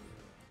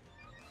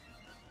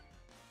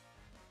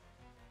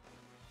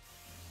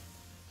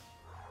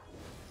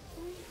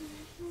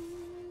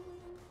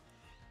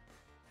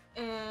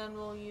 And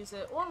we'll use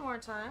it one more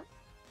time.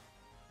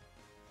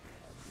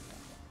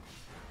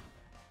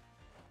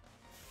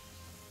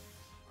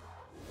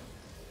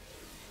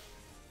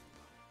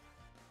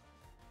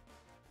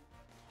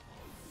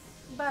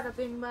 Bada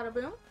bing, bada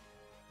boom.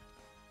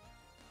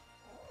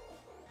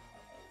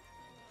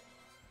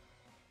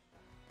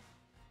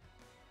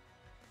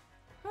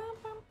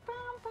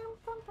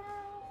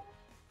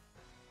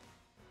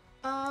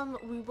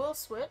 We will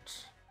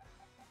switch.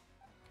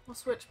 We'll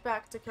switch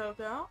back to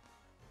Coco.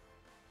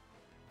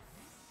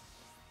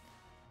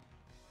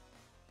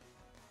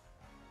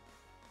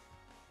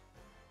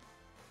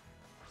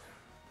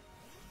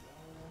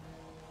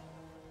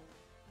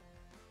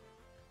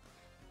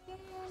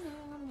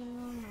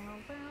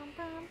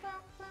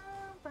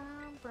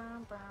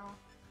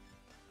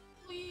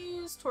 We'll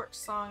use Torch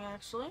Song,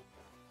 actually.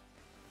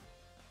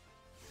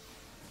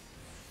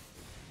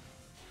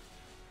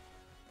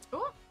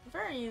 Oh,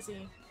 very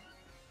easy.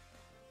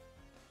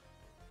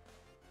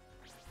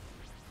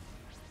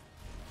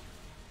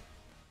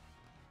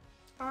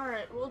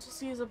 Alright, we'll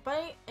just use a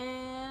bite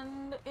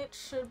and it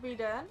should be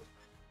dead.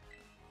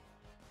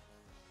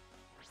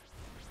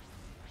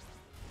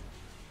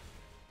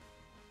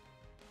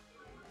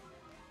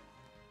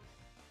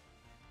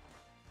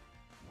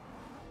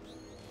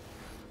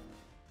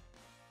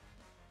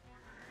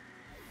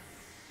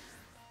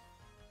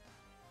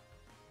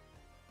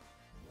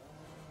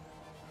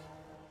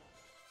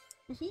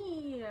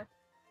 Yeah.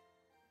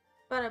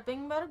 Bada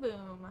bing, bada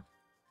boom.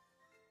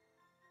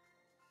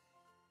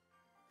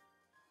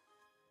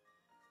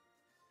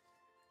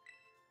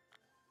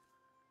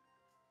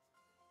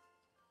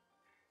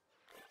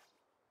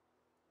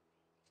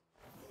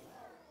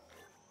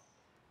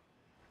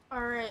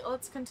 Alright,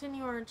 let's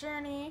continue our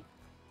journey.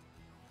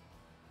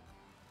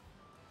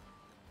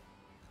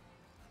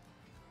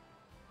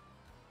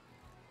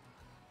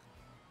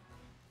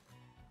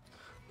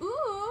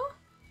 Ooh!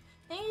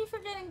 Thank you for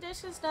getting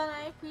dishes done,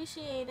 I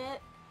appreciate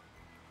it.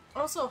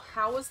 Also,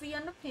 how was the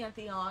end of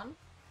Pantheon?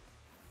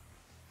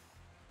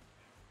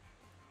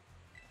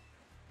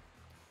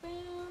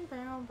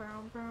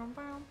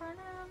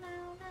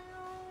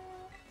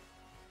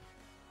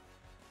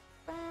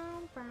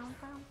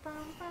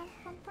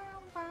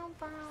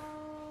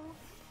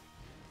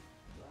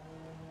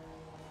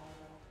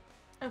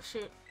 Oh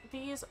shoot,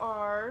 these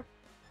are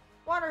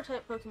water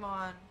type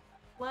Pokemon.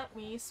 Let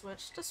me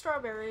switch to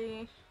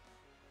Strawberry.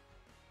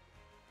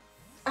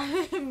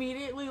 I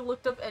immediately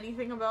looked up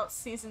anything about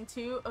Season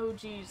 2. Oh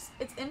geez.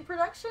 It's in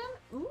production?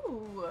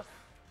 Ooh.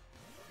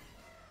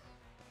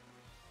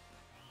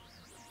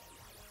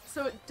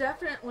 So it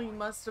definitely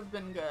must have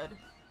been good.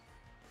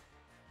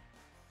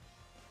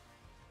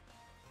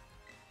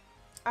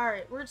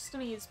 Alright, we're just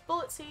gonna use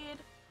Bullet Seed.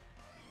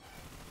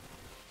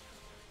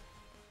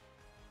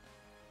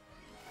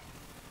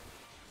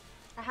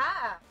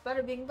 Aha!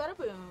 Bada bing, bada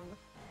boom.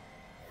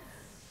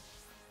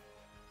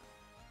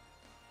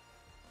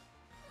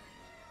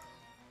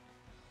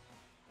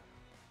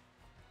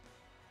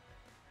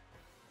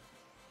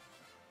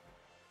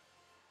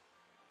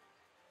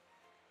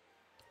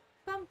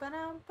 Bum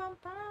ba-dum, bum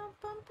ba-dum,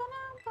 bum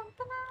ba-dum, bum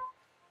ba-dum.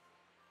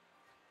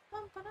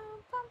 Bum ba-dum,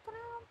 bum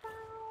ba-dum, bum.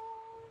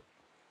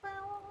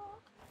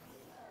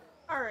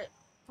 Alright,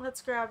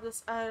 let's grab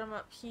this item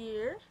up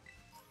here.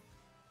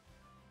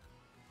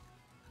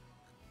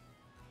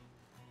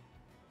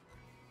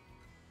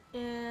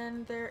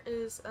 And there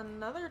is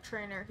another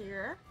trainer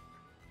here.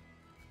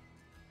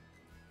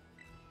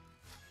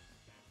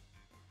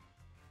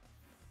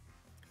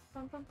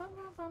 Bum bum bum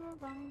bum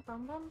bum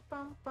bum bum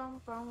bum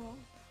bum bum.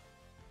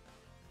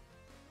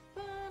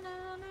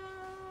 Banana.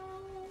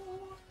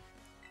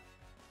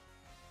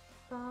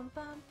 Bum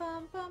bum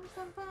bum bum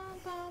bum bum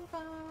bum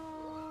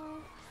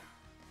bum.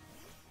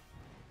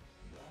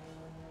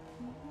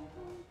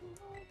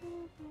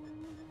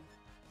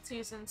 Let's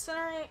use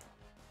Incinerate.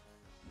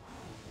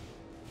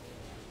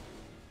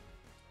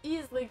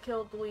 Easily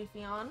killed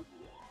Leafeon.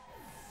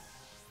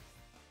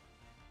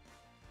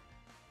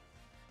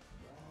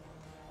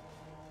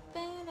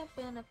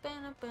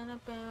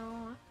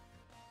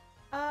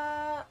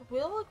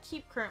 We'll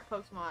keep current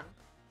Pokemon.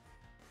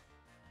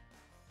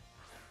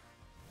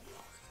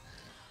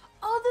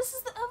 Oh, this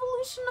is the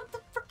evolution of the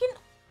freaking.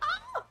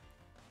 Ah!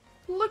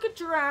 Look at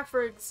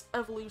Giraffrig's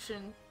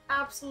evolution.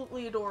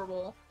 Absolutely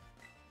adorable.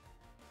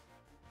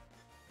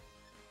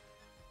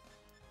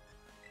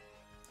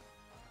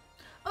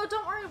 Oh,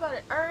 don't worry about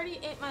it. I already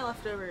ate my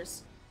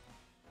leftovers.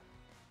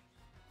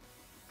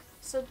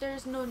 So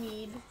there's no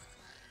need.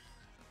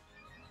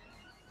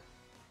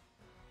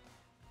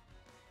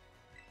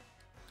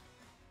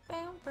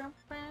 Bow, bow,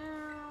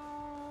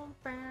 bow,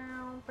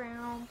 bow,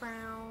 bow,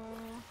 bow.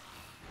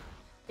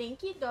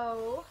 Thank you,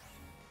 go.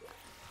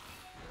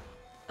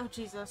 Oh,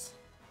 Jesus.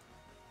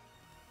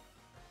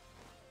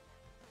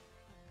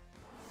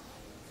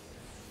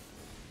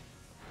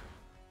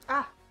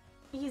 Ah,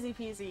 easy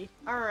peasy.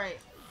 Alright.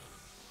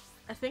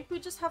 I think we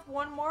just have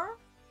one more.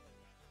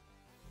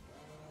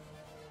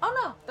 Oh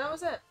no, that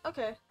was it.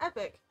 Okay,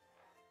 epic.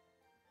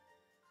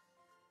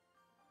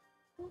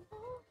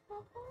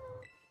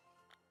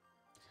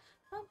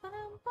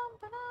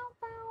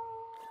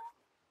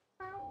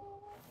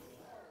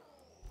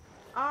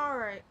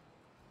 Alright.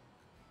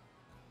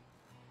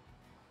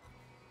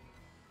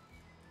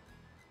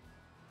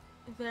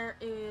 There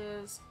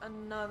is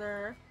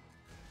another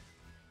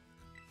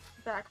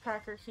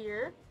backpacker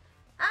here.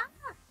 Ah!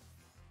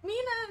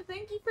 Mina,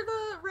 thank you for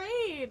the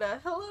raid!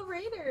 Hello,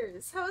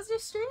 raiders! How was your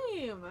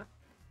stream?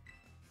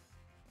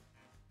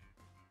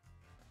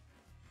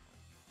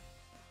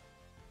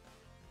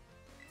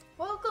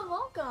 Welcome,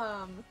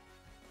 welcome!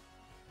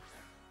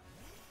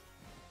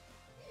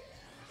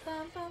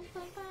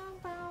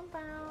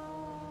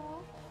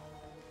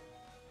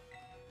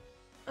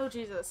 Oh,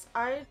 Jesus.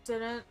 I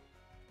didn't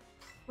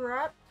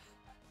prep.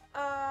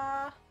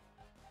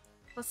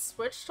 Let's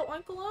switch to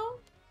Oinkolo.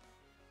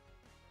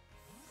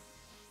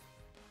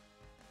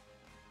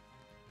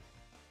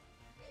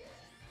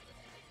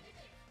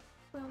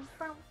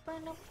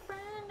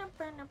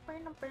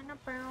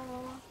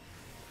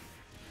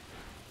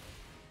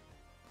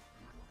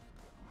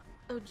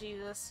 Oh,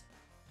 Jesus.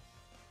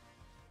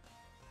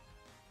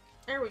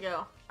 There we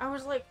go. I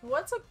was like,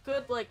 what's a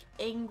good, like,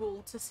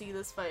 angle to see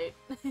this fight?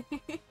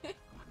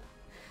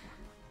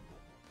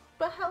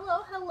 But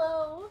hello,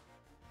 hello!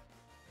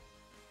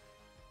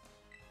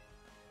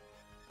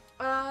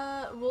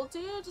 We'll do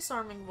a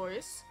disarming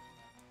voice.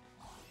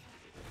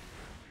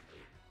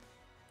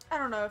 I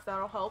don't know if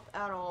that'll help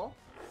at all.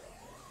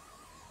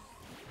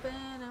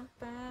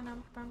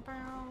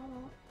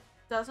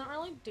 Doesn't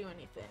really do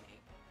anything.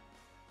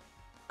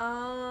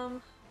 I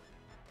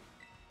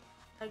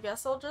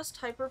guess I'll just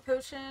Hyper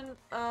Potion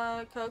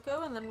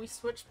Coco and then we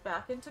switch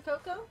back into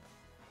Coco?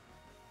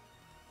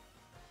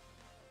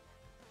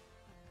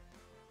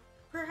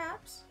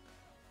 Perhaps?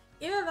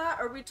 Either that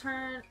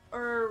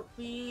or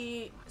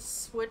we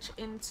switch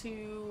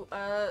into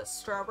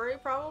Strawberry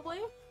probably.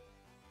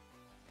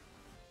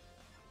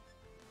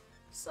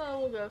 So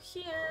we'll go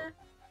here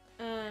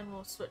and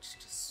we'll switch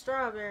to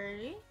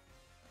Strawberry.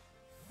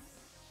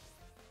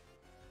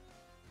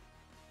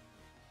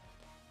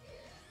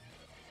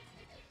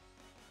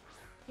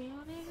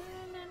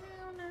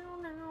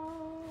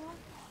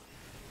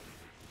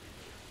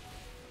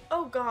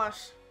 Oh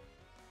gosh.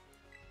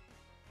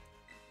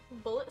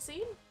 Bullet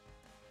Seed?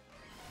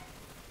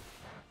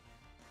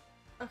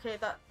 Okay,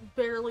 that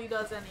barely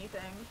does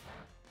anything.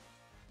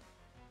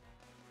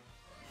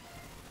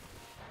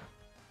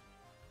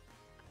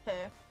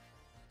 Okay.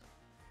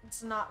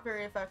 It's not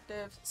very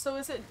effective. So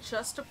is it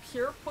just a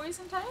pure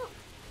poison type?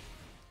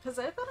 Because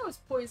I thought it was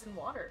poison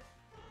water.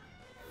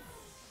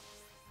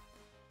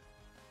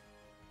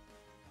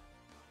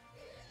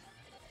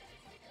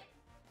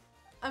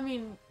 I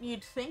mean,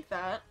 you'd think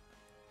that.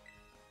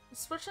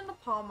 Switch into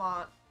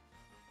Palmot.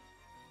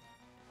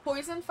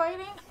 Poison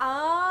fighting?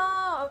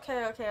 Ah,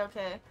 okay, okay,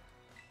 okay.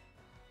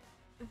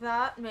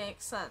 That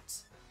makes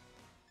sense.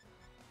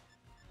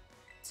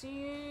 To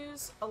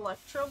use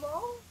Electro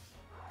Ball?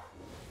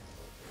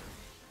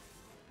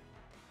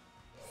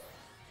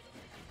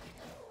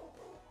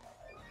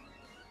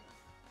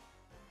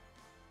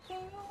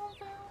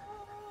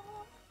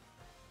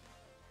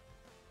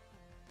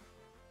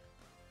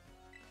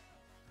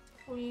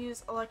 We'll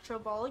use Electro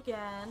Ball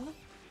again.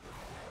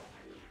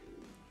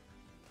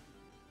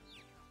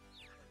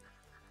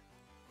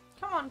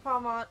 Come on,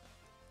 Palmot.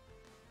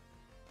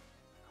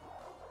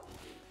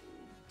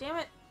 Damn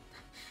it.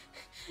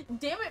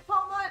 Damn it,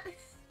 Palmot!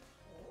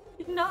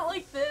 Not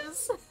like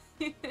this.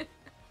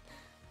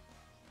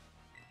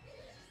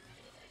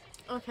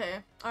 Okay,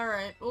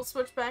 alright. We'll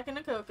switch back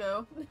into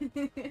Coco.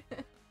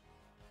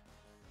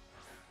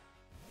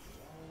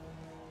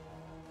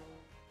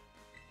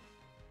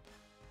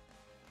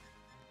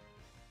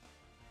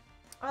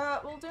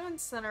 We'll do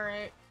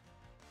Incinerate.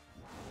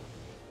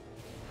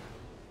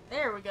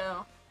 There we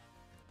go.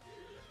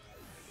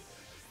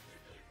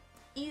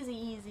 Easy,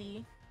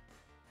 easy.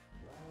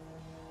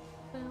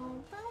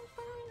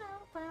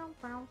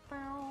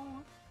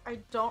 I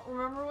don't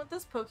remember what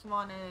this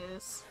Pokemon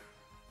is.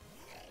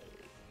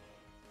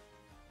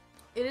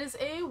 It is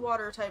a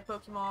water type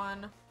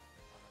Pokemon.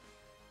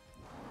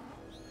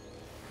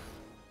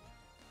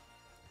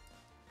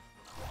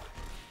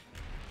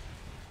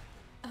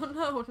 Oh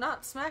no,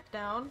 not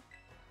Smackdown.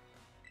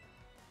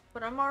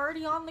 But I'm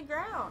already on the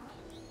ground.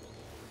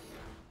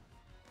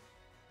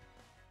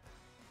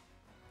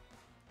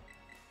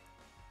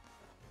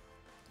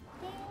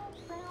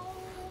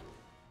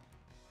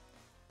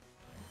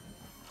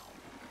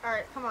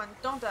 Alright, come on,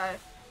 don't die.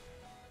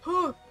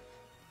 Whew!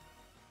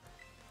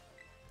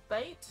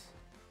 Bite?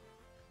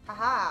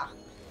 Haha!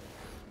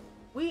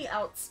 We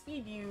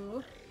outspeed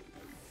you!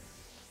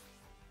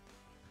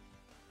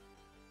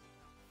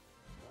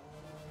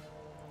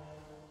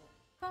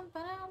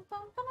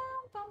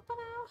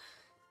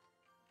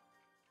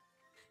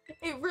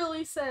 It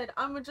really said,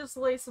 I'm gonna just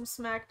lay some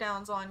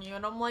smackdowns on you,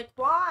 and I'm like,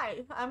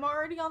 why? I'm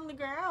already on the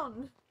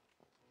ground.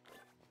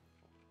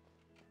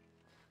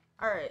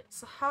 Alright,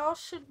 so how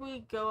should we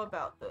go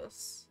about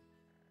this?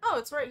 Oh,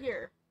 it's right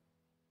here.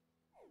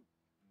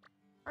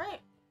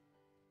 Right.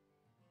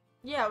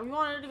 Yeah, we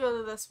wanted to go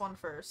to this one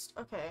first.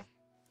 Okay.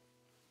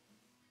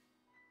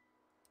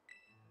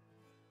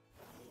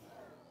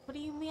 What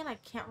do you mean I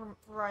can't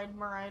ride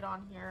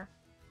Miraidon here?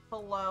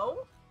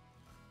 Hello?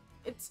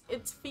 It's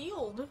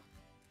field.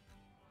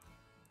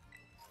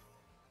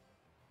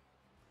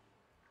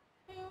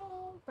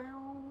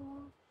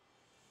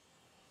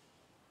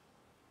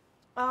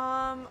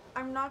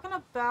 I'm not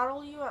gonna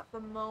battle you at the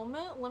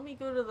moment. Let me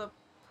go to the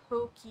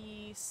Poke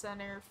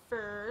Center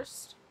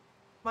first.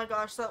 My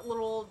gosh, that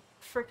little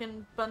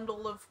frickin'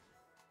 bundle of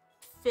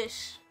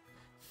fish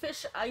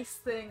ice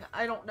thing,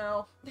 I don't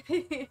know.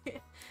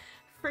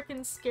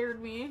 Frickin'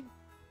 scared me.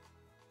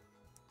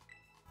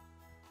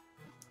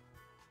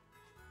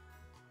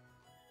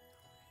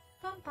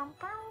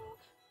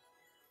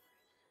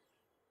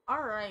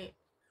 Alright.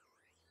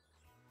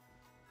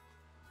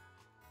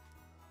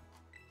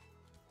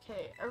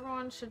 Okay,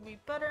 everyone should be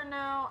better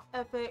now.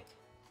 Epic.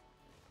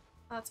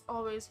 That's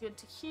always good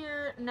to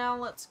hear. Now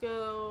let's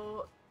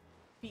go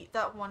beat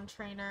that one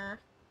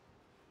trainer.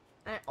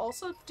 And I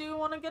also do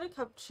want to get a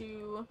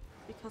Cubchoo,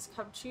 because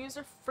Cubchoos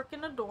are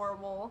freaking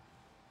adorable.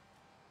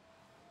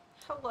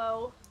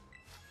 Hello.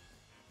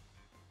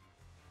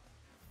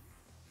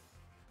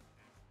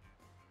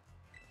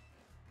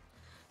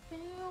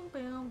 Boom,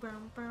 boom,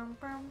 boom, boom,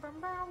 boom,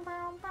 boom, boom,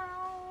 boom,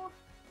 boom.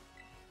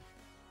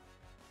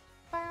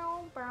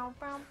 Bow, bow,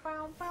 bow,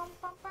 bow, bow,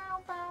 bow,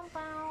 bow, bow,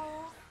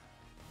 bow.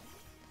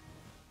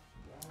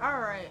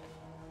 Alright.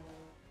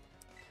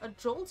 A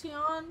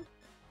Jolteon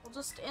will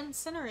just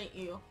incinerate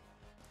you.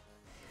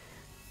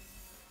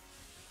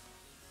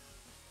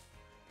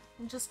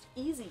 And just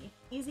easy.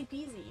 Easy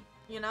peasy,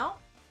 you know?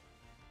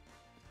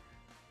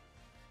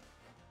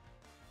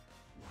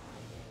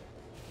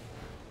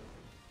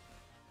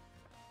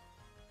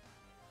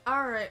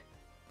 Alright.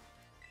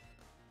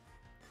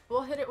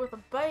 We'll hit it with a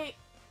bite.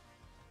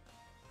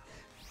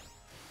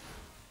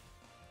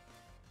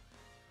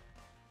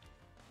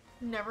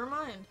 Never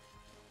mind.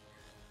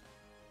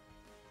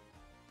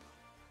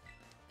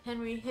 Can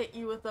we hit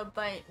you with a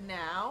bite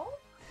now?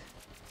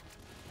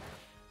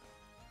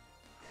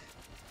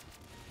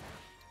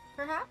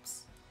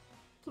 Perhaps?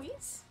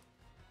 Please?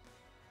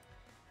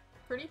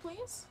 Pretty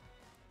please?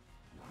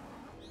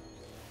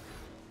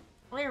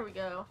 There we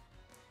go.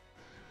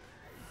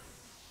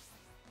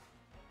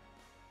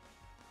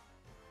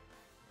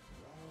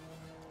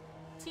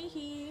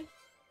 Teehee.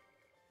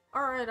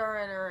 Alright,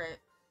 alright, alright.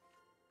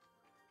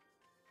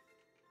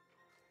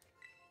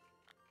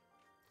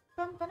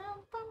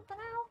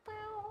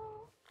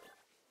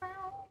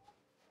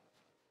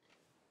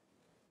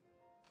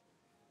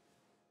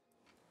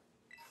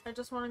 I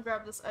just want to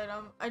grab this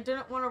item. I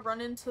didn't want to run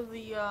into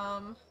the,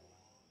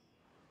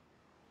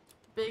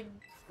 big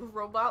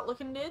robot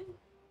looking dude.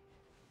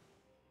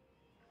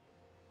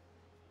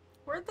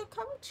 Where'd the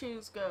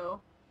Cubchus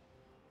go?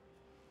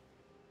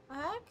 The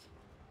heck?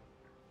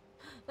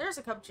 There's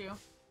a Cubchoo.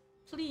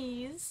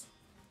 Please.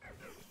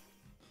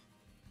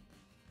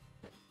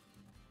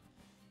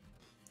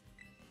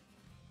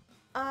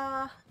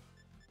 I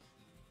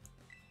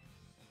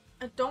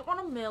don't want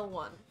a male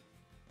one.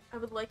 I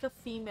would like a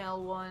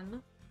female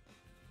one.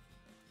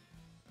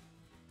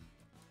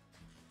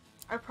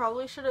 I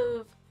probably should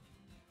have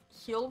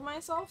healed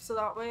myself so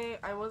that way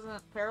I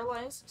wasn't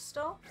paralyzed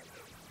still.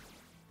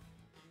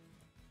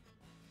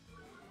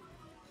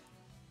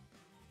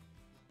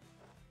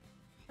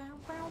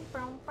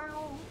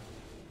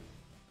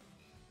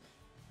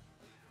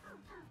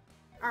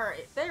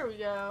 Alright, there we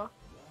go.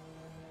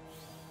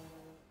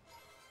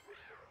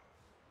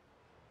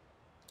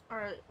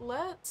 Alright,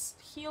 let's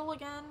heal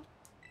again.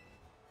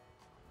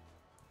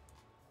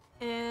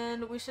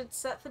 And we should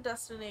set the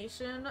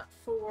destination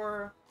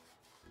for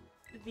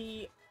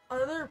the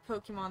other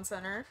Pokemon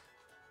Center.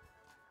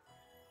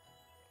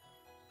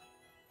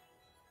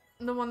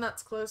 The one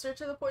that's closer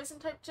to the Poison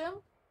type gym.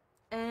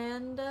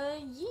 And,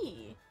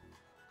 yee.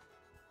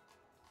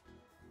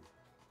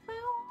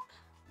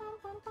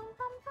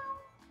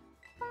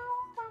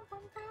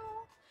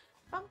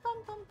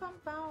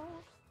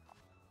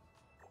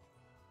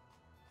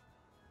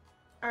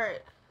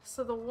 Alright,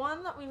 so the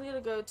one that we need to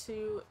go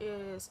to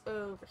is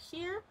over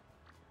here.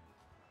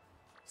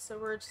 So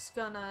we're just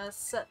gonna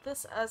set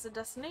this as a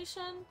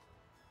destination.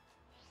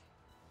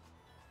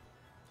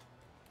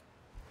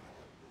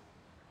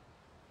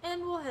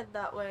 And we'll head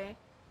that way.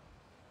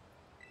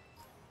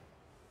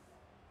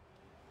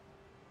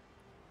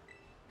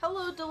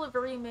 Hello,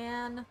 delivery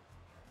man.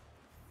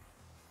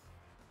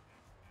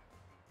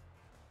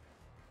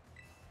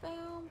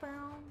 Bow, bow,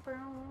 bow.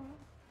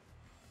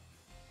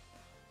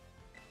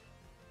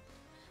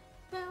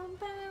 Bow,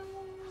 bow.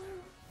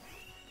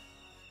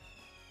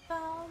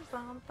 Bow,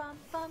 bow, bow,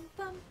 bow,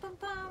 bow, bow,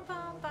 bow,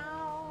 bow,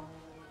 bow.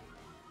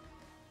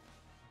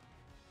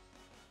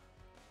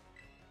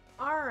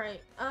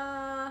 Alright,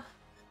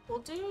 we'll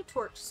do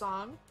Torch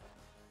Song.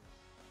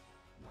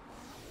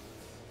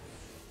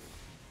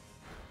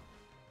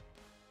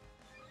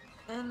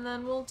 And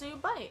then we'll do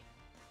Bite.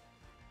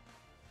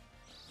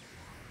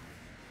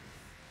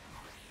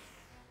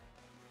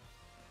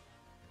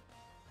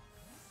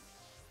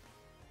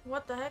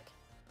 What the heck?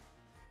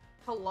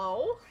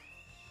 Hello?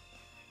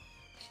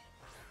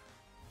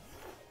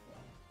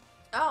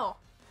 Oh.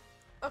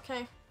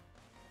 Okay.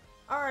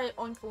 Alright,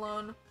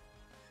 Oinkalone.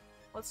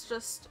 Let's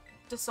just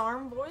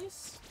disarm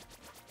voice.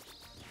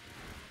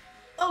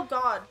 Oh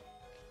god.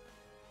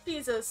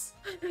 Jesus.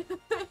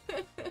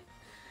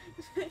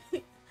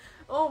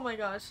 Oh my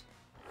gosh.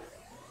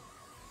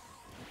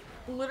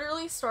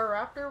 Literally,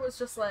 Staraptor was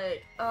just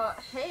like,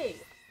 hey,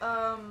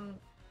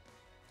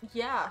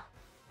 yeah.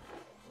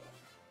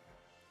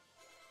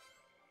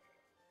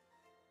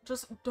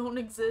 Just don't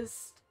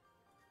exist.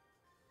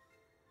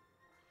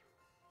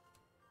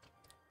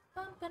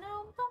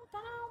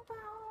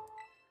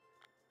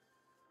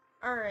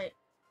 Alright.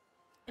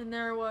 And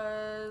there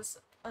was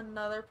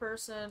another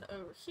person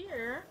over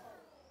here.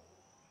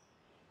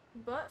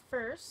 But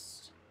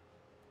first...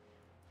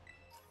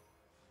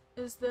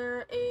 is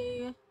there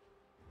a...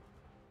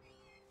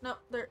 Nope,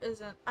 there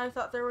isn't. I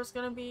thought there was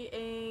gonna be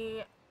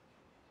a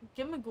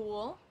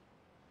Gimmighoul.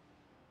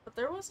 But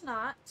there was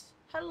not.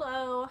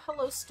 Hello.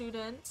 Hello,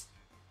 student.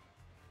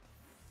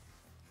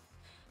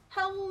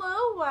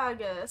 Hello,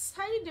 Wagus.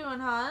 How you doing,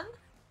 hon?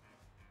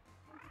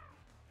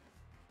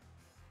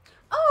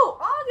 Oh,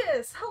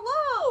 August!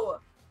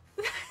 Hello!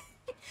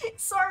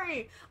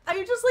 Sorry,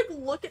 I just, like,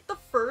 look at the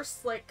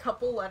first, like,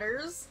 couple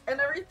letters and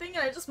everything,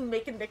 and I just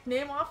make a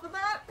nickname off of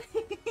that.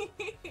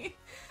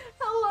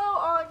 Hello,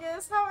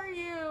 August! How are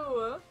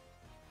you?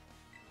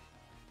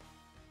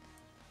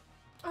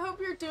 I hope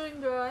you're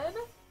doing good.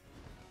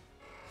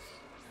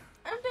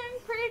 I'm doing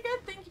pretty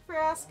good, thank you for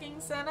asking,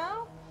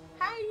 Seno.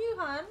 How are you,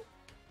 hun?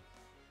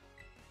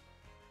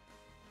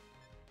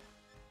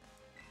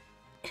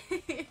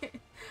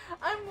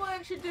 I'm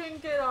glad you're doing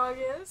good,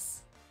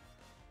 August.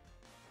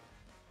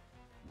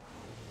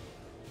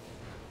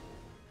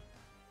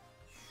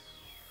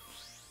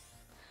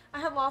 I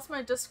had lost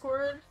my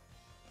Discord.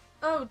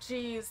 Oh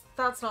geez,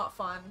 that's not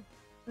fun.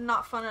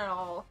 Not fun at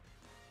all.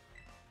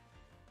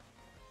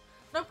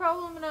 No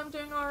problem, and I'm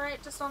doing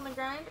alright, just on the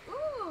grind.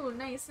 Ooh,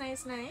 nice,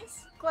 nice,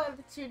 nice. Glad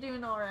that you're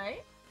doing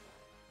alright.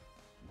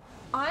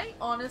 I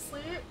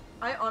honestly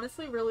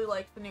really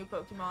like the new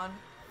Pokemon.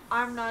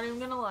 I'm not even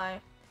gonna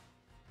lie.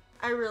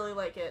 I really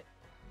like it.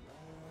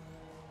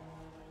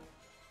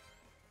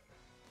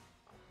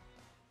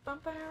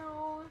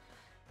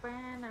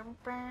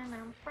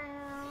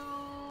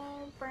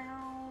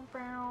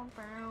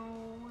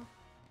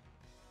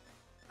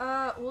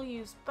 We'll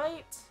use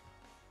Bite.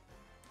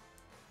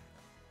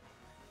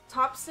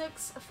 Top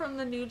 6 from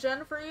the new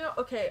gen for you?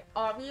 Okay,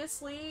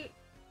 obviously,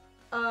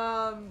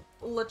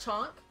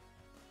 Lechonk.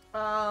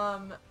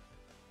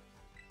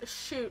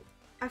 Shoot,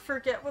 I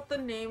forget what the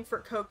name for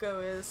Coco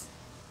is.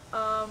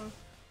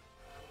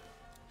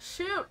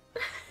 Shoot!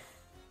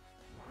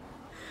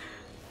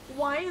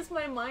 Why is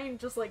my mind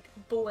just, like,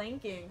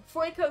 blanking?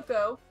 Foy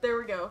Coco, there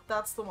we go,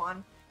 that's the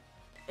one.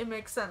 It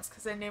makes sense,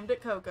 because I named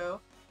it Coco.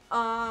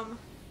 I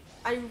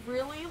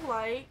really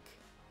like,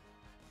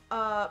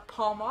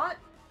 Palmot.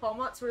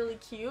 Palmot's really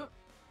cute.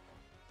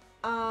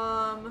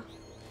 The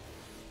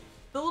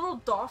little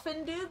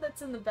dolphin dude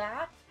that's in the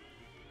back.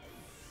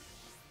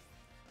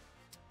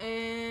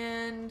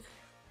 And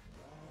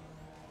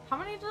how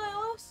many did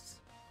I list?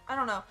 I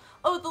don't know.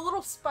 Oh, the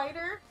little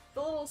spider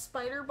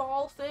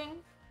ball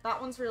thing.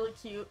 That one's really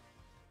cute.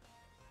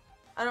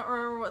 I don't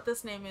remember what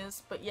this name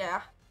is, but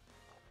yeah.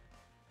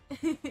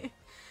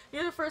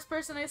 You're the first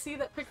person I see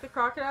that picked the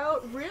crocodile?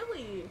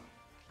 Really?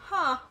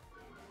 Huh.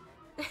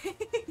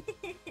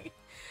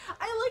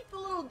 I like the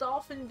little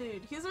dolphin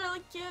dude. He's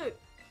really cute.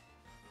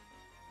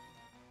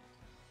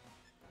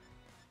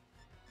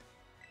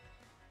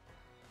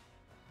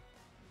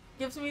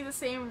 Gives me the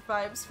same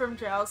vibes from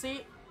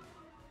Drowsy.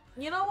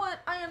 You know what?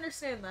 I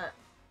understand that.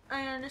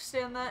 I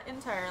understand that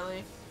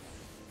entirely.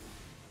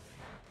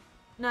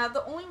 Now,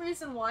 the only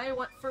reason why I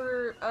went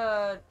for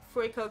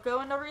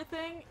Fuecoco and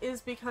everything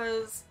is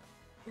because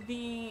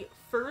the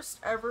first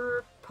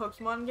ever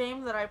Pokemon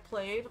game that I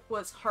played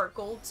was Heart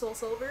Gold, Soul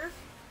Silver.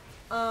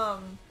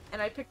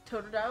 And I picked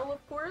Totodile,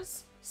 of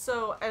course.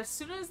 So, as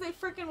soon as they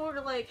freaking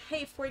were like,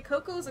 hey,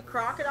 Fuecoco's a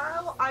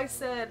crocodile, I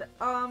said,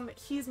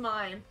 he's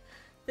mine.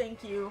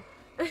 Thank you.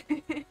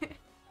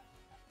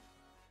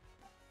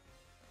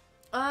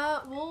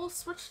 We'll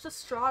switch to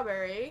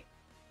Strawberry.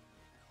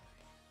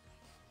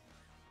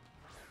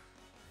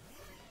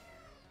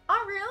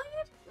 Oh,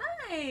 really?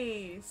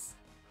 Nice!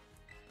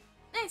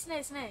 Nice,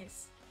 nice,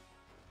 nice.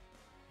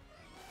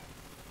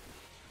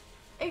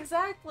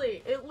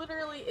 Exactly! It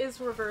literally is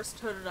reverse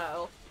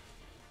Totodile.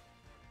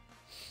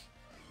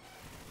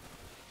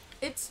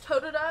 It's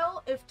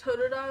Totodile if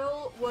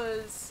Totodile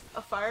was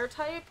a fire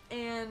type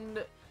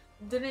and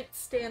didn't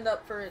stand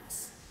up for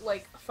its,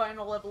 like,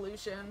 final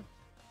evolution.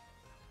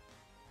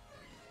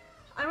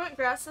 I went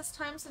grass this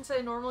time since I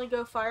normally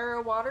go fire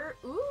or water.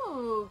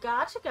 Ooh,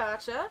 gotcha,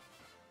 gotcha.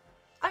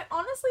 I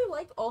honestly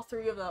like all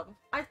three of them.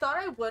 I thought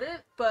I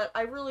wouldn't, but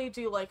I really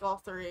do like all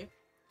three.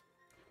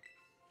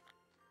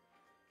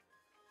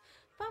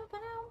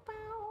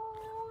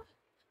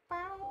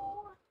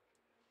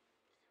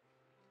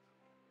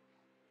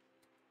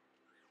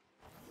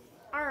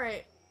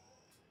 Alright.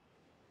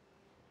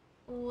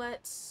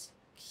 Let's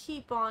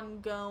keep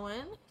on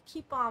going.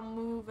 Keep on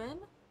moving.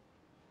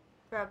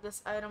 Grab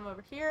this item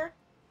over here.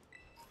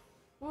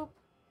 Whoop.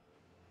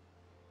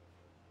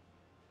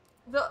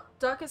 The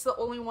duck is the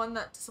only one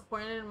that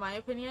disappointed in my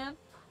opinion.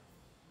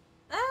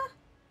 I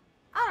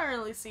don't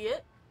really see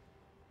it.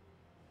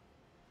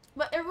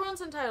 But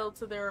everyone's entitled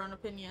to their own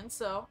opinion,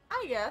 so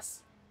I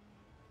guess.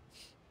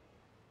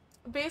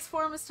 Base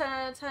form is 10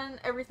 out of 10,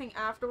 everything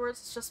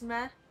afterwards is just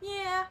meh.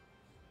 Yeah,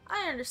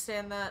 I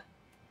understand that.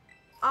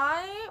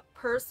 I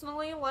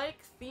personally like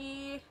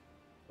the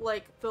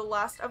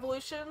last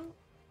evolution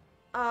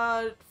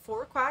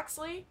for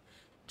Quaxley,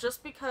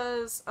 just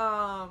because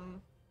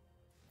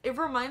it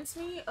reminds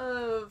me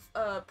of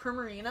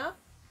Primarina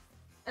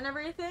and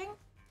everything.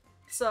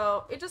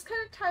 So it just kind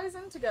of ties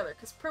in together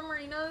because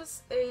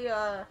Primarina's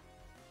a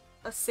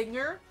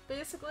singer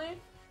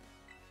basically.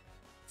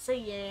 So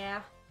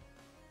yeah.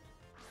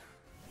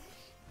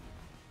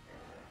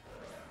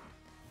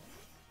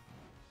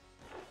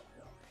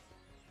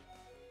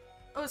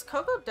 Oh, is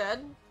Coco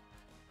dead?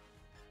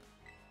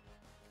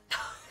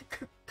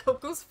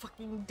 Coco's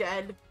fucking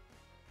dead.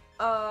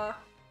 Huh.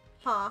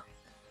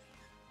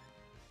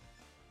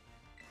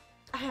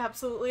 I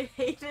absolutely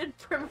hated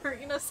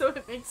Primarina, so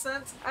it makes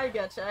sense. I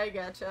getcha, I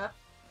getcha.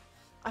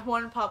 I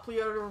wanted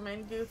Poplio to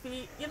remain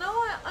goofy. You know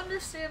what?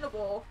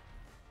 Understandable.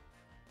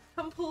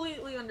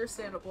 Completely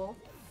understandable.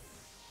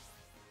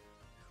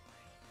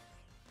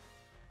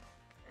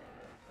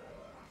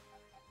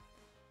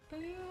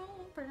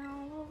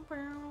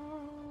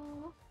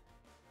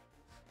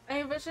 I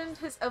envisioned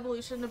his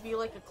evolution to be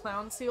like a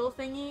clown seal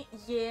thingy.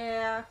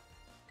 Yeah.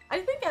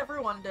 I think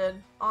everyone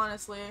did,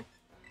 honestly.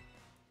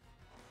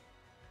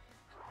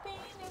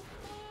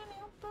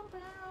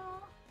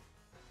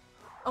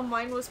 Oh,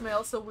 mine was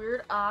male, so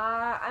weird.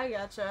 Ah, I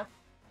gotcha.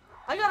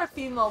 I got a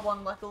female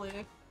one,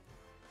 luckily.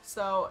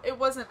 So, it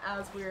wasn't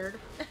as weird.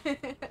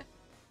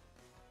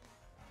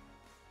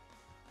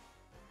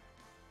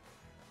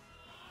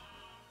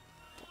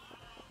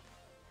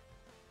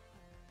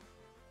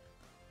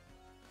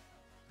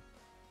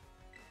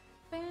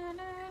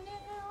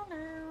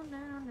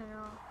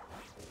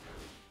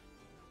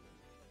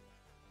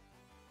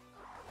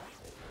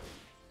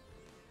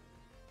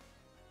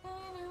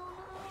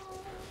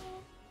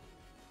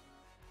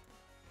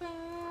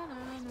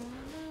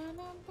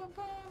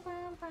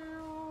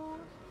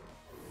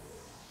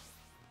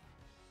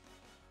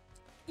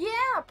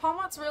 Yeah,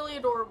 Palmot's really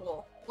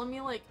adorable. Let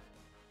me, like,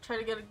 try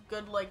to get a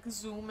good, like,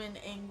 zoom in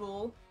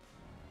angle.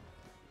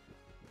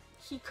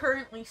 He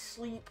currently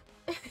sleep.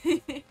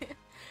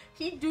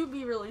 He do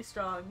be really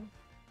strong.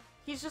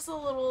 He's just a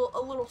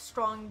little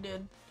strong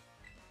dude.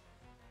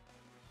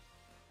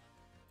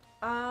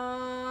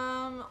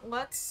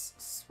 Let's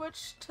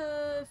switch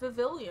to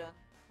Pavilion.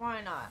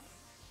 Why not?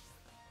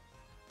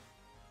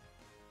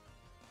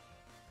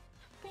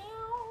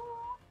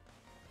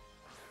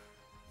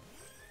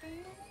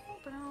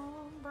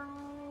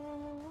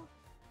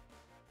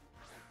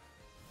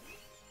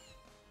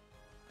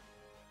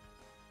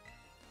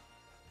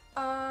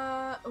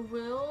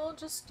 We'll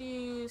just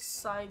use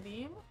Side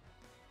Beam.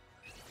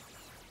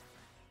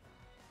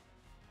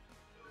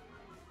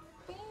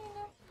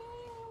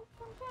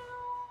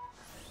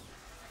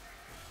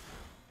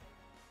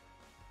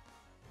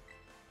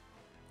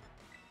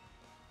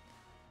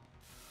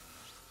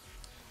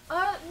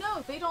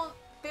 No, they don't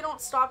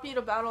stop you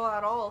to battle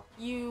at all.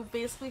 You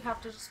basically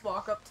have to just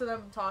walk up to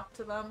them and talk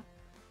to them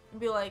and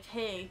be like,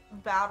 hey,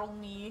 battle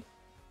me.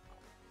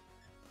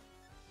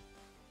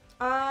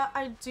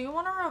 I do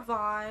want to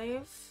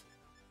revive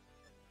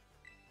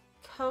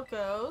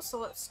Coco, so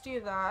let's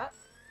do that.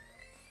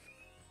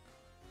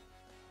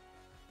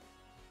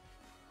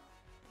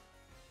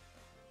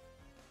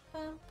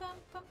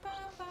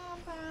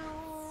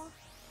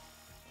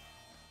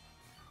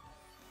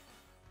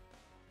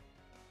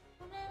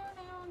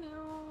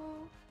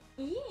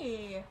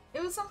 Eee,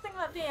 it was something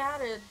that they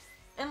added,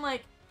 and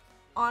like,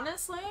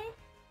 honestly,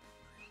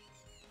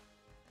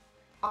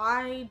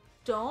 I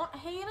don't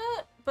hate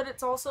it, but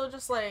it's also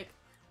just like,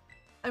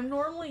 I'm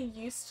normally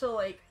used to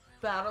like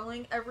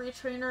battling every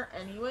trainer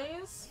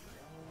anyways,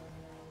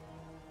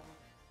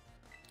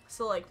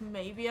 so like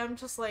maybe I'm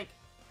just like,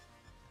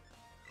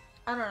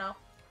 I don't know.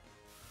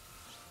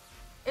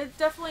 It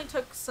definitely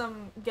took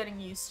some getting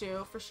used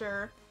to, for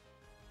sure.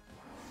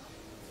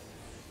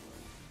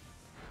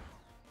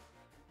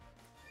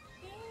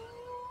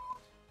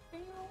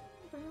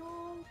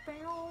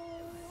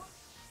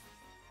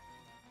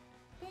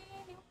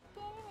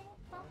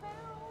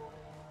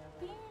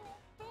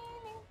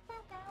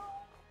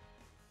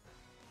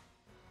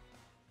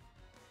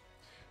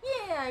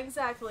 Yeah,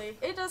 exactly.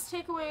 It does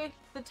take away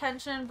the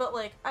tension, but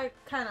like, I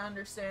kind of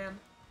understand.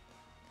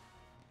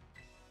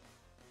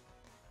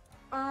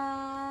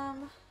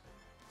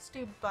 Let's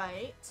do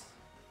Bite.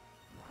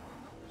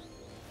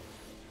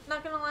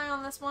 Not gonna lie,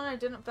 on this one, I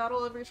didn't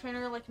battle every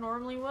trainer like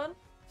normally would.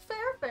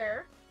 Fair,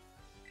 fair.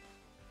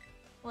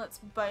 Let's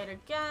Bite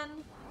again.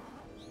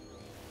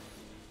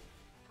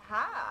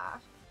 Ha!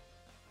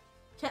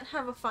 Can't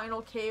have a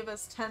final cave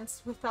as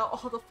tense without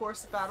all the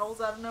forced battles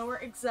out of nowhere.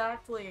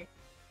 Exactly.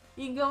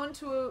 You can go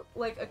into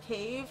like a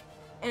cave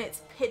and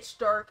it's pitch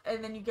dark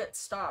and then you get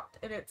stopped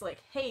and it's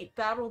like, hey,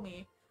 battle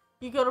me.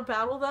 You go to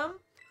battle them,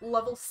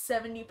 level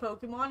 70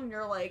 Pokemon, and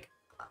you're like,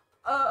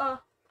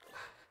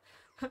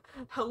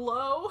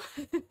 hello?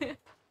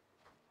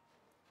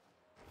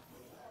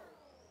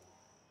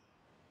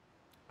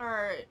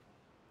 Alright.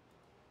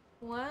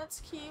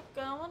 Let's keep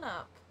going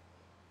up.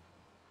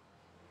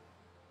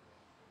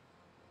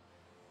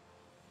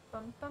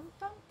 Bum, bum,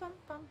 bum, bum,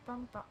 bum,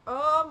 bum, bum.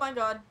 Oh my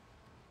god.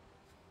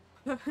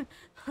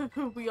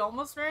 We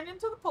almost ran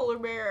into the polar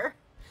bear.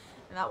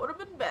 And that would have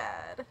been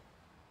bad.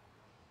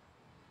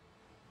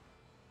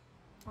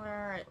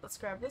 Alright, let's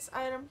grab this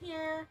item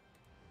here.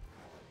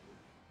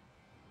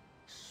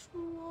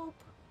 Swoop.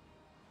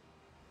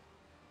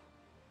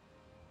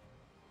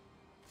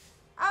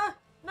 Ah!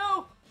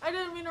 No! I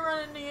didn't mean to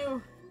run into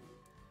you!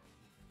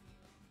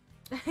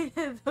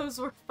 Those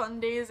were fun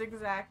days,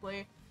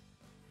 exactly.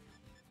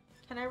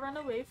 Can I run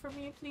away from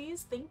you,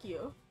 please? Thank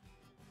you.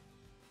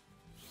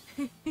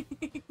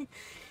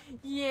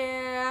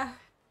 Yeah.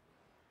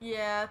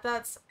 Yeah,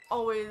 that's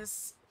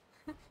always...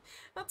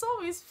 that's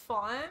always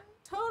fun.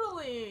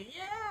 Totally,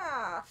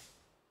 yeah!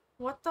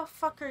 What the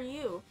fuck are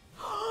you?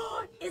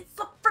 It's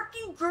the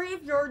freaking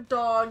graveyard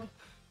dog!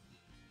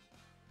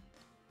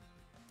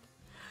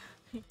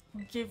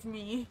 Give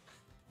me.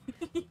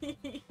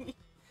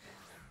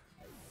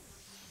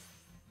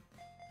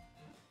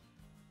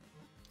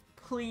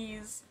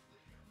 Please.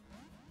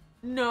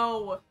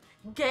 No!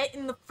 Get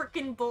in the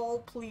freaking ball,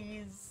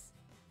 please.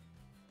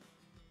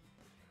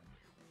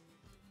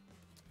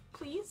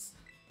 Please?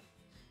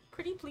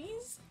 Pretty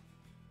please?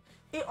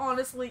 It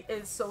honestly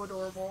is so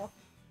adorable.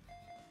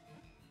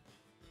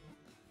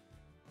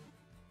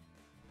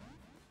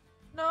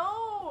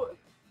 No!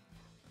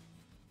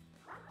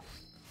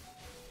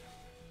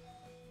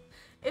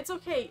 It's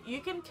okay,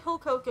 you can kill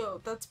Coco.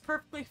 That's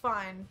perfectly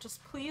fine.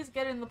 Just please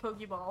get in the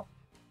Pokeball.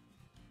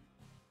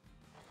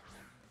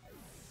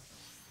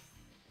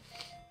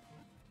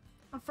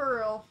 For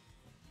real.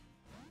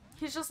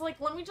 He's just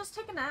like, let me just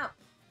take a nap.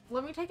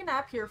 Let me take a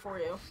nap here for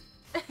you.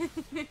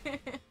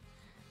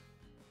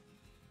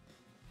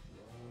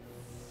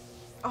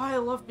 Oh, I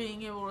love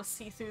being able to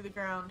see through the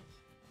ground.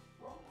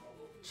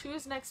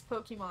 Choose next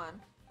Pokemon.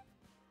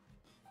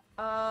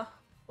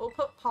 We'll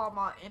put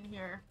Palmot in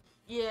here.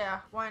 Yeah,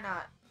 why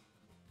not?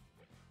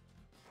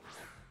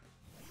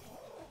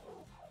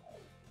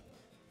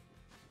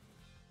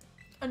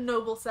 A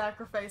noble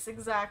sacrifice,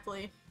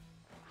 exactly.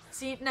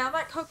 See, now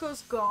that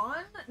Coco's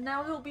gone,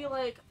 now he'll be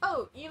like,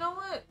 oh, you know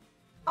what?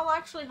 I'll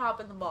actually hop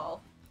in the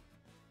ball.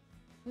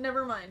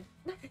 Never mind.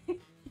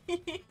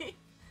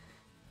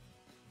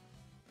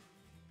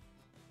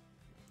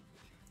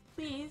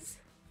 Please.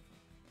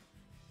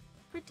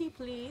 Pretty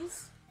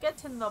please.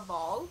 Get in the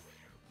ball.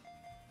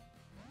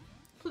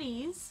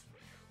 Please.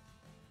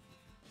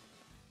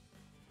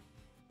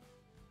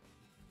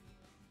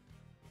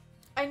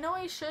 I know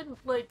I should,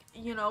 like,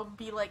 you know,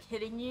 be, like,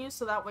 hitting you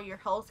so that way your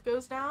health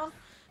goes down,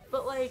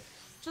 but, like,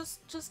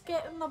 just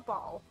get in the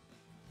ball.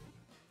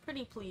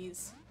 Pretty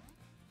please.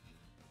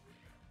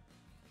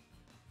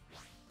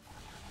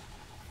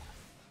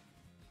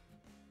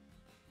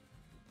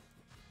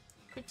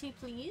 Pretty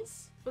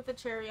please, with a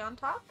cherry on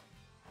top.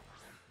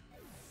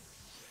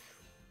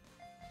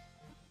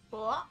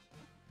 What?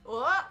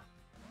 What?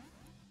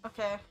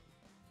 Okay.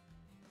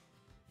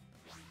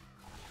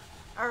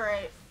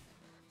 Alright.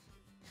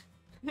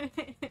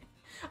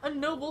 A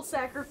noble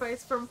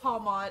sacrifice from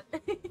Palmot.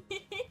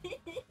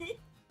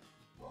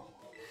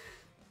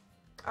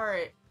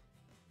 Alright.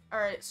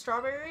 Alright,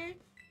 Strawberry,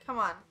 come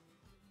on.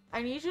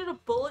 I need you to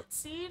Bullet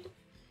Seed,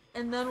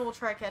 and then we'll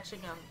try catching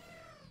him.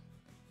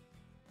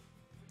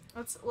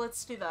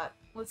 Let's do that.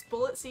 Let's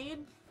Bullet Seed,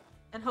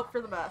 and hope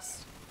for the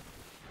best.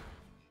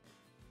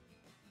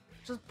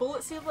 Just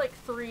Bullet Seed like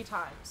 3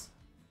 times.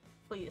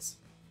 Please.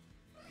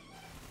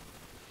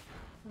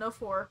 No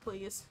 4,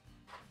 please.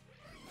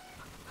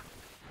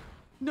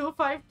 No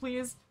 5,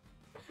 please.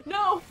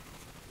 No!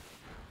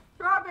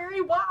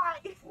 Strawberry, why?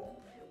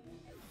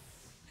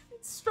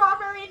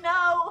 Strawberry,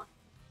 no!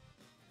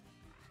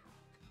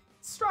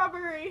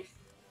 Strawberry!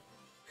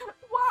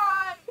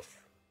 Why?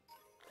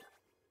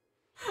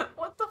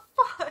 What the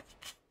fuck?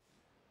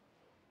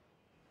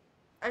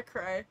 I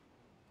cry.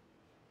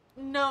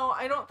 No,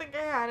 I don't think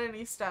I had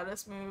any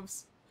status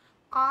moves.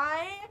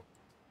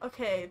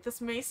 Okay,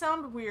 this may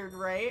sound weird,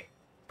 right?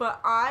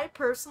 But I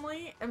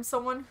personally am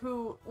someone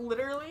who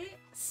literally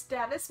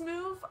status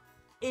move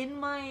in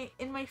my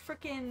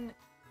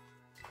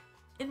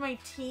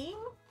team?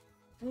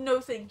 No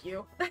thank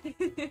you. In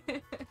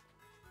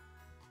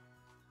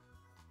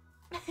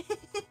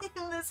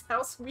this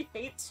house we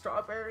hate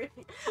Strawberry.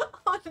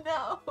 Oh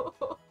no.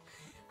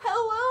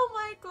 Hello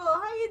Michael,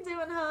 how you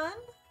doing, hon?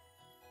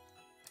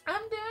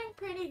 I'm doing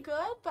pretty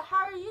good, but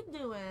how are you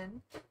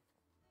doing?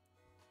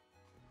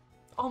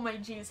 Oh my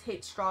G's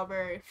hate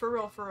Strawberry. For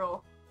real, for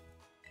real.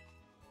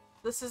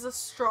 This is a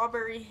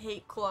Strawberry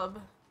hate club.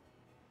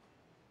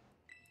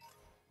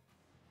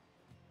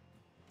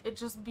 It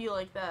just be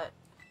like that.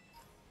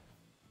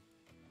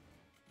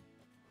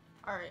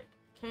 Alright.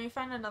 Can we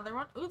find another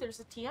one? Ooh, there's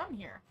a TM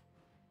here.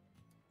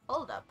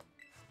 Hold up.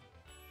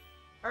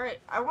 Alright,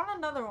 I want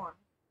another one.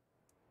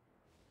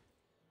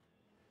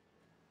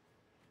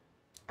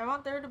 I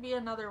want there to be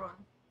another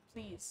one.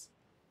 Please.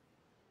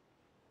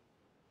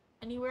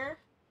 Anywhere?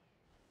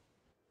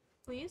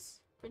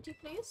 Please? Pretty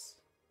please?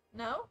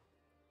 No?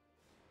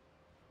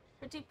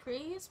 Pretty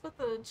please with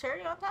the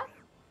cherry on top?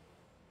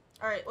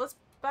 Alright, let's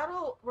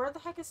battle. Where the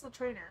heck is the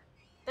trainer?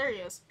 There he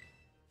is.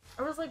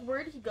 I was like,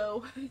 where'd he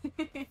go?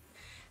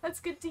 That's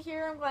good to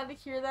hear. I'm glad to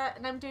hear that.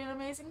 And I'm doing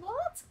amazing. Well,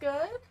 that's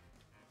good.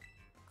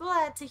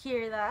 Glad to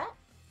hear that.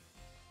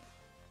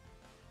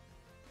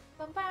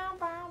 Bow, bow,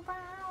 bow, bow.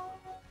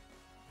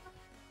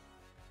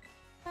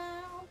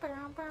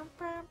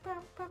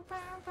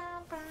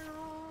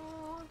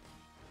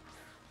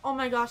 Oh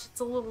my gosh,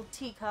 it's a little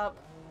teacup.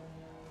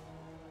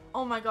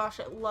 Oh my gosh,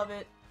 I love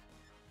it.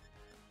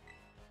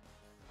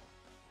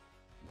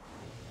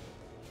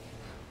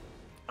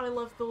 I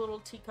love the little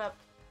teacup.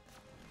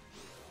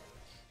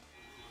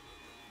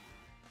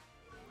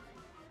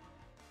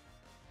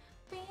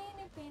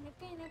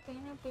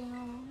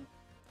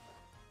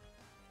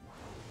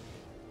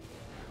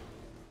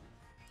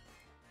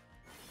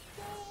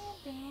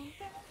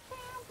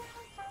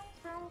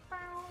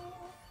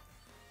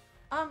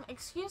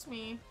 Excuse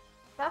me.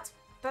 That's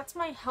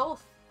my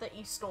health that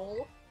you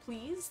stole.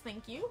 Please,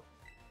 thank you.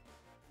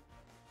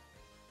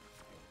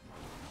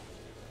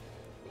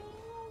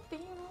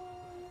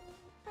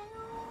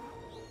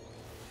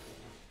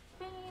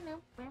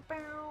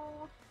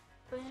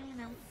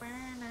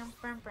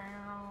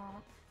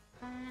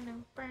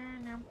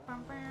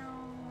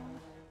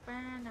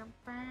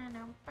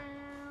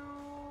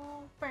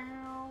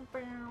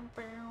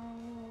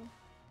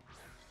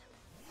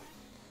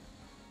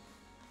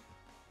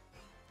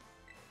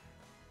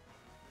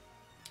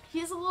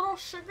 He's a little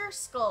sugar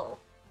skull.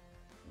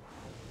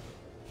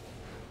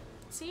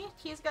 See?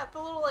 He's got the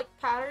little, like,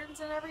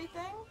 patterns and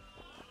everything.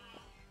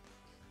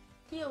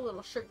 He a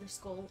little sugar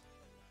skull.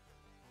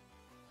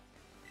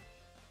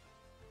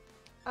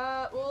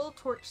 Little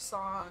torch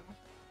song.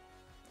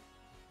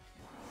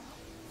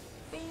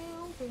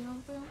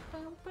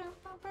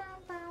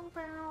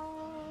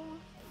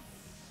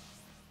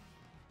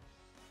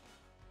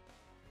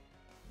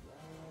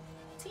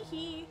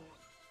 Teehee.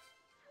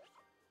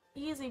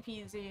 Easy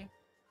peasy.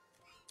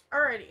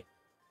 Alrighty.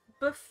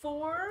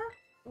 Before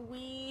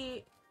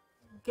we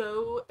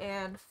go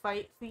and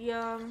fight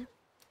the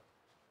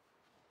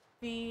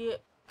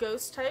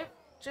ghost type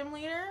gym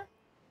leader,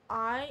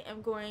 I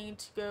am going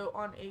to go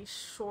on a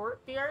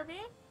short BRB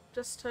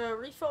just to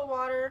refill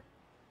water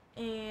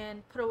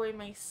and put away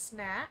my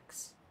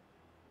snacks.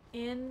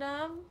 And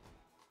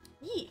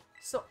yeah.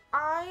 So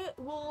I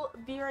will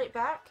be right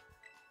back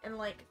in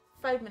like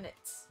 5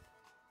 minutes.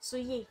 So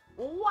yeah.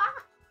 Wah!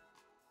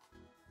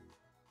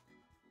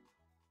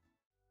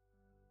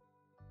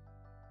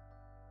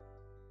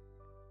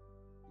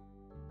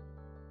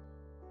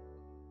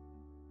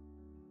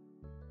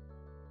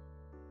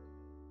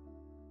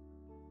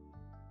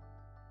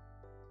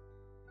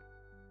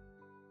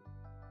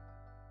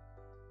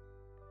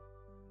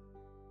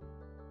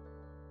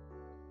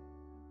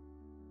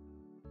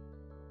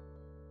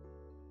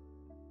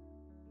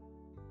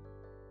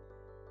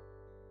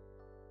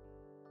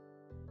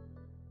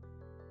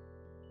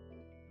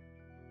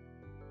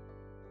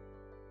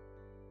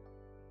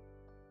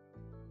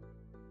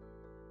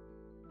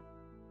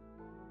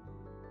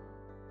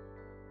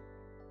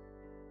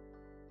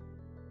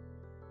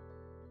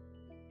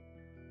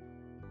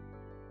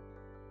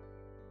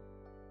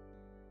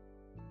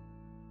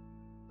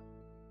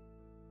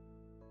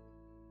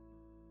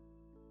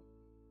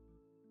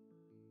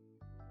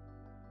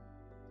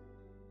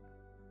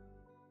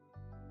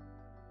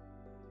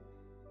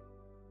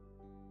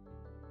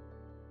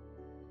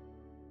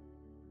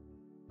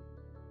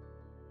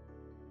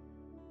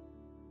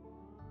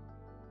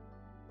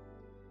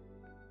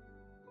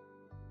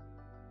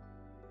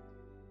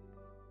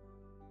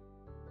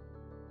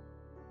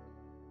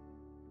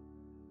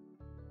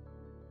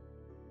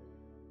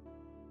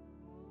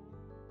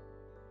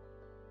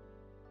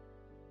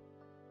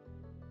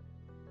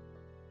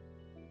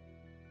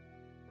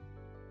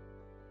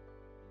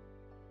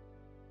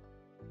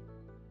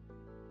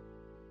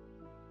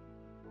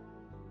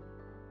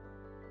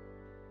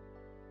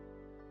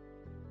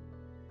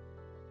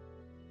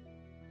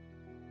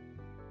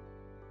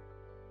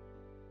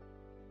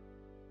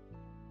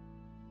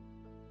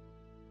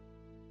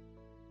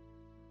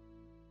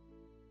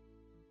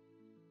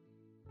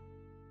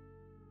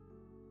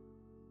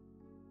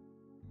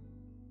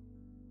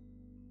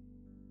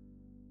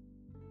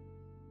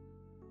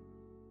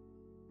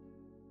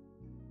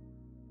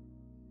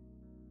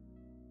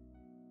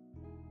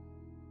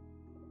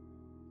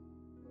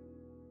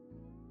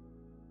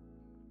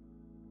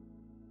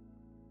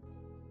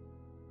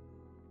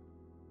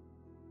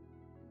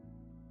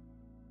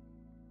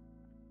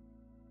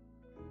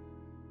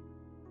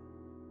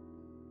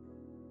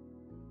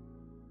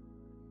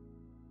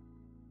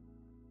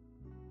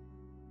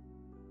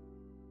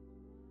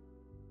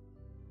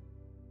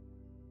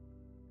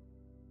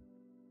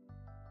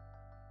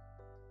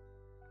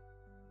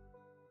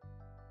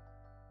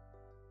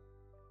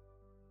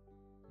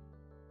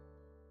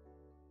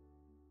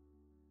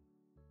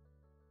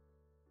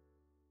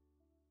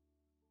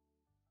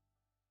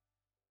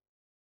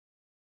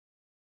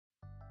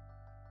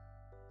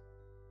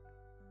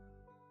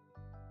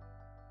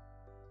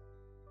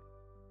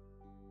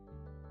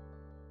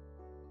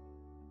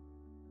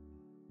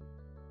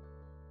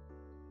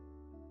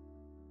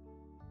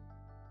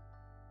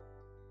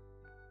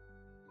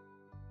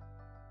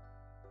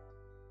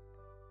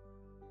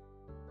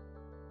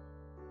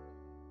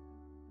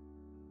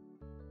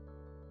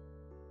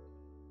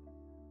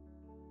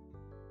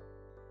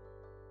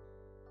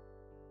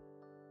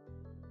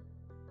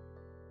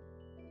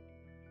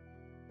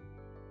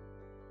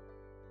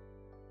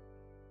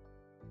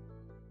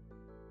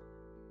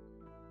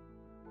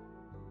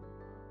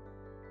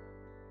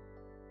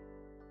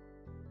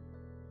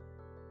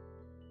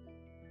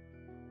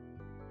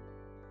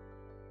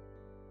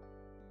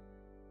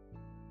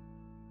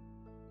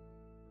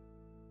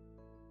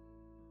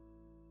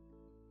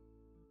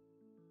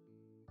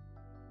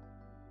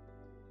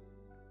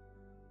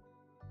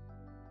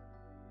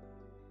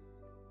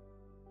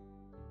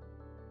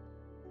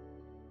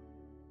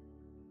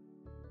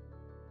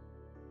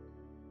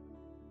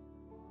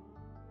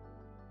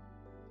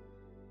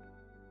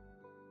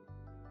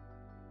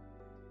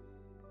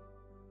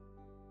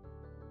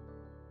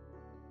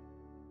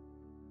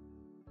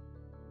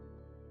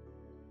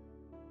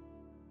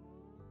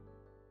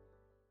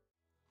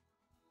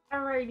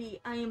 Alrighty,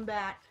 I am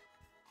back.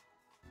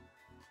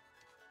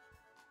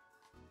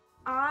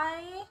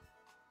 I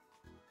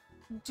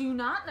do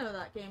not know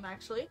that game,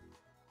 actually.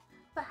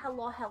 But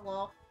hello.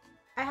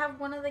 I have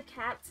one of the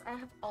cats I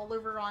have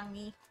Oliver on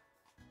me.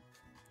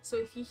 So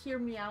if you hear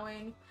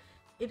meowing,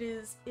 It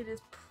is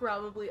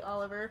probably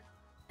Oliver.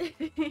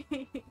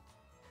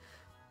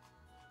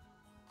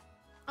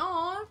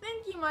 Oh,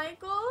 thank you,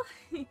 Michael.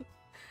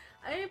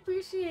 I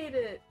appreciate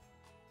it.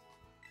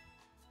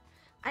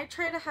 I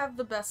try to have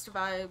the best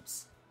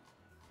vibes.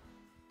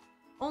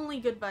 Only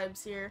good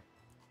vibes here.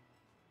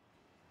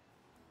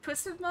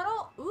 Twisted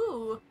Metal?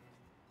 Ooh.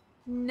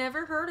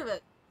 Never heard of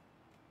it.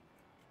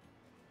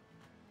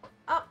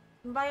 Oh,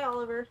 bye,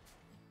 Oliver.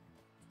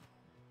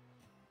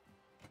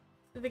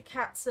 The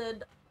cat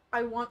said,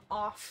 I want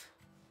off.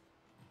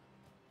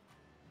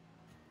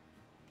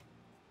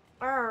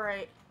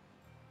 Alright.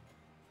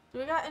 Do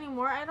we got any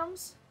more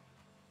items?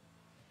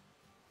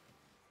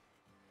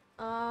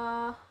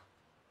 No,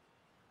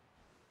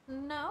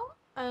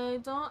 I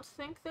don't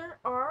think there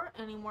are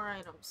any more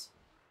items.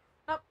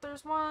 Nope,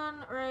 there's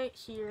one right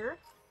here.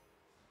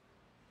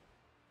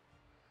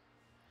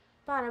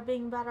 Bada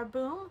bing, bada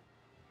boom.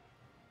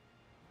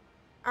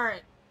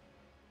 Alright.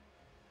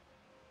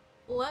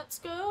 Let's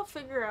go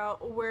figure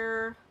out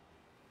where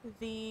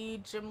the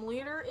gym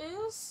leader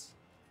is.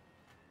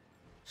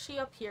 She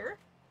up here?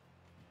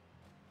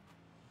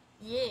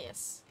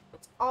 Yes.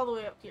 It's all the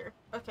way up here.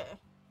 Okay.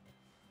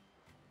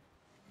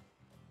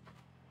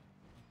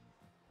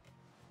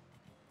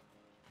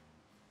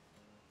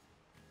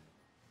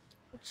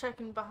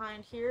 Checking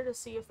behind here to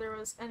see if there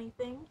was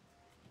anything.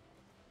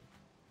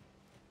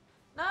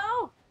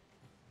 No!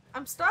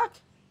 I'm stuck!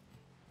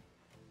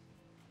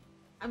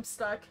 I'm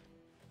stuck.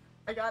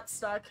 I got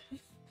stuck.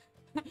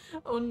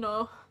 Oh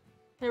no.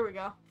 Here we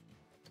go.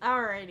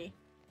 Alrighty.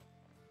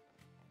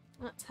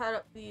 Let's head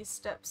up these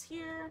steps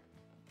here.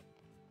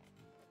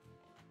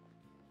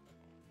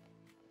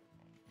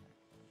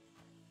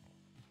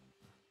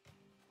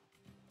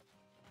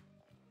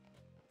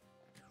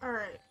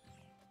 Alright.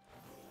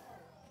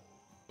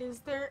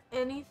 Is there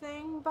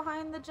anything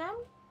behind the gym?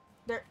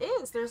 There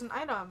is! There's an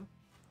item.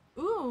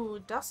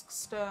 Ooh,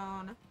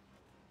 Duskstone.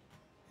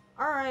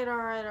 Alright,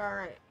 alright,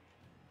 alright.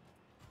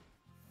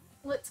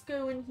 Let's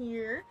go in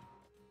here.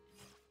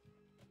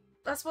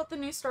 That's what the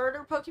new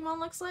starter Pokemon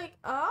looks like?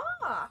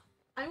 Ah!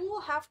 I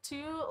will have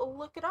to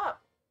look it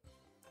up.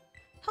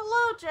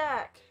 Hello,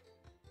 Jack!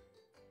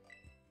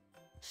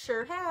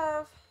 Sure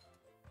have.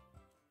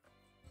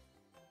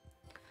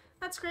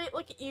 That's great,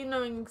 look at you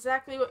knowing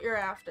exactly what you're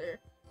after.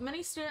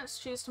 Many students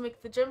choose to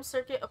make the gym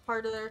circuit a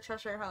part of their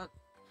treasure hunt.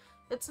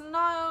 It's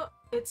no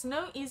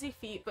easy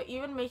feat, but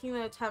even making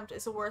the attempt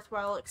is a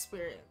worthwhile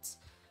experience.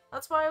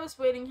 That's why I was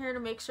waiting here to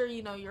make sure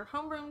you know your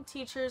homeroom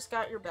teachers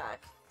got your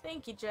back.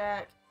 Thank you,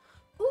 Jack.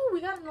 Ooh,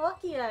 we got a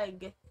lucky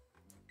egg.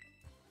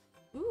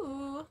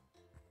 Ooh.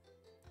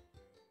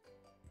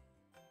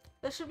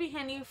 This should be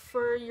handy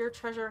for your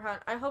treasure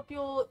hunt. I hope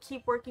you'll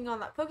keep working on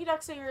that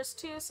Pokédex of yours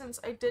too, since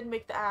I did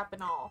make the app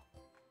and all.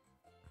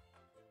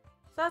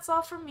 That's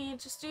all from me.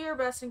 Just do your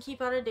best and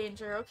keep out of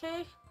danger,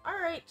 okay?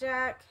 Alright,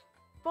 Jack.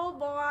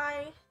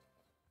 Bye-bye.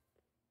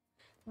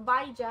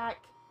 Bye,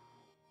 Jack.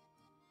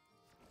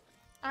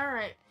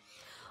 Alright.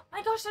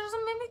 My gosh, there's a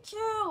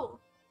Mimikyu!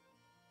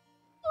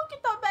 Look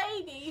at the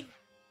baby!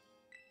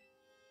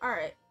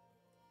 Alright.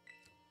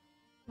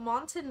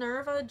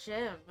 Montenerva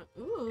Gym.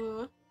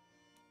 Ooh.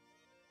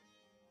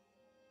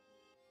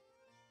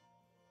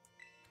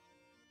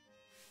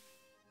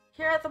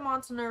 Here at the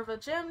Montenerva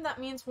Gym, that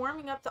means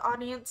warming up the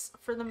audience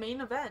for the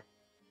main event.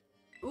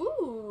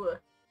 Ooh!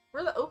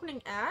 We're the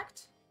opening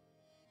act?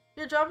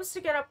 Your job is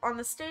to get up on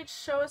the stage,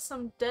 show us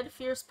some dead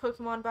fierce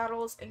Pokemon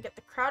battles, and get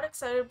the crowd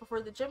excited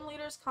before the gym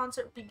leader's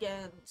concert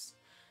begins.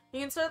 You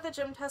can start the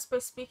gym test by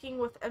speaking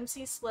with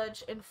MC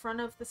Sledge in front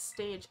of the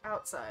stage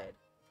outside.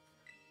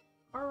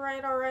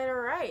 Alright, alright,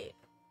 alright.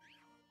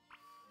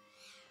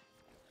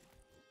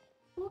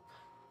 Whoop.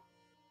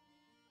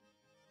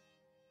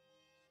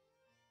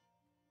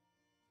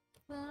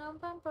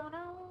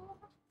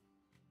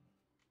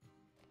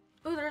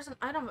 Ooh, there's an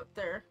item up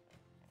there.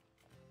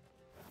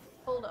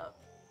 Hold up.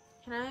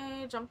 Can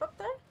I jump up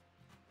there?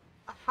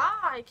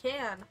 Aha, I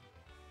can.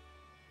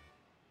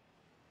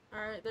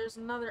 Alright, there's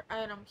another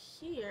item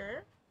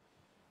here.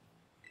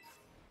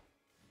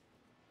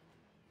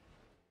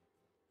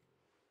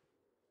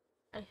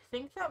 I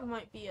think that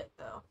might be it,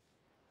 though.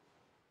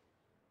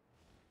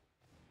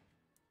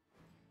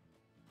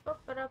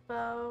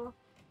 Ba-ba-da-bo.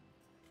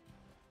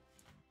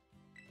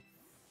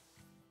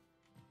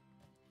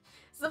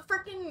 It's the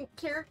freaking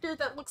character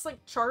that looks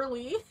like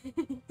Charlie.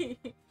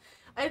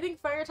 I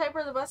think fire type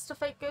are the best to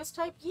fight ghost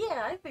type?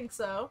 Yeah, I think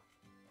so.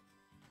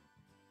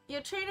 Yeah,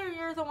 trainer,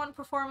 you're the one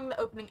performing the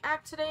opening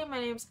act today. My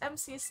name's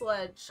MC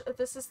Sledge.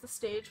 This is the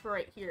stage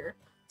right here.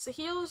 So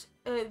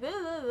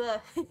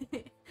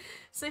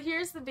so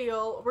here's the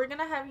deal. We're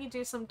gonna have you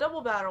do some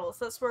double battles.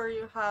 That's where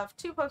you have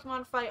 2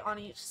 Pokemon fight on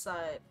each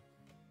side.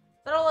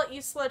 That'll let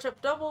you sledge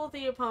up double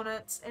the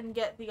opponents and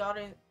get the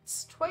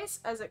audience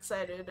twice as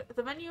excited.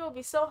 The venue will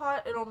be so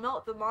hot it'll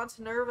melt the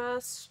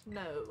Montenerva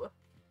snow.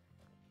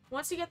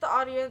 Once you get the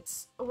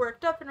audience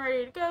worked up and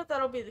ready to go,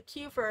 that'll be the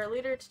cue for our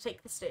leader to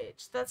take the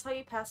stage. That's how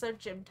you pass our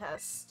gym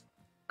test.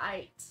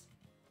 I'm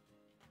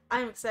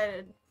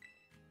excited.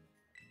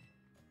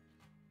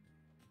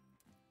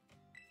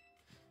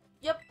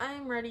 Yep,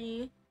 I'm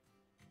ready.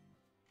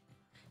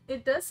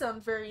 It does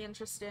sound very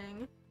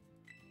interesting.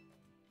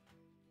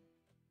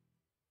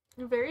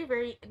 Very,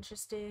 very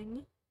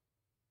interesting.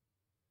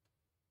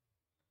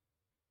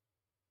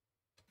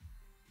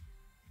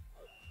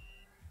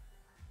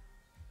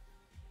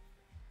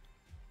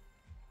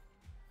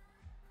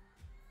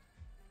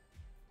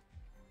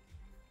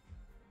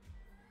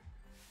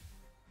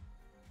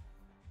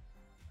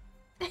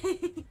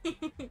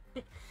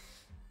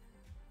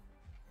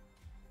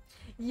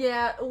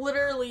 Yeah,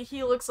 literally,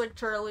 he looks like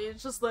Charlie.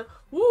 It's just like,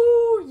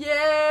 woo,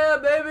 yeah,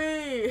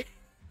 baby!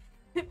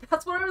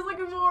 That's what I was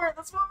looking for!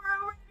 That's what we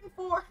were waiting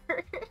for!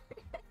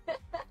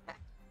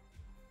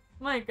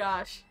 My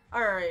gosh.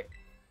 Alright.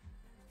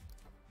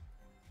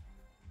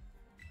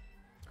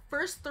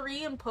 First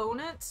 3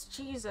 opponents?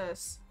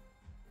 Jesus.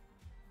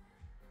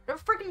 They're a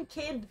freaking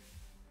kid.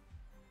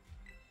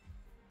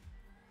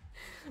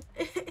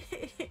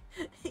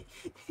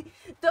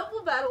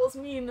 Double battles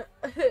mean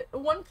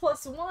 1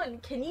 plus 1.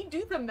 Can you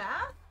do the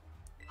math?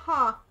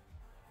 Huh.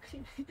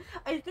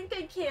 I think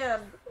I can.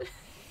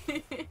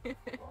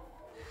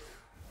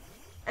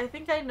 I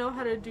think I know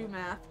how to do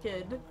math,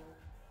 kid.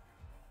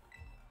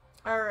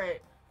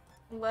 Alright.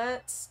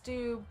 Let's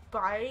do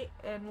bite,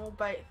 and we'll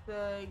bite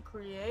the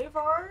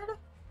Grievard.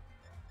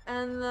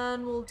 And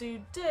then we'll do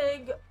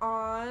dig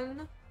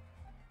on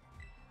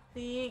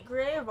the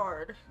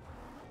Grievard.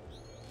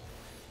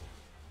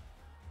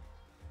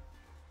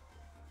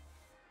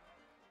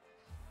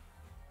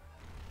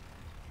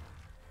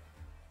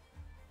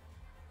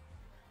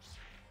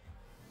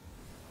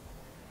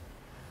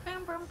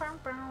 Bam, bam, bam,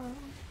 bam.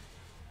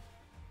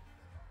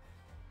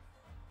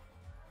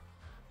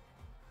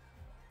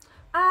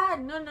 Ah,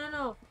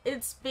 no.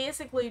 It's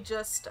basically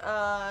just,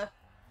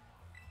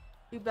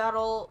 you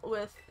battle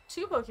with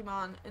 2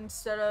 Pokemon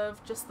instead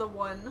of just the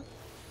 1.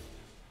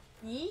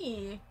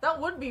 Yee. That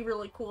would be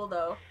really cool,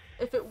 though.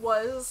 If it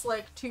was,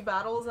 like, 2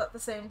 battles at the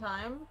same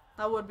time,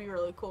 that would be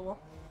really cool.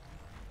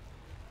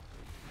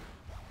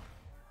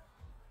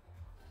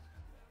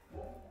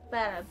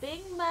 Bada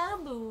bing,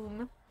 bada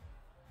boom.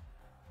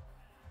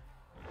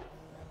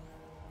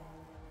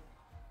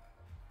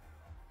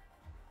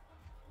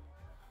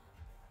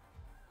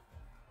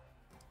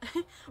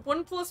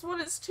 One plus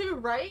one is 2,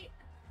 right?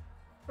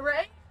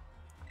 Right?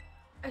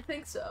 I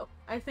think so.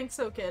 I think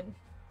so, kid.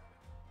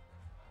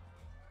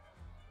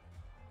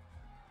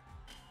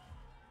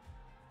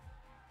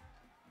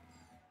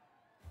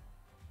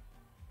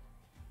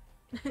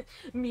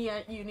 Me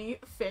at uni,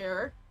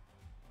 fair.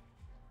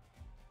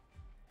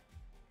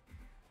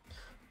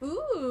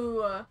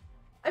 Ooh!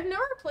 I've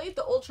never played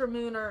the Ultra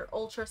Moon or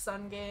Ultra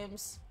Sun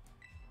games.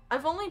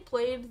 I've only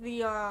played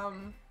the,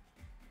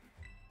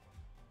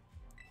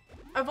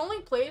 I've only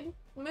played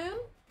Moon,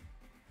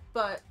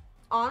 but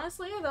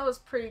honestly, that was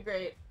pretty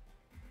great.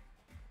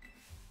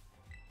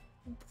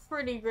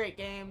 Pretty great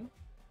game.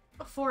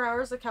 4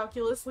 hours of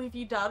calculus leave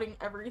you doubting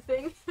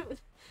everything.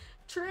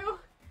 True.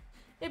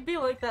 It'd be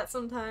like that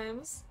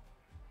sometimes.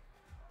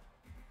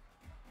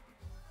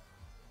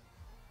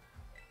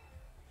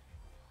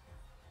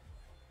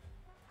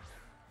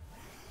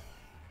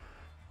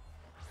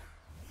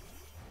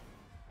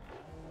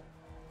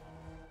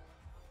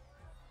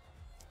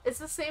 It's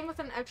the same with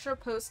an extra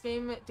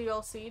post-game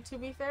DLC, to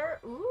be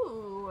fair.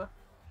 Ooh.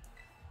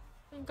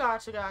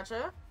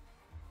 Gotcha.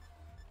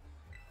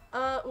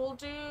 We'll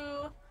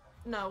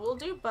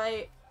do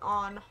Bite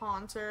on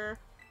Haunter.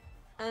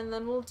 And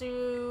then we'll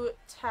do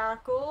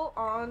Tackle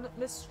on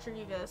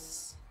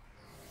Mischievous.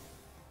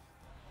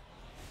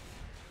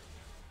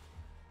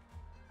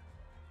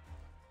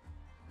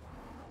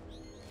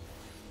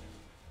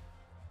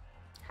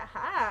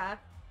 Haha!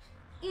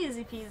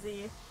 Easy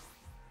peasy.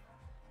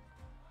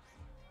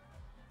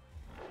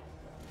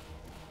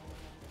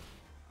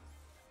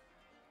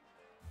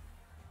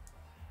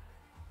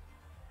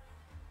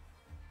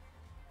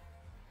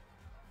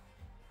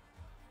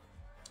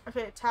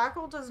 Okay,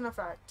 Tackle doesn't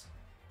affect.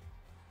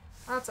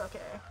 That's okay.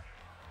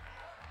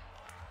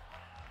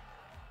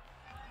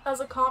 As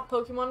a comp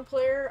Pokemon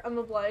player, I'm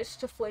obliged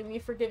to flame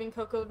you for giving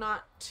Coco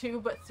not 2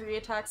 but 3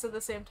 attacks of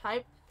the same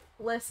type.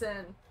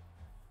 Listen.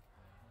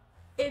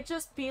 It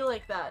just be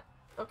like that,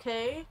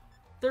 okay?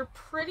 They're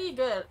pretty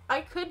good.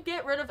 I could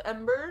get rid of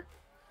Ember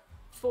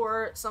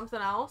for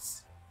something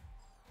else,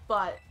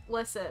 but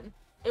listen,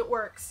 it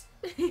works.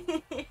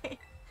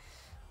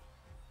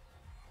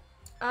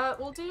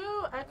 We'll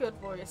do Echoed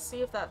Voice,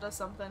 see if that does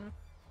something.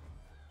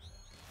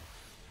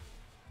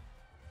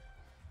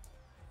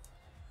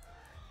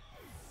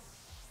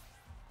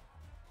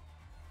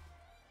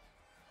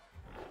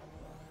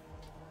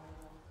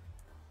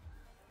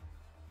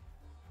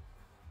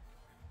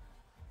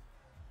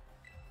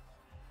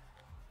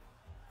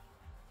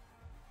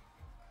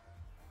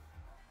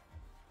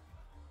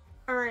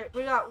 Alright,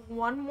 we got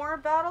one more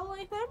battle,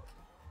 I think?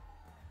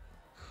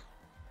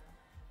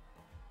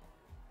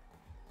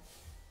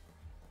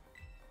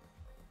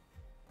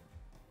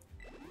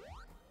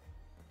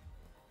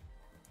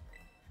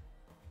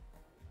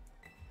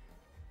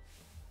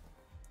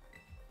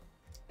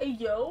 Hey,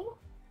 yo?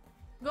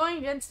 Going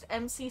against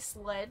MC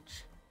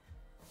Sledge.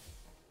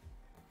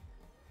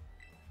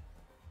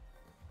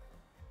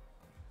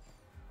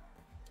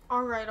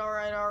 Alright,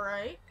 alright,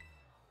 alright.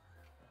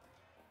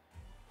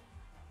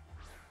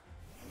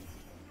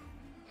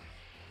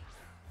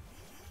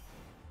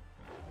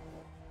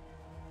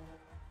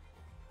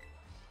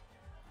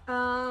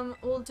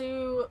 We'll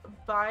do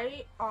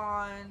Bite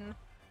on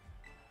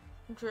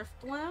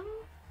Driftblim,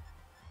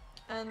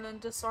 and then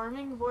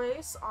Disarming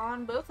Voice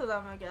on both of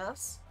them, I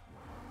guess.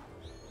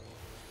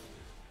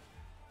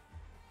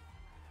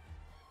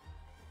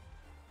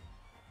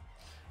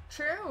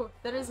 True!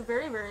 That is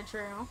very, very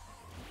true.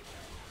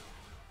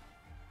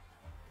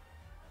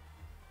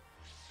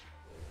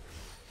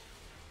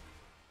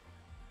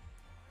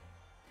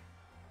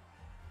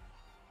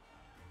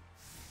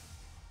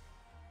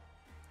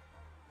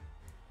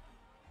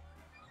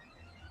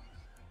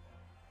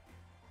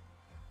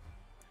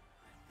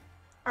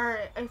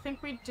 Alright, I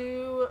think we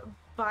do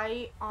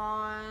Bite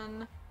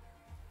on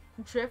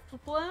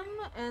Driftblim,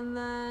 and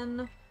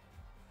then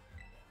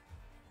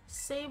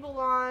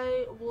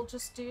Sableye, we'll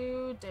just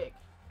do Dig.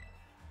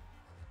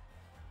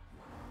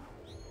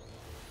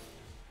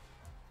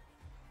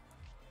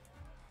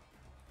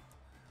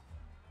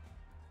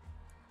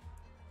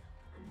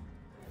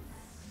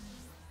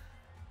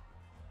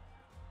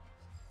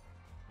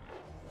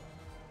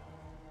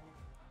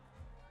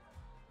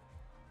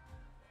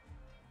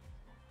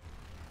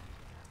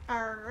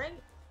 Alright.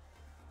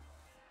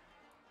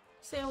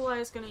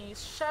 Sableye is gonna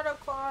use Shadow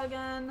Claw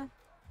again.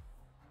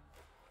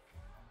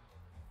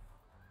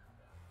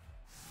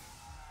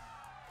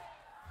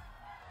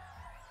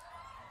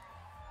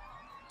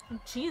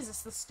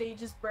 Jesus, the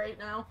stage is bright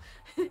now.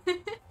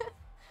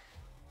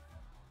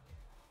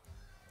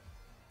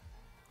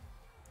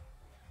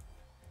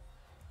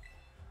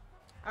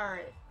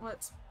 Alright,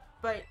 let's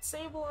Bite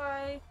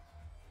Sableye.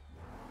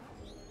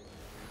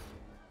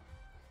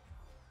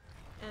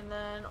 And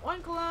then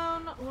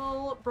Oinkologne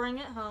will bring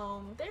it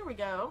home. There we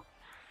go.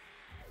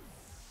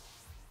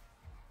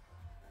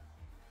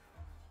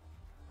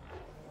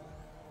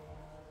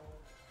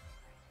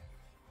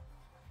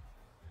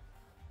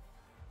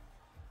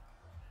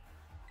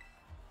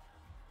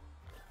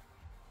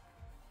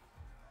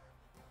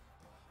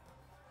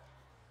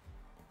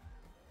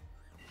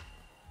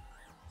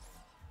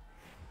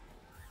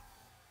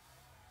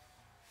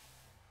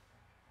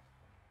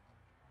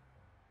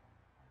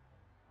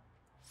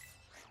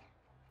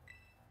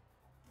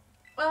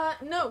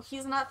 No,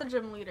 he's not the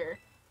gym leader.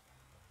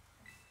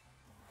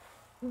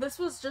 This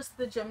was just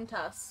the gym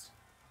test.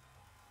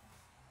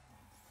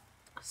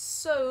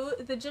 So,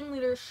 the gym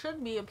leader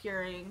should be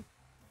appearing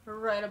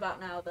right about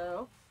now,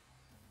 though.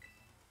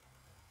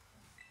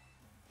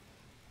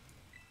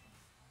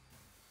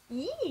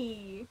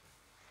 Yee!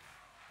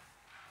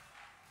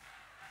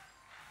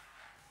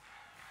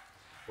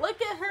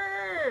 Look at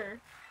her!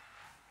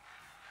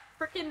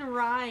 Frickin'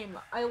 Rhyme.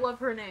 I love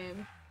her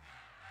name.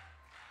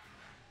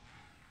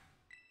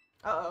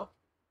 Uh-oh.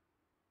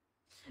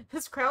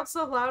 This crowd's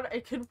so loud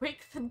I could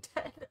wake the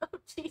dead. Oh,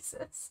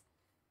 Jesus.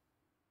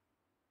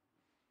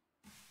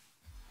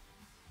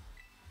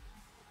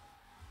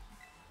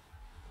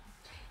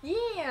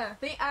 Yeah!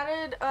 They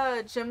added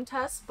gym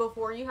tests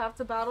before you have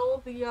to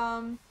battle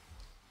the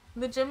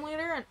gym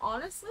leader, and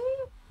honestly,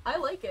 I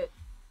like it.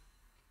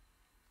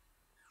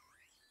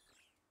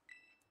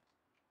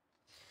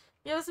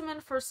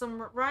 Yosamin, for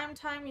some rhyme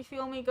time, you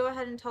feel me? Go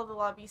ahead and tell the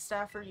lobby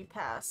staffer you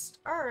passed.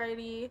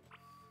 Alrighty.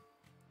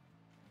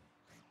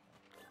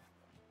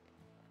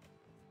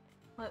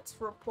 Let's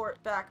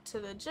report back to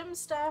the gym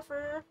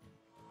staffer.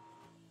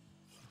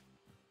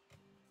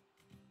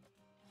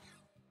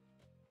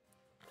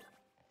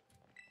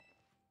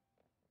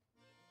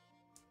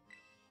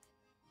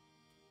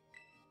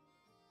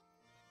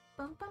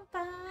 Bum, bum,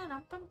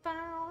 bum, bum,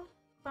 bum,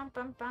 bum,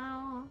 bum,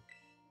 bum.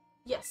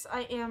 Yes,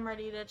 I am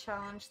ready to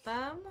challenge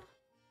them.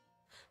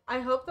 I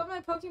hope that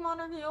my Pokemon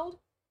are healed.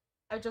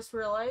 I just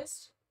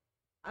realized.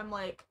 I'm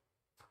like,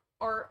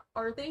 are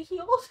they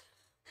healed?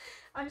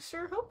 I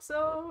sure hope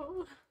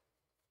so.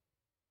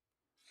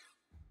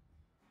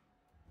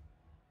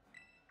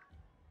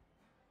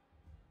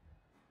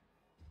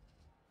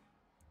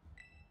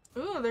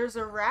 Ooh, there's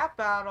a rap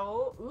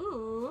battle.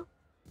 Ooh.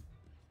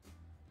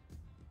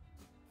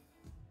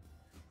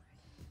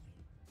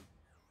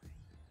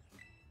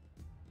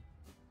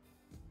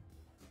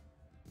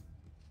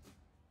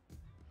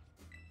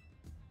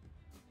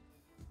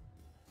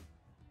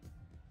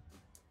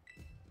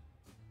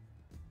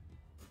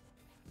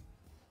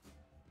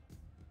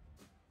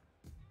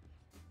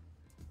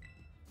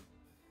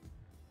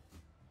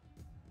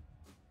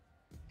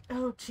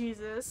 Oh,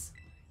 Jesus.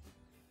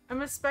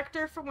 I'm a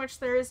specter from which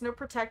there is no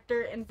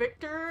protector, and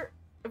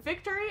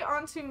victory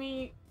onto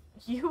me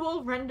you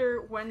will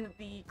render when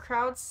the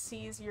crowd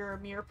sees you're a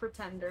mere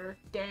pretender.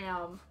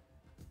 Damn.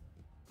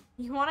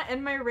 You want to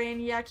end my reign?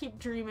 Yeah, keep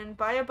dreaming.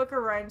 Buy a book of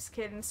rhymes,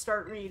 kid, and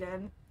start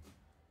reading.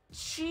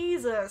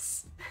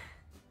 Jesus.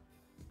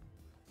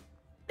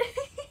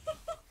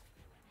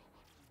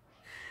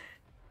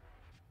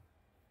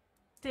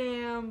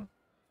 Damn.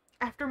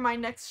 after my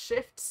next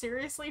shift.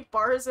 Seriously?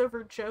 Bars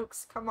over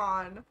jokes, come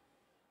on.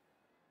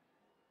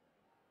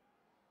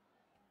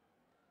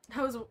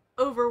 That was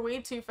over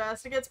way too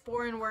fast. It gets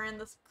boring wearing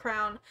this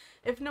crown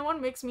if no one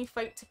makes me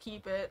fight to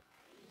keep it.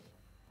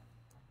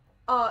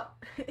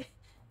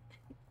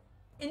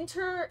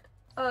 Enter,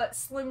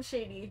 Slim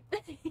Shady.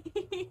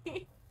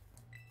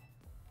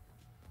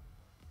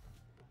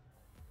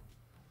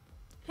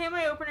 Hey,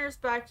 my opener's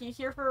back. You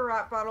here for a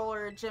rap battle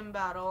or a gym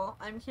battle?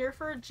 I'm here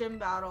for a gym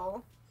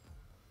battle.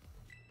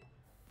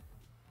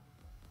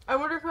 I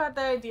wonder who had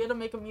the idea to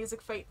make a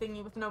music fight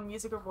thingy with no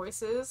music or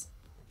voices.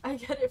 I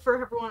get it for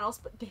everyone else,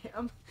 but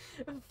damn.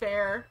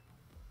 Fair.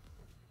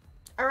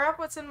 I rap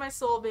what's in my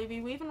soul, baby,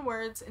 weaving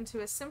words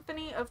into a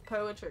symphony of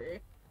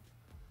poetry.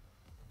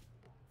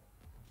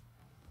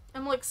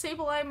 I'm like,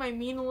 Sableye, my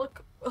mean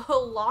look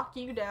will lock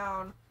you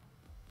down.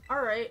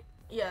 Alright,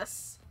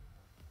 yes.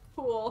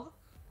 Cool.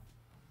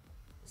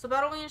 So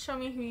battle me and show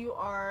me who you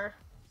are.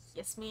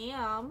 Yes,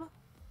 ma'am.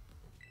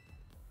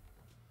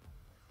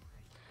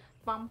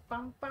 Bum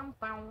bum bum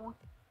bum.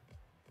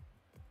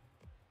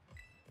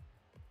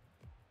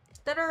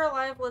 Dead or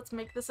alive, let's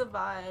make this a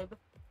vibe.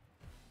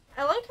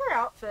 I like her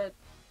outfit.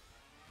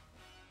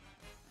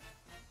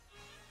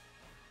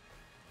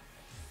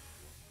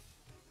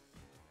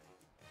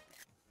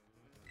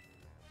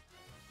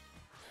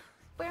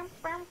 Bum,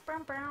 bum,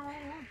 bum, bum.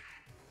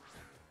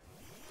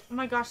 Oh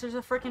my gosh, there's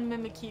a freaking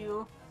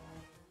Mimikyu.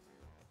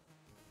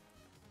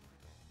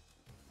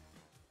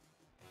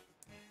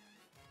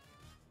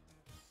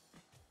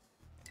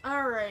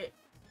 Alright.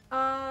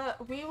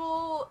 We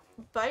will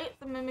bite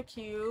the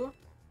Mimikyu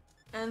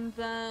and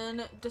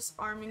then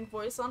disarming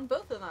voice on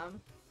both of them.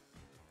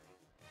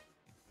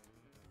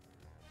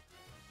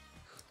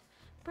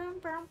 Boom,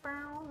 boom,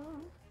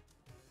 boom.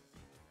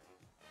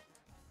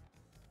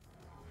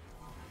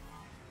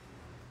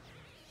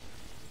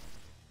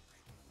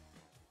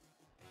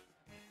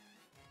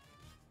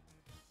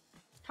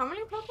 How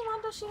many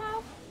Pokemon does she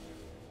have?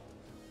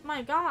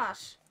 My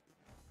gosh.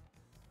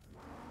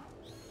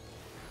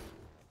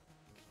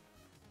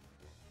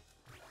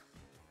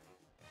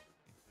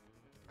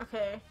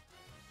 Okay.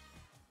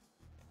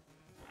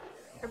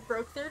 I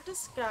broke their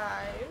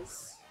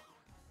disguise.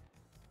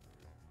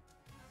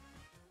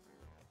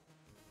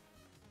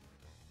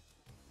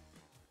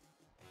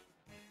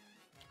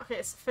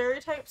 Okay, so fairy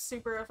type's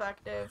super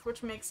effective,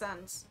 which makes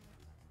sense.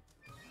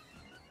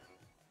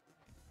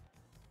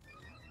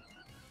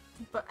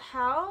 But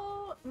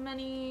how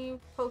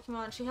many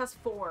Pokemon? She has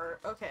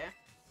 4. Okay.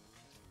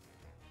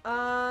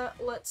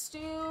 Let's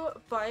do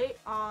Bite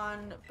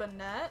on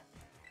Banette,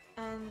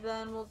 and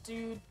then we'll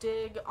do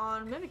Dig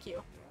on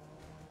Mimikyu.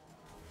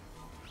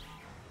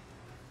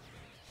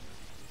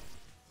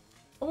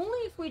 Only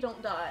if we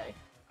don't die.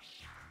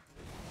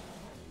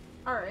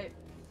 Alright,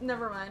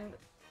 never mind.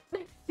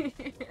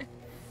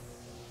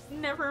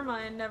 Never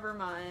mind, never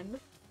mind.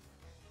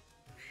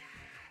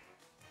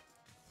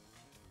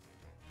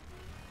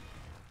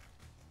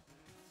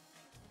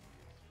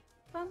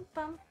 Bum,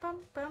 bum, bum,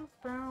 bum,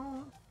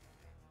 bum.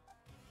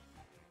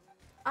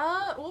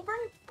 We'll bring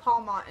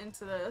Palmot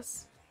into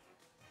this.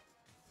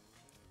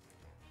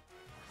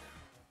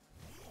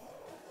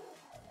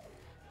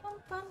 Bum,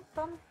 bum,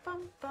 bum,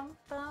 bum, bum,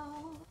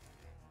 bum.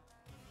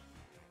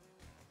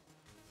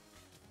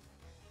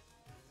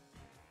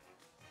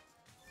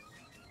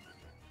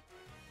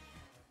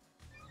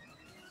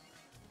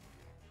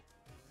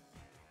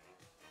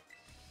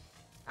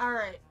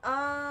 Alright,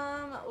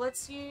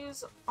 let's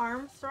use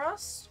Arm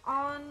Thrust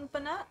on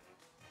Banette.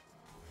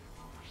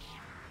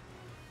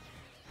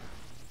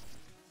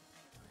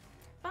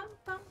 Bum,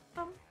 bum,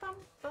 bum, bum,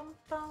 bum,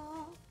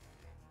 bum.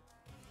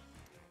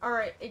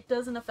 Alright, it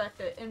doesn't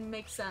affect it. It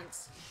makes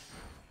sense.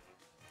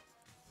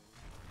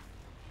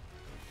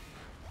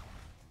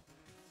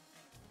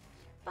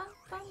 Bum,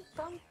 bum,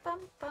 bum, bum,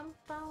 bum,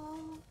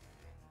 bum.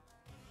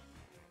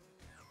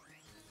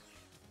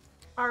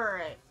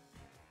 Alright.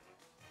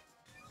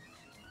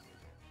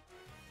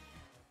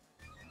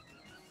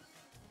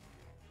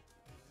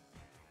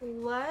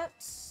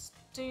 Let's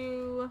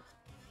do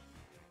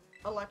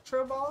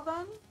Electro Ball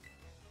then.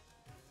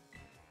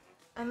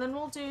 And then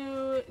we'll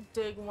do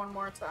Dig one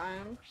more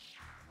time.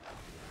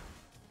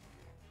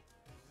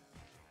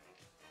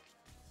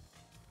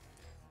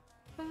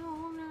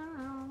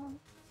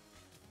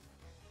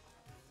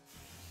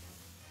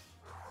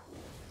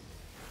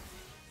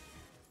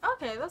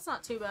 Okay, that's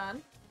not too bad.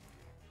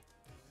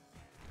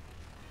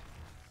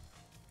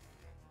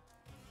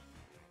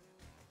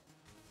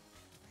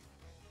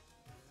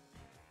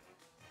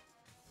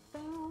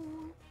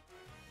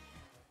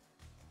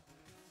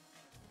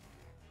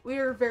 We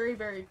are very,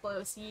 very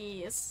close,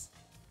 yes.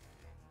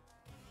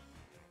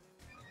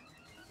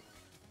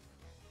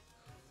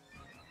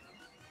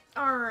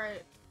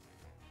 Alright.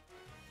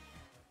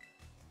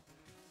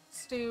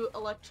 Let's do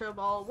Electro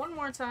Ball one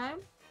more time.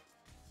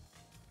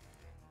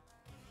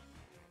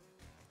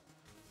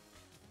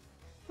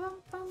 Bum,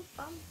 bum,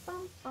 bum,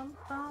 bum, bum,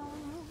 bum.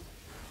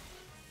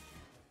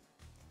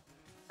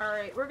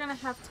 Alright, we're gonna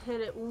have to hit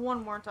it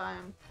one more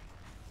time.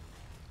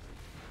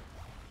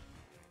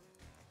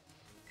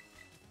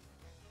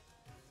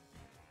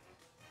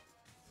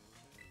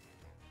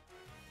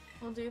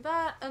 We'll do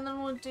that, and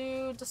then we'll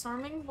do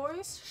Disarming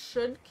Voice.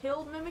 Should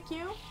kill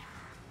Mimikyu.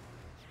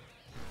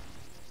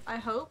 I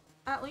hope,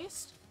 at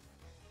least.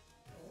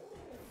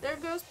 There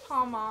goes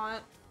Palmont.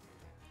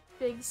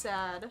 Big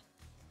sad.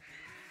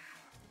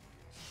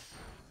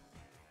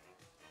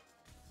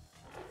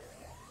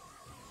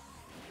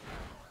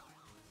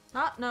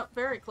 No,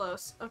 very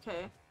close.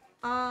 Okay.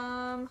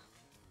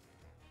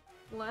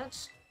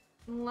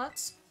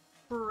 Let's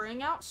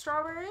bring out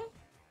Strawberry.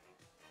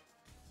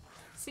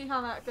 See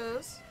how that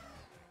goes.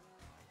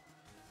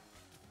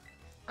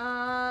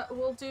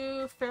 We'll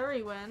do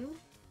Fairy Wind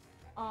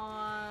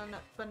on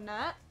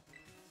Banette,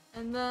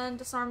 and then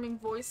Disarming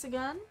Voice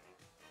again.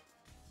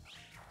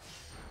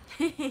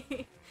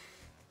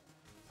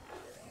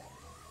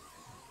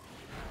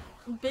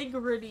 Big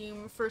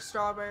redeem for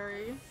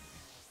Strawberry.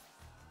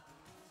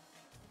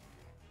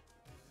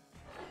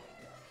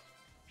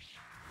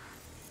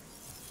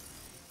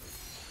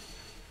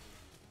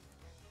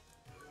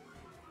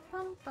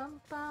 Bum,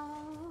 bum,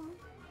 bum.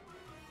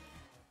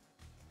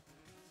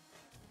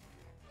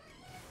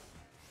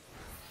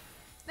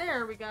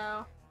 There we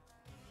go.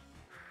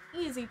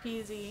 Easy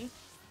peasy.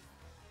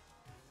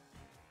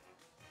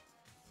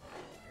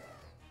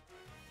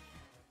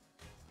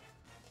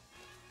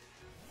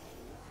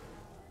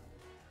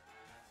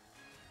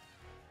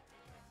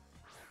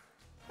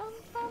 Bum,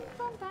 bum,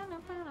 bum, bum,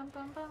 bum, bum,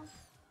 bum, bum.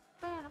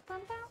 Bum,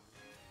 bum, bum.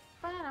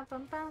 Bum,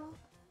 bum, bum.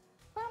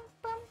 Bum,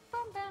 bum,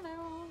 bum,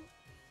 bum.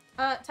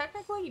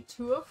 Technically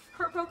 2 of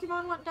her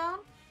Pokemon went down,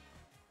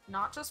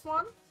 not just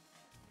 1.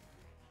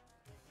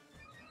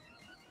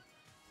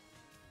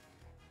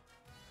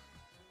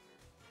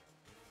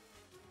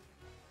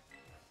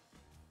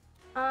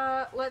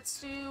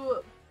 Let's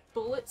do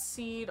Bullet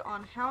Seed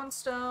on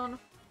Houndstone,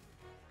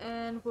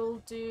 and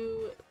we'll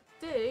do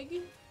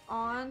Dig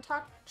on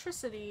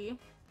Toxtricity.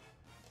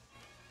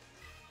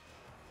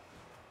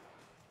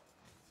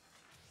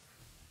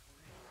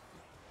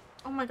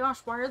 Oh my gosh,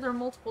 why are there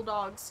multiple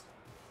dogs?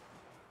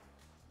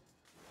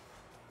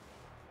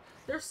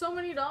 There's so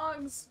many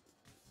dogs.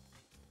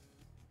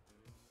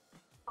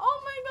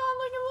 Oh my god,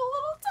 look at the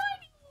little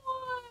tiny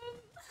one!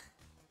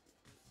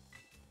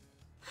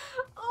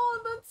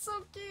 Oh, that's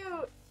so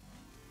cute!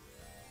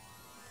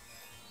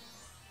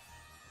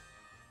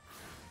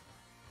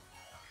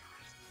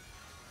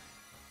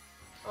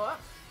 What?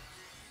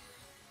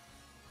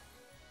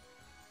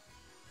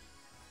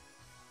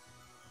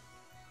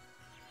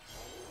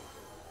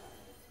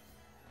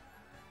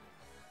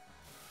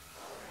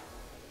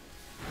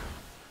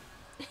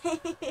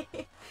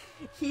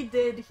 He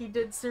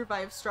did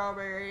survive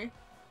Strawberry.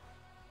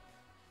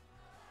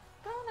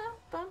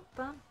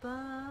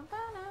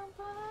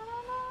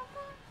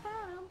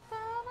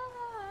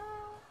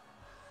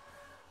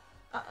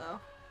 Uh-oh.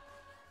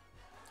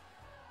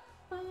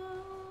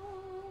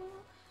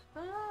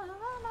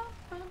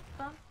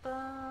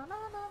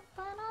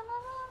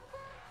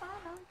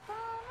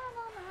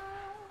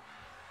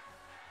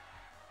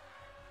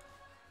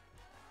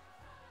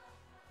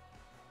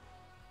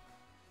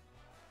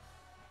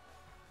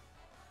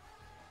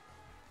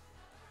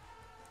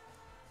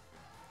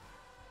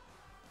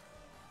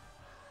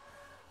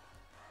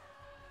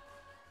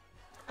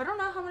 I don't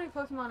know how many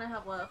Pokemon I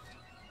have left.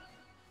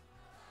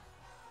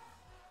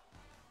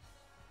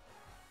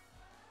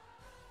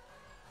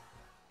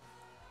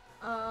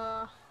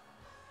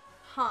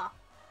 Huh.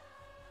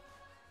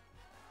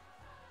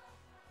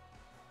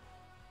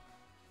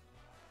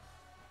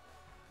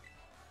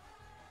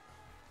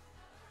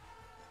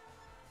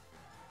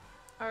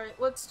 Alright,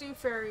 let's do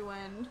Fairy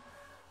Wind.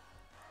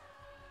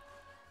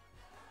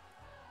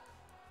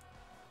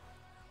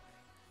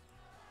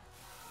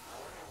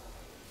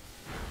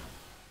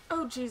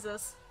 Oh,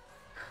 Jesus.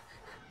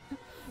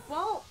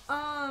 Well,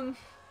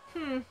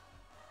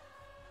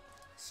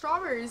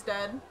 Strawberry's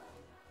dead.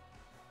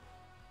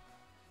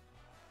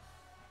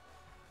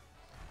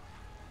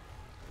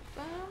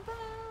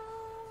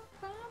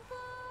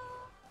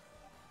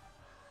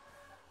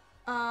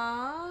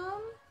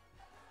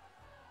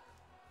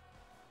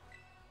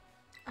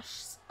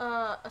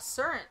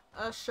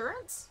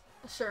 Assurance?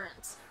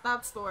 Assurance.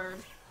 That's the word.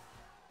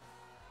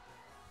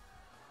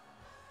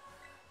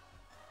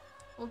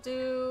 We'll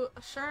do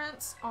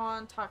Assurance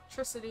on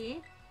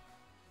Toxtricity,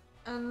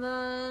 and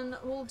then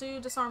we'll do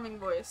Disarming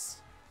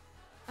Voice,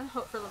 and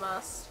hope for the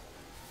best.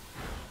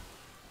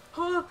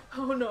 Oh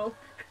no.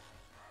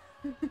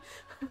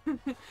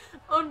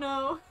 Oh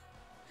no.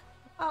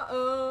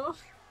 Uh-oh.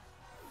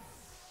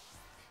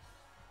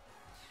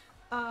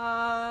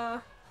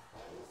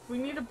 We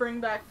need to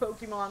bring back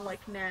Pokemon,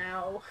 like,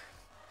 now.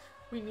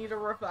 We need to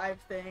revive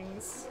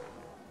things.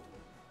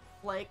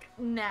 Like,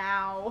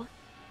 now.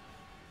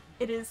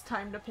 It is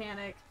time to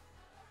panic.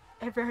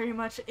 It very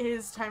much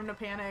is time to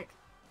panic.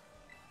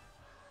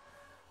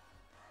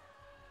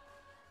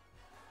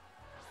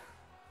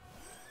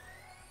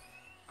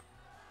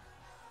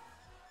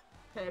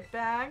 Okay,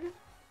 bag.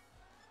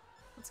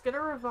 Let's get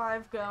a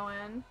revive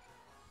going.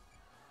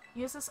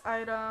 Use this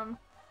item.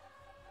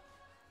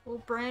 We'll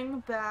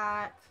bring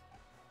back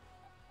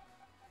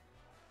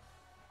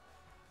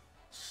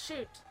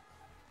shoot.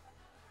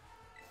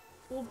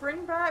 We'll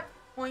bring back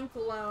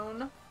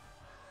Oinkalone.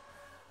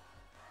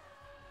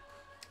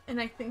 And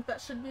I think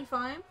that should be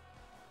fine.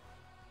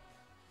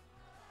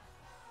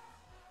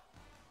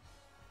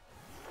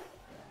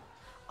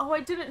 Oh,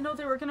 I didn't know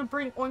they were gonna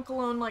bring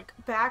Oinkalone, like,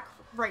 back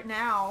right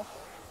now.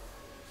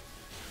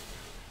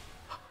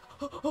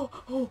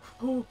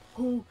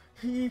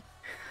 He...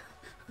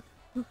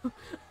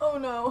 Oh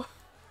no.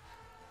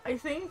 I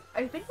think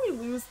we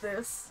lose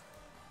this.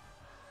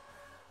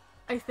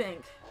 I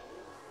think.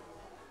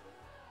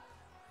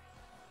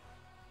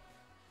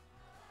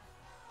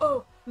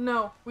 Oh,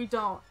 no, we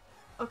don't.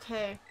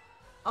 Okay.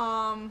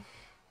 Oh,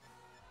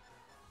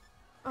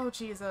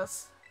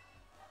 Jesus.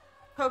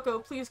 Coco,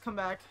 please come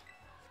back.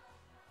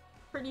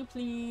 Pretty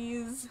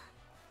please.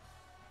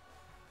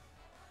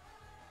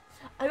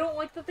 I don't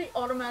like that they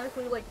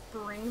automatically, like,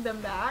 bring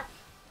them back.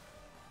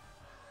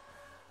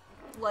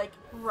 Like,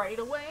 right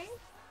away.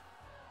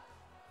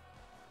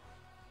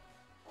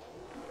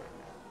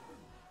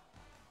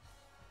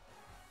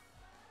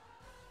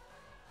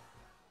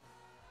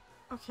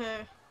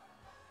 Okay.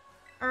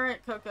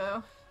 Alright,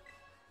 Coco.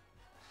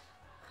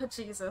 Oh,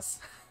 Jesus.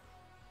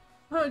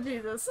 Oh,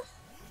 Jesus.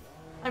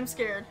 I'm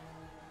scared.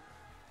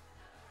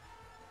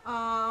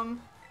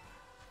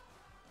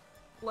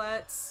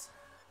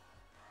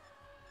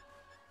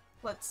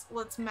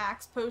 Let's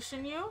max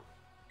potion you.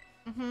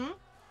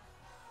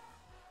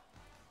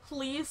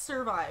 Please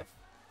survive.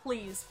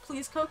 Please.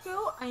 Please,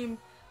 Coco. I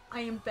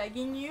am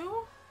begging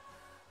you.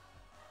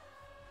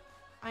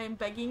 I am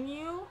begging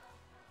you.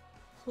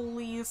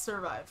 Please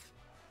survive.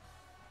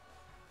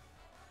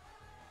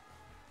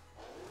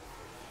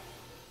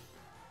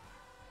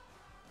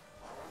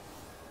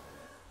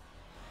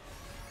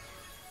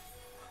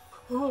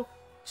 Oh,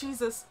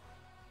 Jesus.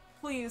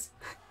 Please.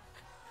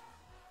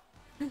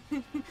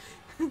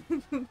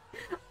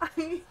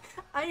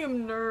 I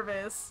am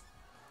nervous.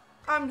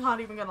 I'm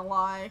not even gonna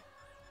lie.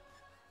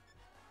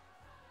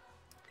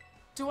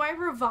 Do I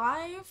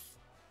revive?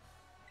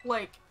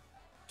 Like,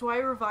 do I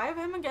revive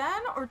him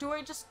again? Or do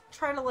I just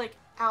try to, like,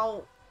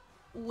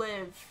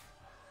 outlive?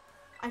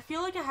 I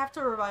feel like I have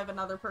to revive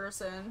another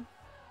person.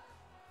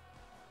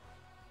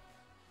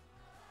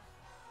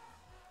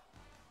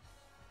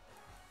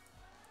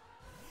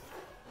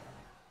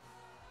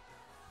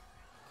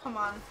 Come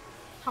on.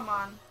 Come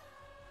on.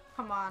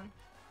 Come on.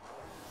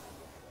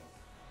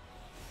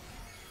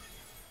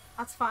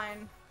 That's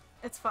fine.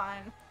 It's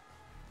fine.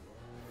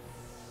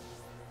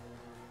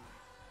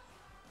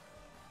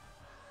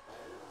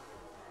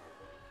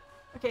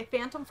 Okay,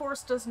 Phantom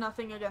Force does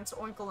nothing against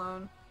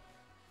Oinkalone.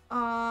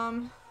 I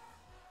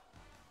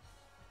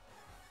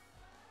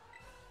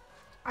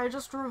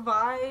just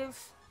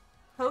revive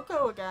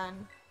Coco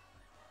again.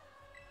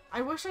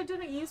 I wish I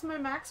didn't use my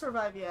max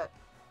revive yet.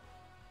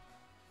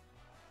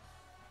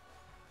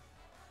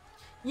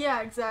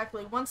 Yeah,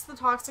 exactly. Once the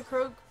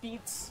Toxicroak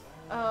beats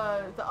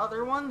the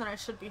other one, then I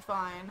should be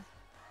fine.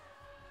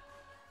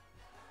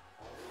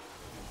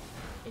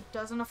 It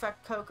doesn't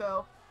affect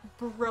Coco.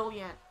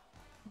 Brilliant.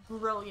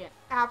 Brilliant.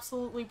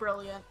 Absolutely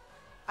brilliant.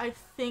 I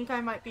think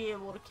I might be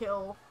able to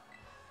kill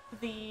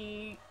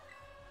the...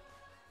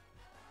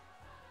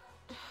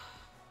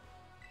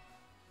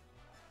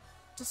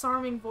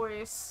 Disarming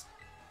Voice.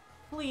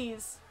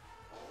 Please.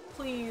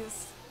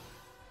 Please.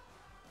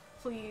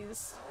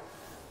 Please.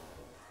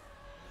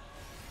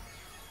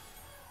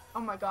 Oh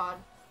my god.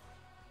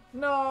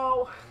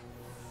 No!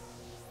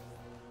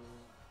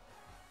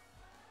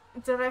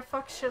 Did I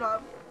fuck shit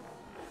up?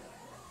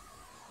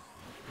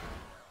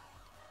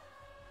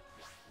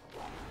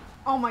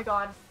 Oh my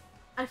god.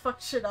 I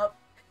fucked shit up.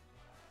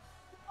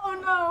 Oh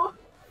no!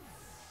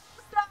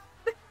 Stop.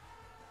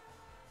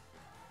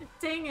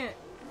 Dang it.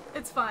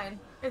 It's fine.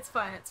 It's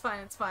fine. It's fine.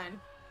 It's fine.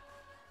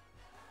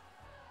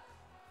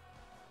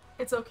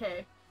 It's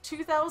okay.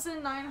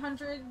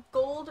 2,900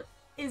 gold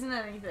isn't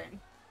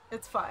anything.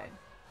 It's fine.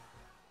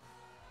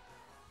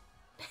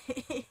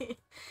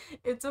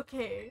 It's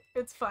okay.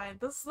 It's fine.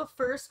 This is the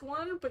first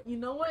one, but you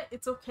know what?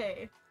 It's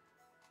okay.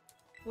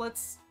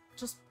 Let's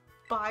just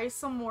buy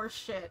some more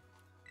shit.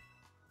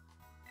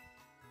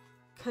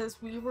 Because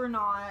we were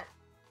not,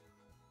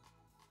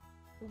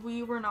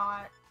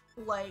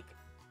 like,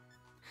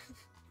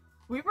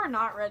 we were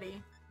not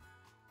ready.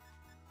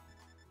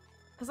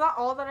 Is that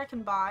all that I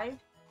can buy?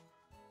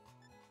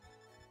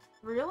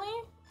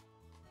 Really?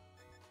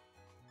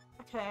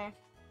 Okay.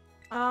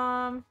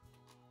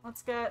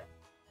 Let's get...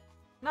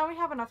 Now we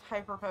have enough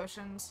hyper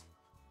potions.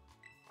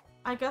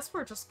 I guess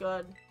we're just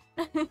good.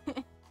 I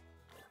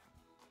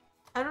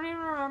don't even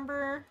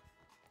remember...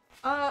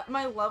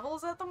 my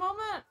levels at the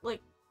moment?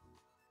 Like,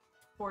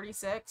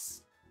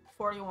 46,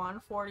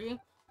 41, 40.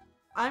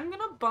 I'm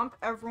gonna bump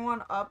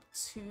everyone up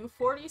to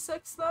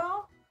 46,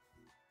 though.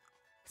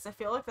 Because I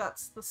feel like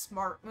that's the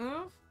smart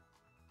move.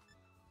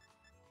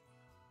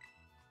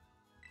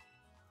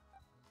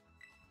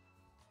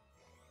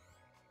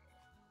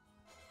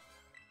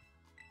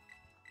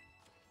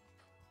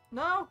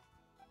 No!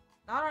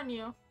 Not on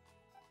you.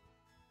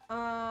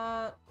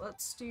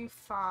 Let's do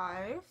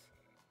 5.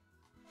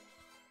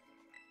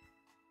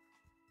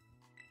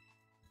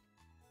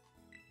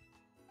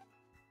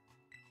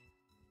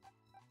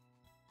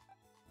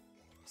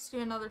 do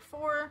another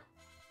 4.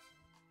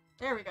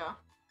 There we go.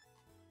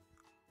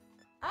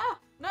 Ah!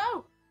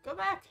 No! Go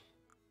back!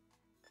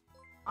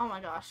 Oh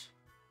my gosh.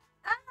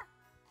 Ah!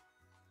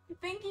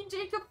 Thank you,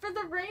 Jacob, for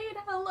the raid!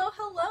 Hello,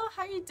 hello!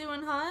 How you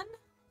doing, hun?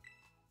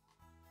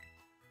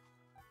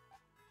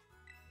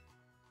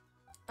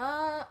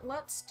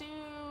 Let's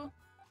do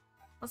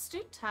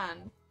 10. I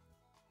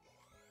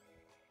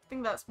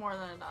think that's more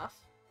than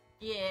enough.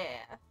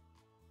 Yeah.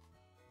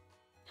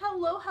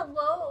 Hello,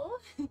 hello!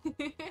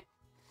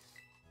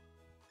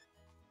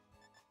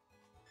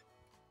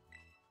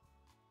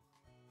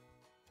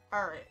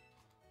 Alright.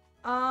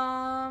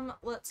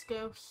 Let's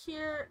go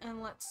here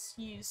and let's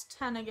use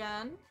 10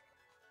 again.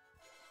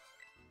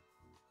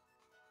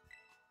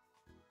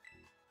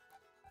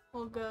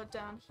 We'll go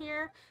down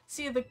here.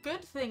 See, the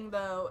good thing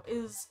though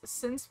is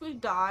since we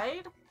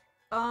died,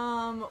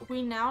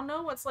 we now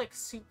know what's like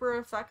super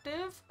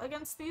effective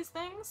against these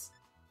things.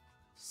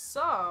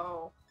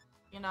 So,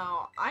 you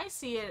know, I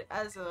see it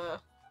as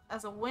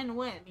a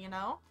win-win, you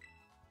know?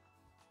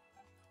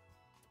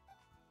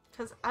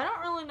 Because I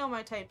don't really know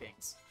my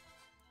typings.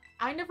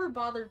 I never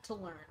bothered to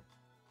learn.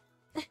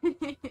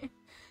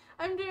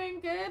 I'm doing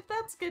good.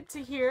 That's good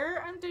to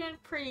hear. I'm doing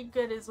pretty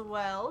good as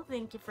well.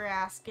 Thank you for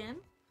asking.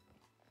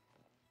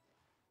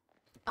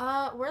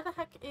 Where the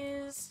heck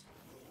is...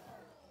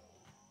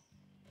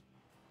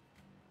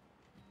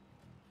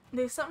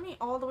 They sent me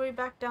all the way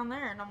back down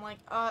there, and I'm like,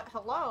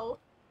 hello?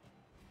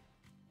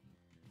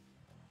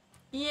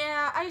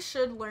 Yeah, I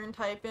should learn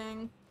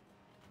typing.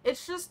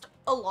 It's just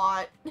a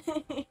lot.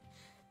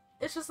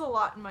 It's just a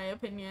lot in my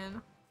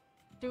opinion.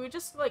 Do we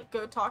just, like,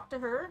 go talk to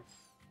her?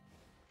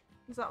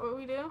 Is that what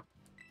we do?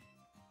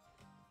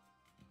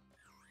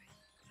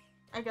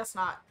 I guess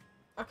not.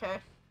 Okay.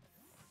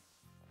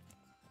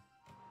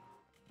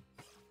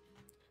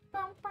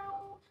 Bow,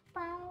 bow,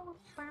 bow,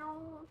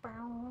 bow,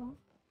 bow.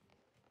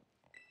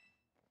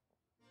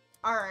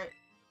 Alright.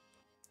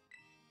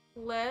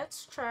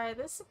 Let's try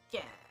this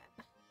again.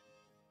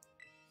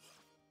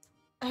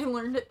 I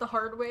learned it the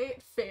hard way.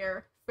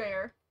 Fair.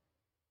 Fair.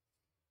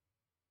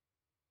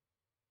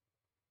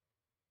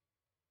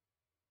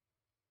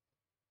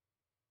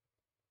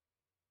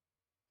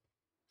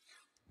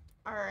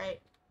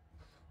 Alright.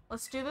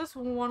 Let's do this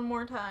one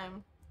more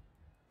time.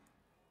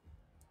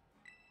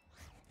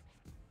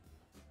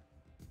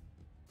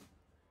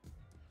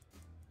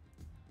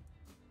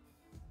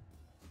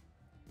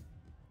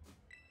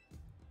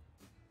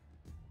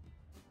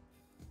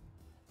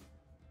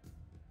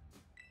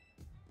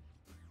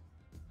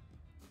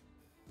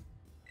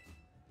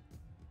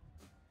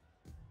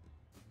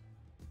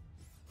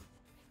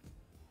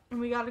 And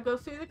we gotta go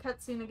through the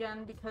cutscene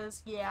again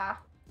because, yeah.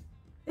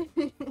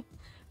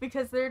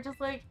 Because they're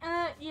just like,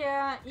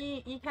 yeah,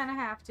 you kind of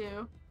have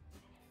to.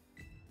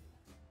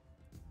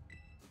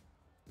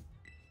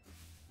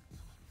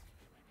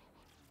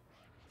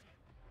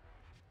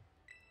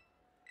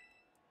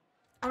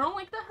 I don't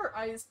like that her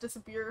eyes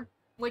disappear.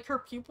 Like, her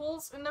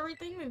pupils and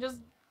everything, they're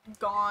just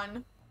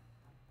gone.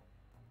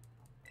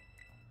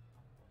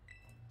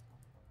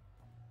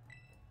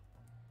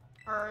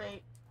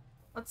 Alright.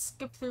 Let's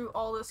skip through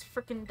all this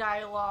frickin'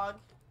 dialogue.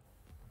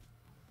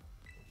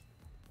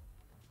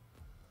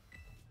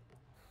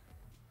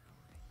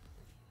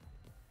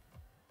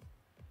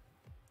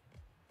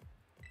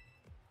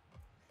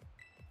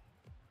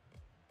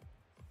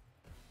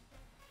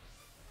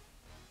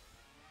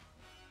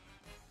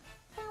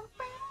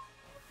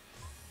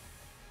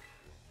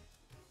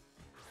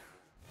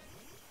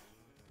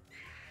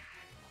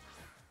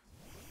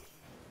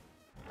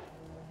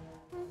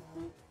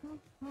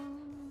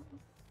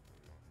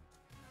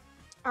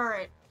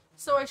 Alright,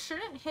 so I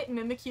shouldn't hit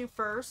Mimikyu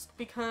first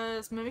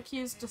because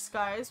Mimikyu's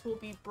disguise will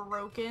be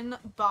broken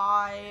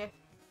by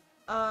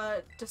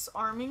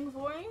disarming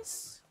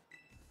voice.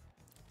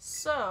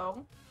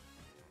 So,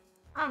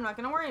 I'm not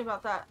gonna worry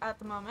about that at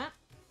the moment.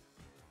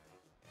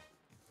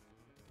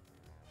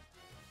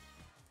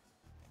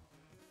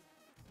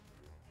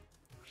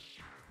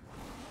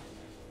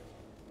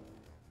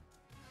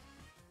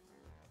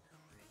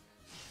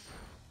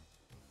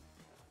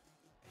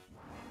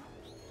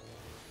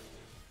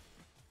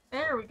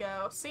 There we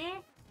go. See?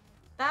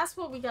 That's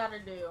what we gotta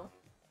do.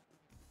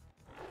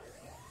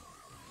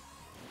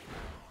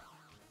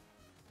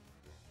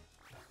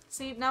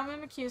 See, now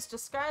Mimikyu's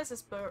disguise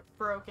is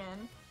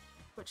broken,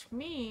 which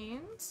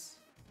means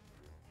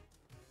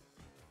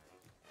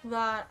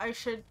that I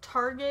should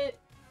target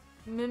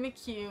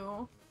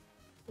Mimikyu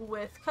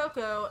with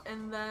Coco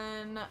and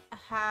then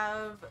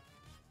have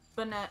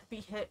Banette be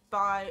hit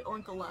by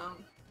Oink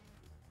alone.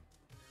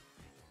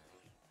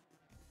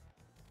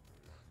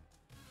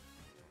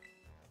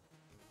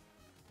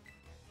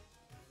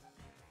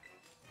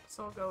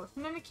 So we'll go with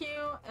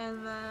Mimikyu,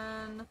 and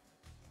then,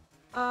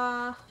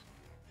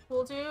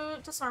 we'll do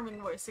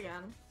Disarming Voice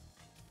again.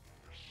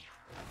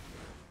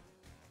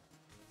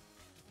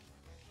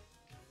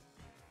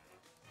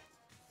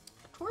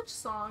 A torch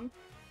song?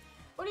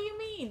 What do you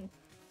mean?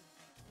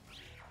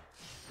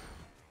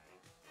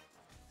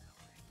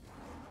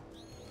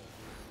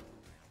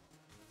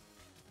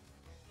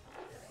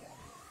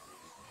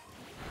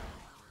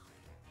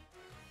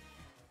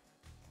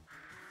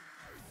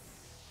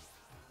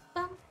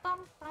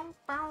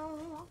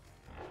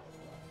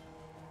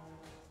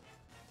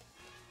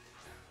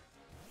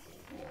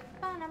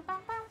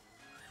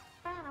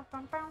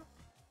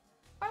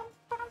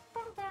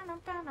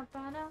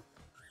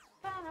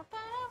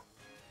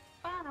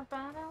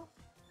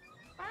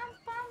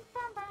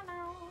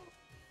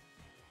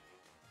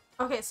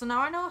 Okay, so now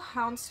I know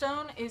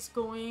Houndstone is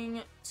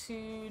going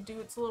to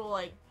do its little,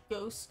 like,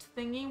 ghost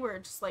thingy where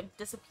it just, like,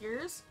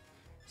 disappears.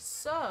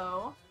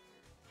 So,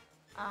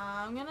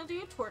 I'm gonna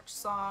do a Torch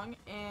Song,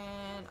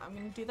 and I'm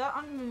gonna do that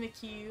on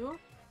Mimikyu.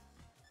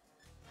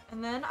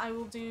 And then I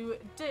will do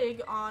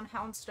Dig on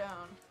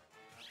Houndstone.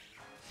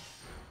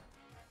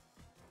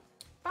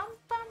 Bum,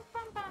 bum,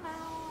 bum, bum,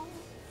 bum.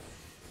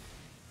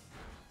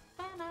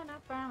 Ba-na-na,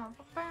 bum,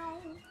 bum,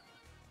 bum.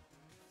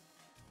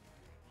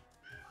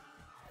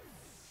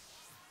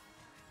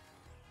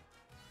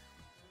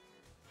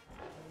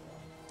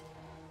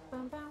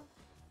 Bum, bum.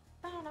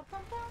 Ba-na,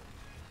 bum, bum.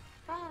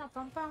 Ba-na,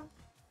 bum, bum.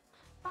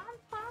 Bum,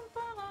 bum,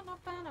 ba-na-na,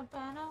 ba-na,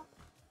 ba-na.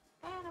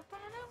 Ba-na,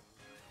 ba-na.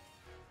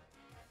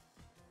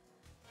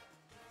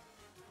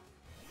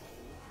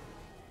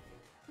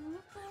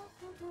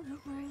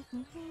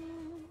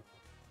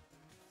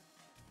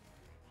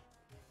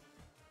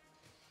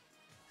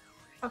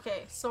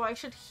 Okay, so I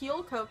should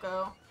heal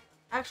Coco.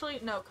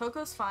 Actually, no,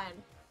 Coco's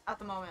fine at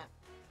the moment.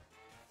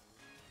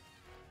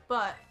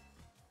 But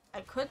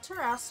I could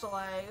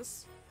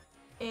Terrastalize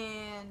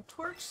and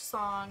Torch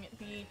Song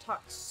the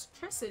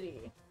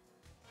Toxtricity.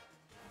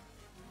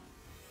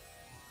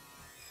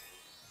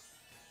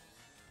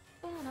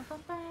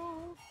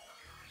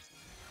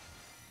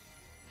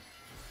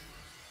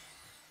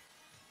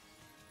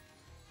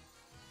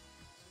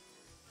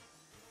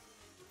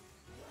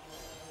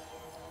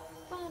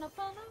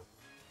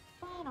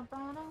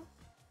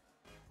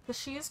 Because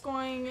she's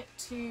going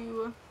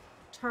to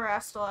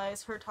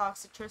Terrastalize her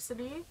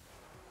Toxicity.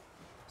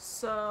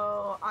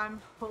 So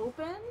I'm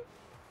hoping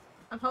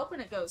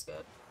it goes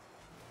good.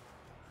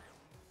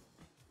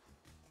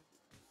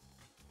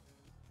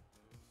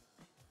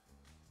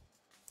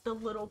 The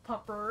little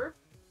pupper.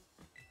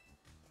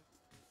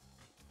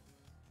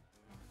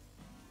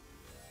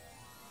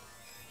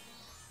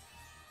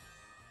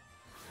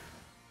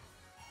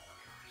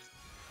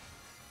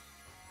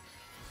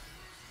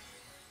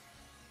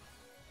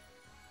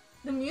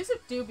 The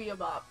music do be a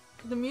bop.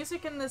 The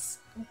music in this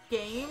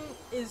game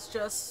is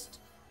just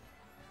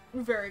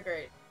very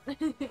great.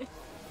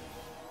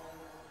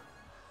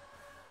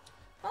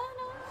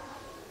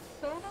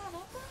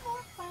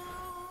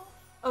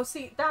 Oh,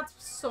 see, that's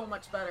so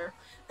much better.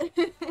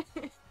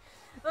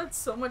 That's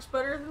so much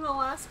better than the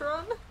last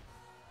run.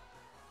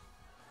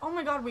 Oh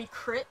my god, we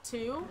crit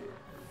too?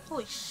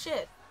 Holy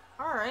shit.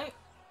 Alright.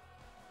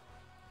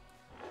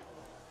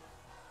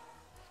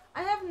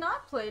 I have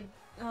not played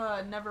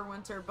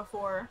Neverwinter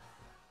before.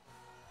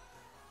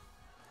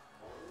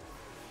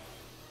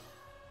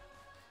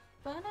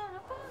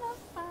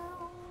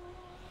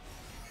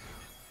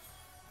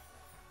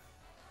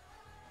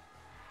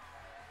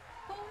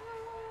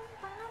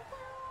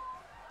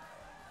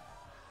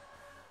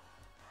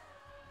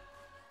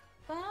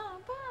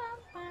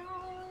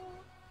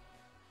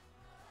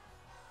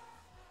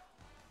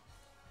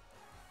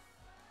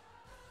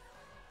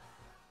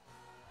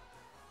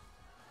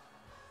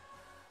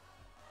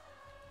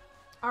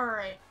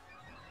 Alright.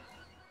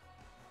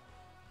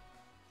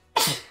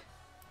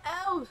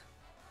 Ow!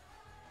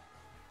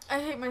 I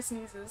hate my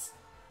sneezes.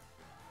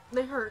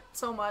 They hurt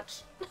so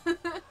much.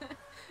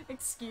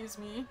 Excuse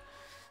me.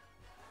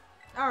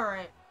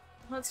 Alright.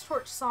 Let's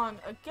Torch Song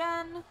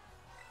again.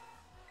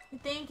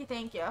 Thank you,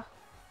 thank you.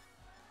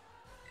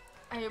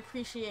 I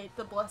appreciate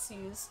the bless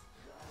yous.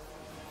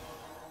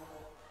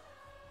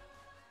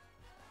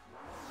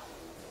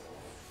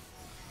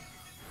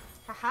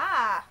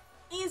 Haha!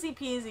 Easy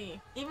peasy.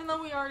 Even though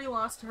we already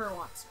lost to her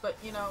once, but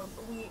you know,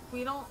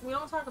 we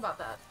don't talk about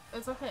that.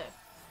 It's okay.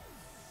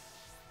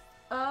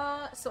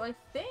 So I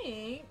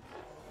think,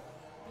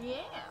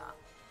 yeah.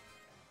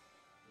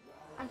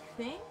 I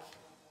think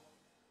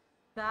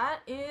that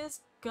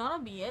is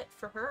gonna be it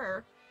for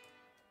her.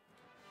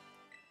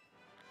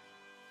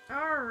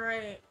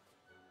 Alright.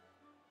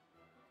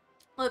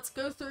 Let's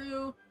go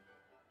through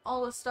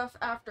all the stuff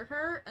after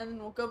her, and then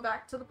we'll go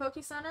back to the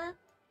Poke Center,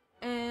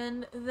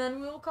 and then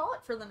we'll call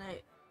it for the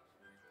night.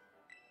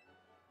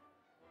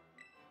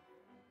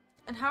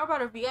 And how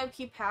about a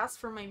VIP pass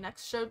for my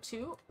next show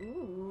too?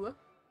 Ooh.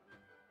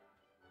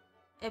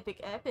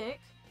 Epic, epic.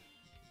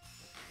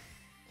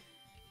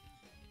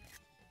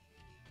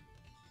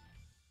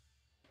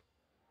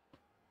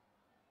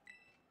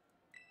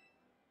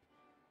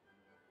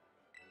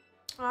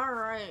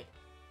 Alright.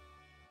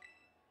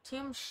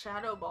 Team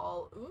Shadow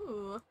Ball.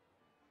 Ooh.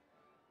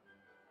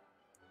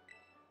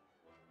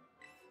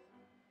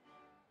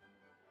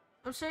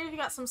 I'm sure you've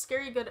got some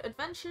scary good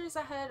adventures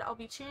ahead. I'll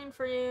be cheering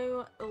for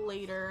you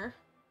later.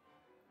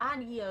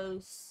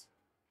 Adios.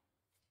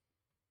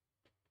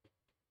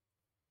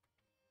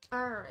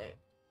 Alright.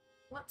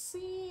 Let's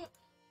see.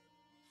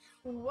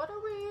 What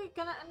are we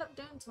gonna end up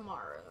doing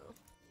tomorrow?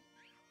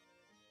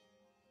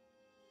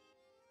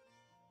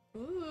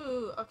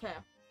 Ooh, okay.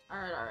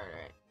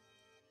 Alright.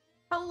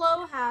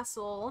 Hello,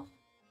 Hassel.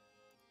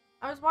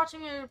 I was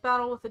watching your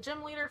battle with the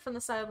gym leader from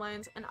the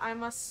sidelines, and I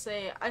must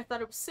say, I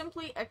thought it was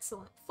simply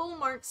excellent. Full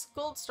marks,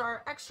 gold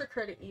star, extra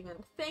credit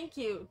even. Thank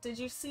you. Did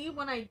you see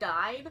when I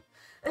died?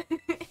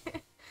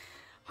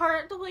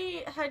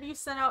 Hardly had you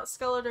sent out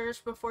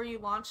Skeletors before you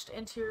launched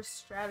into your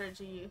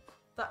strategy.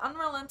 The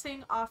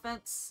unrelenting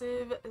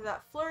offensive,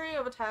 that flurry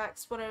of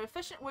attacks, what an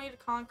efficient way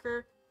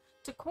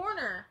to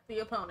corner the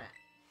opponent.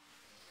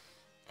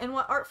 And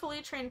what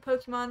artfully trained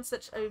Pokemon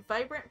such a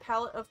vibrant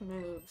palette of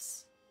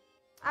moves.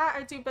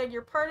 I do beg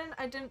your pardon,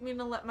 I didn't mean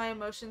to let my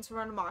emotions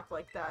run amok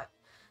like that.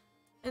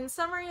 In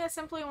summary, I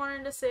simply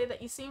wanted to say that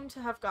you seem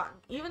to have gotten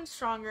even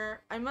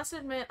stronger. I must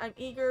admit, I'm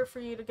eager for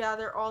you to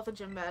gather all the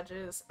gym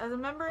badges. As a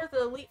member of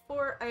the Elite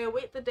Four, I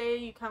await the day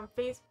you come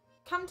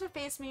to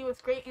face me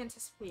with great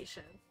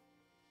anticipation.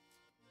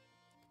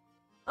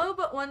 Oh,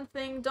 but one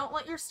thing, don't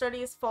let your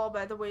studies fall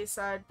by the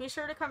wayside. Be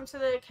sure to come to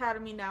the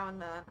academy now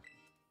and then.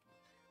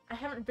 I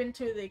haven't been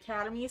to the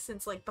academy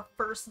since, like, the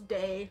first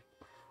day.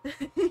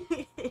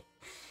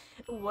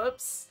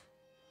 Whoops.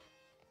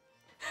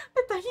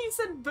 I thought you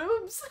said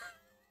boobs.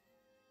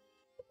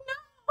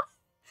 No!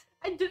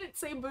 I didn't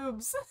say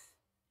boobs.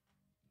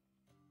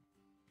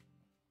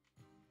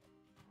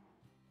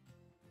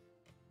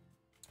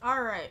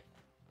 Alright.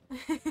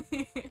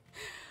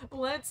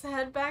 Let's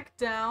head back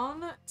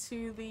down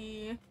to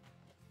the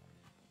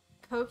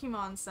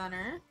Pokemon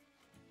Center.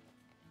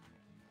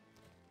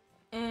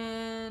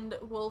 And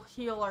we'll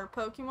heal our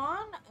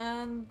Pokemon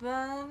and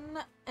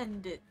then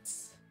end it.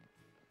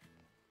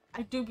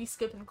 I do be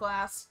skipping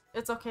class.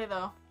 It's okay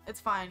though. It's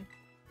fine.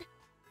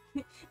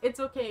 It's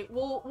okay.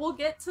 We'll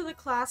get to the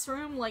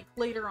classroom like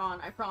later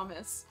on, I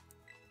promise.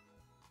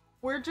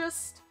 We're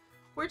just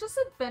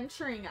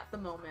adventuring at the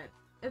moment.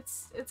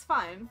 It's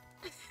fine.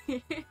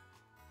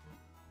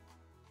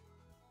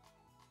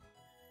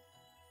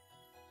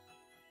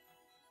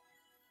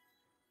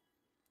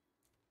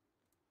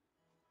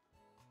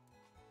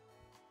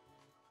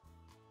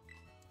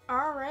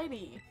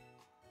 Alrighty.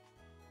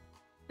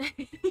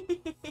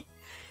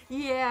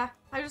 Yeah,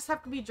 I just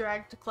have to be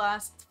dragged to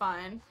class, it's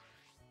fine.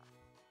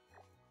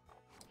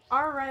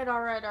 Alright.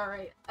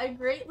 I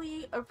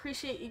greatly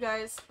appreciate you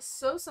guys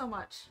so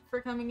much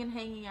for coming and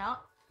hanging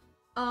out.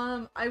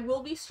 I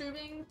will be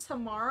streaming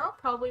tomorrow,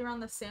 probably around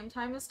the same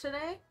time as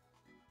today.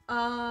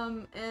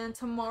 And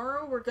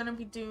tomorrow we're gonna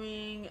be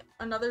doing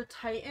another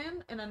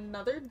Titan and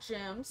another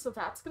gym, so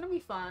that's gonna be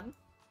fun.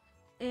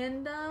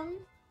 And,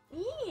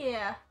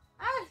 yeah.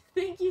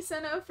 Thank you,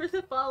 Senna, for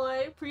the follow. I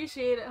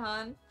appreciate it,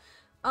 hon.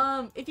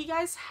 If you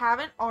guys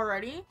haven't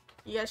already,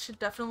 you guys should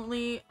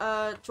definitely,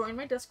 join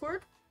my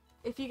Discord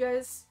if you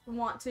guys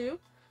want to.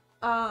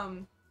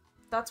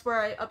 That's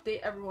where I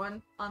update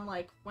everyone on,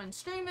 like, when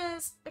stream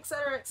is,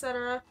 etc,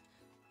 etc.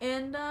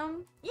 And,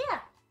 yeah.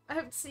 I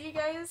hope to see you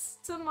guys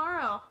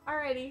tomorrow.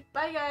 Alrighty.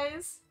 Bye,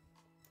 guys.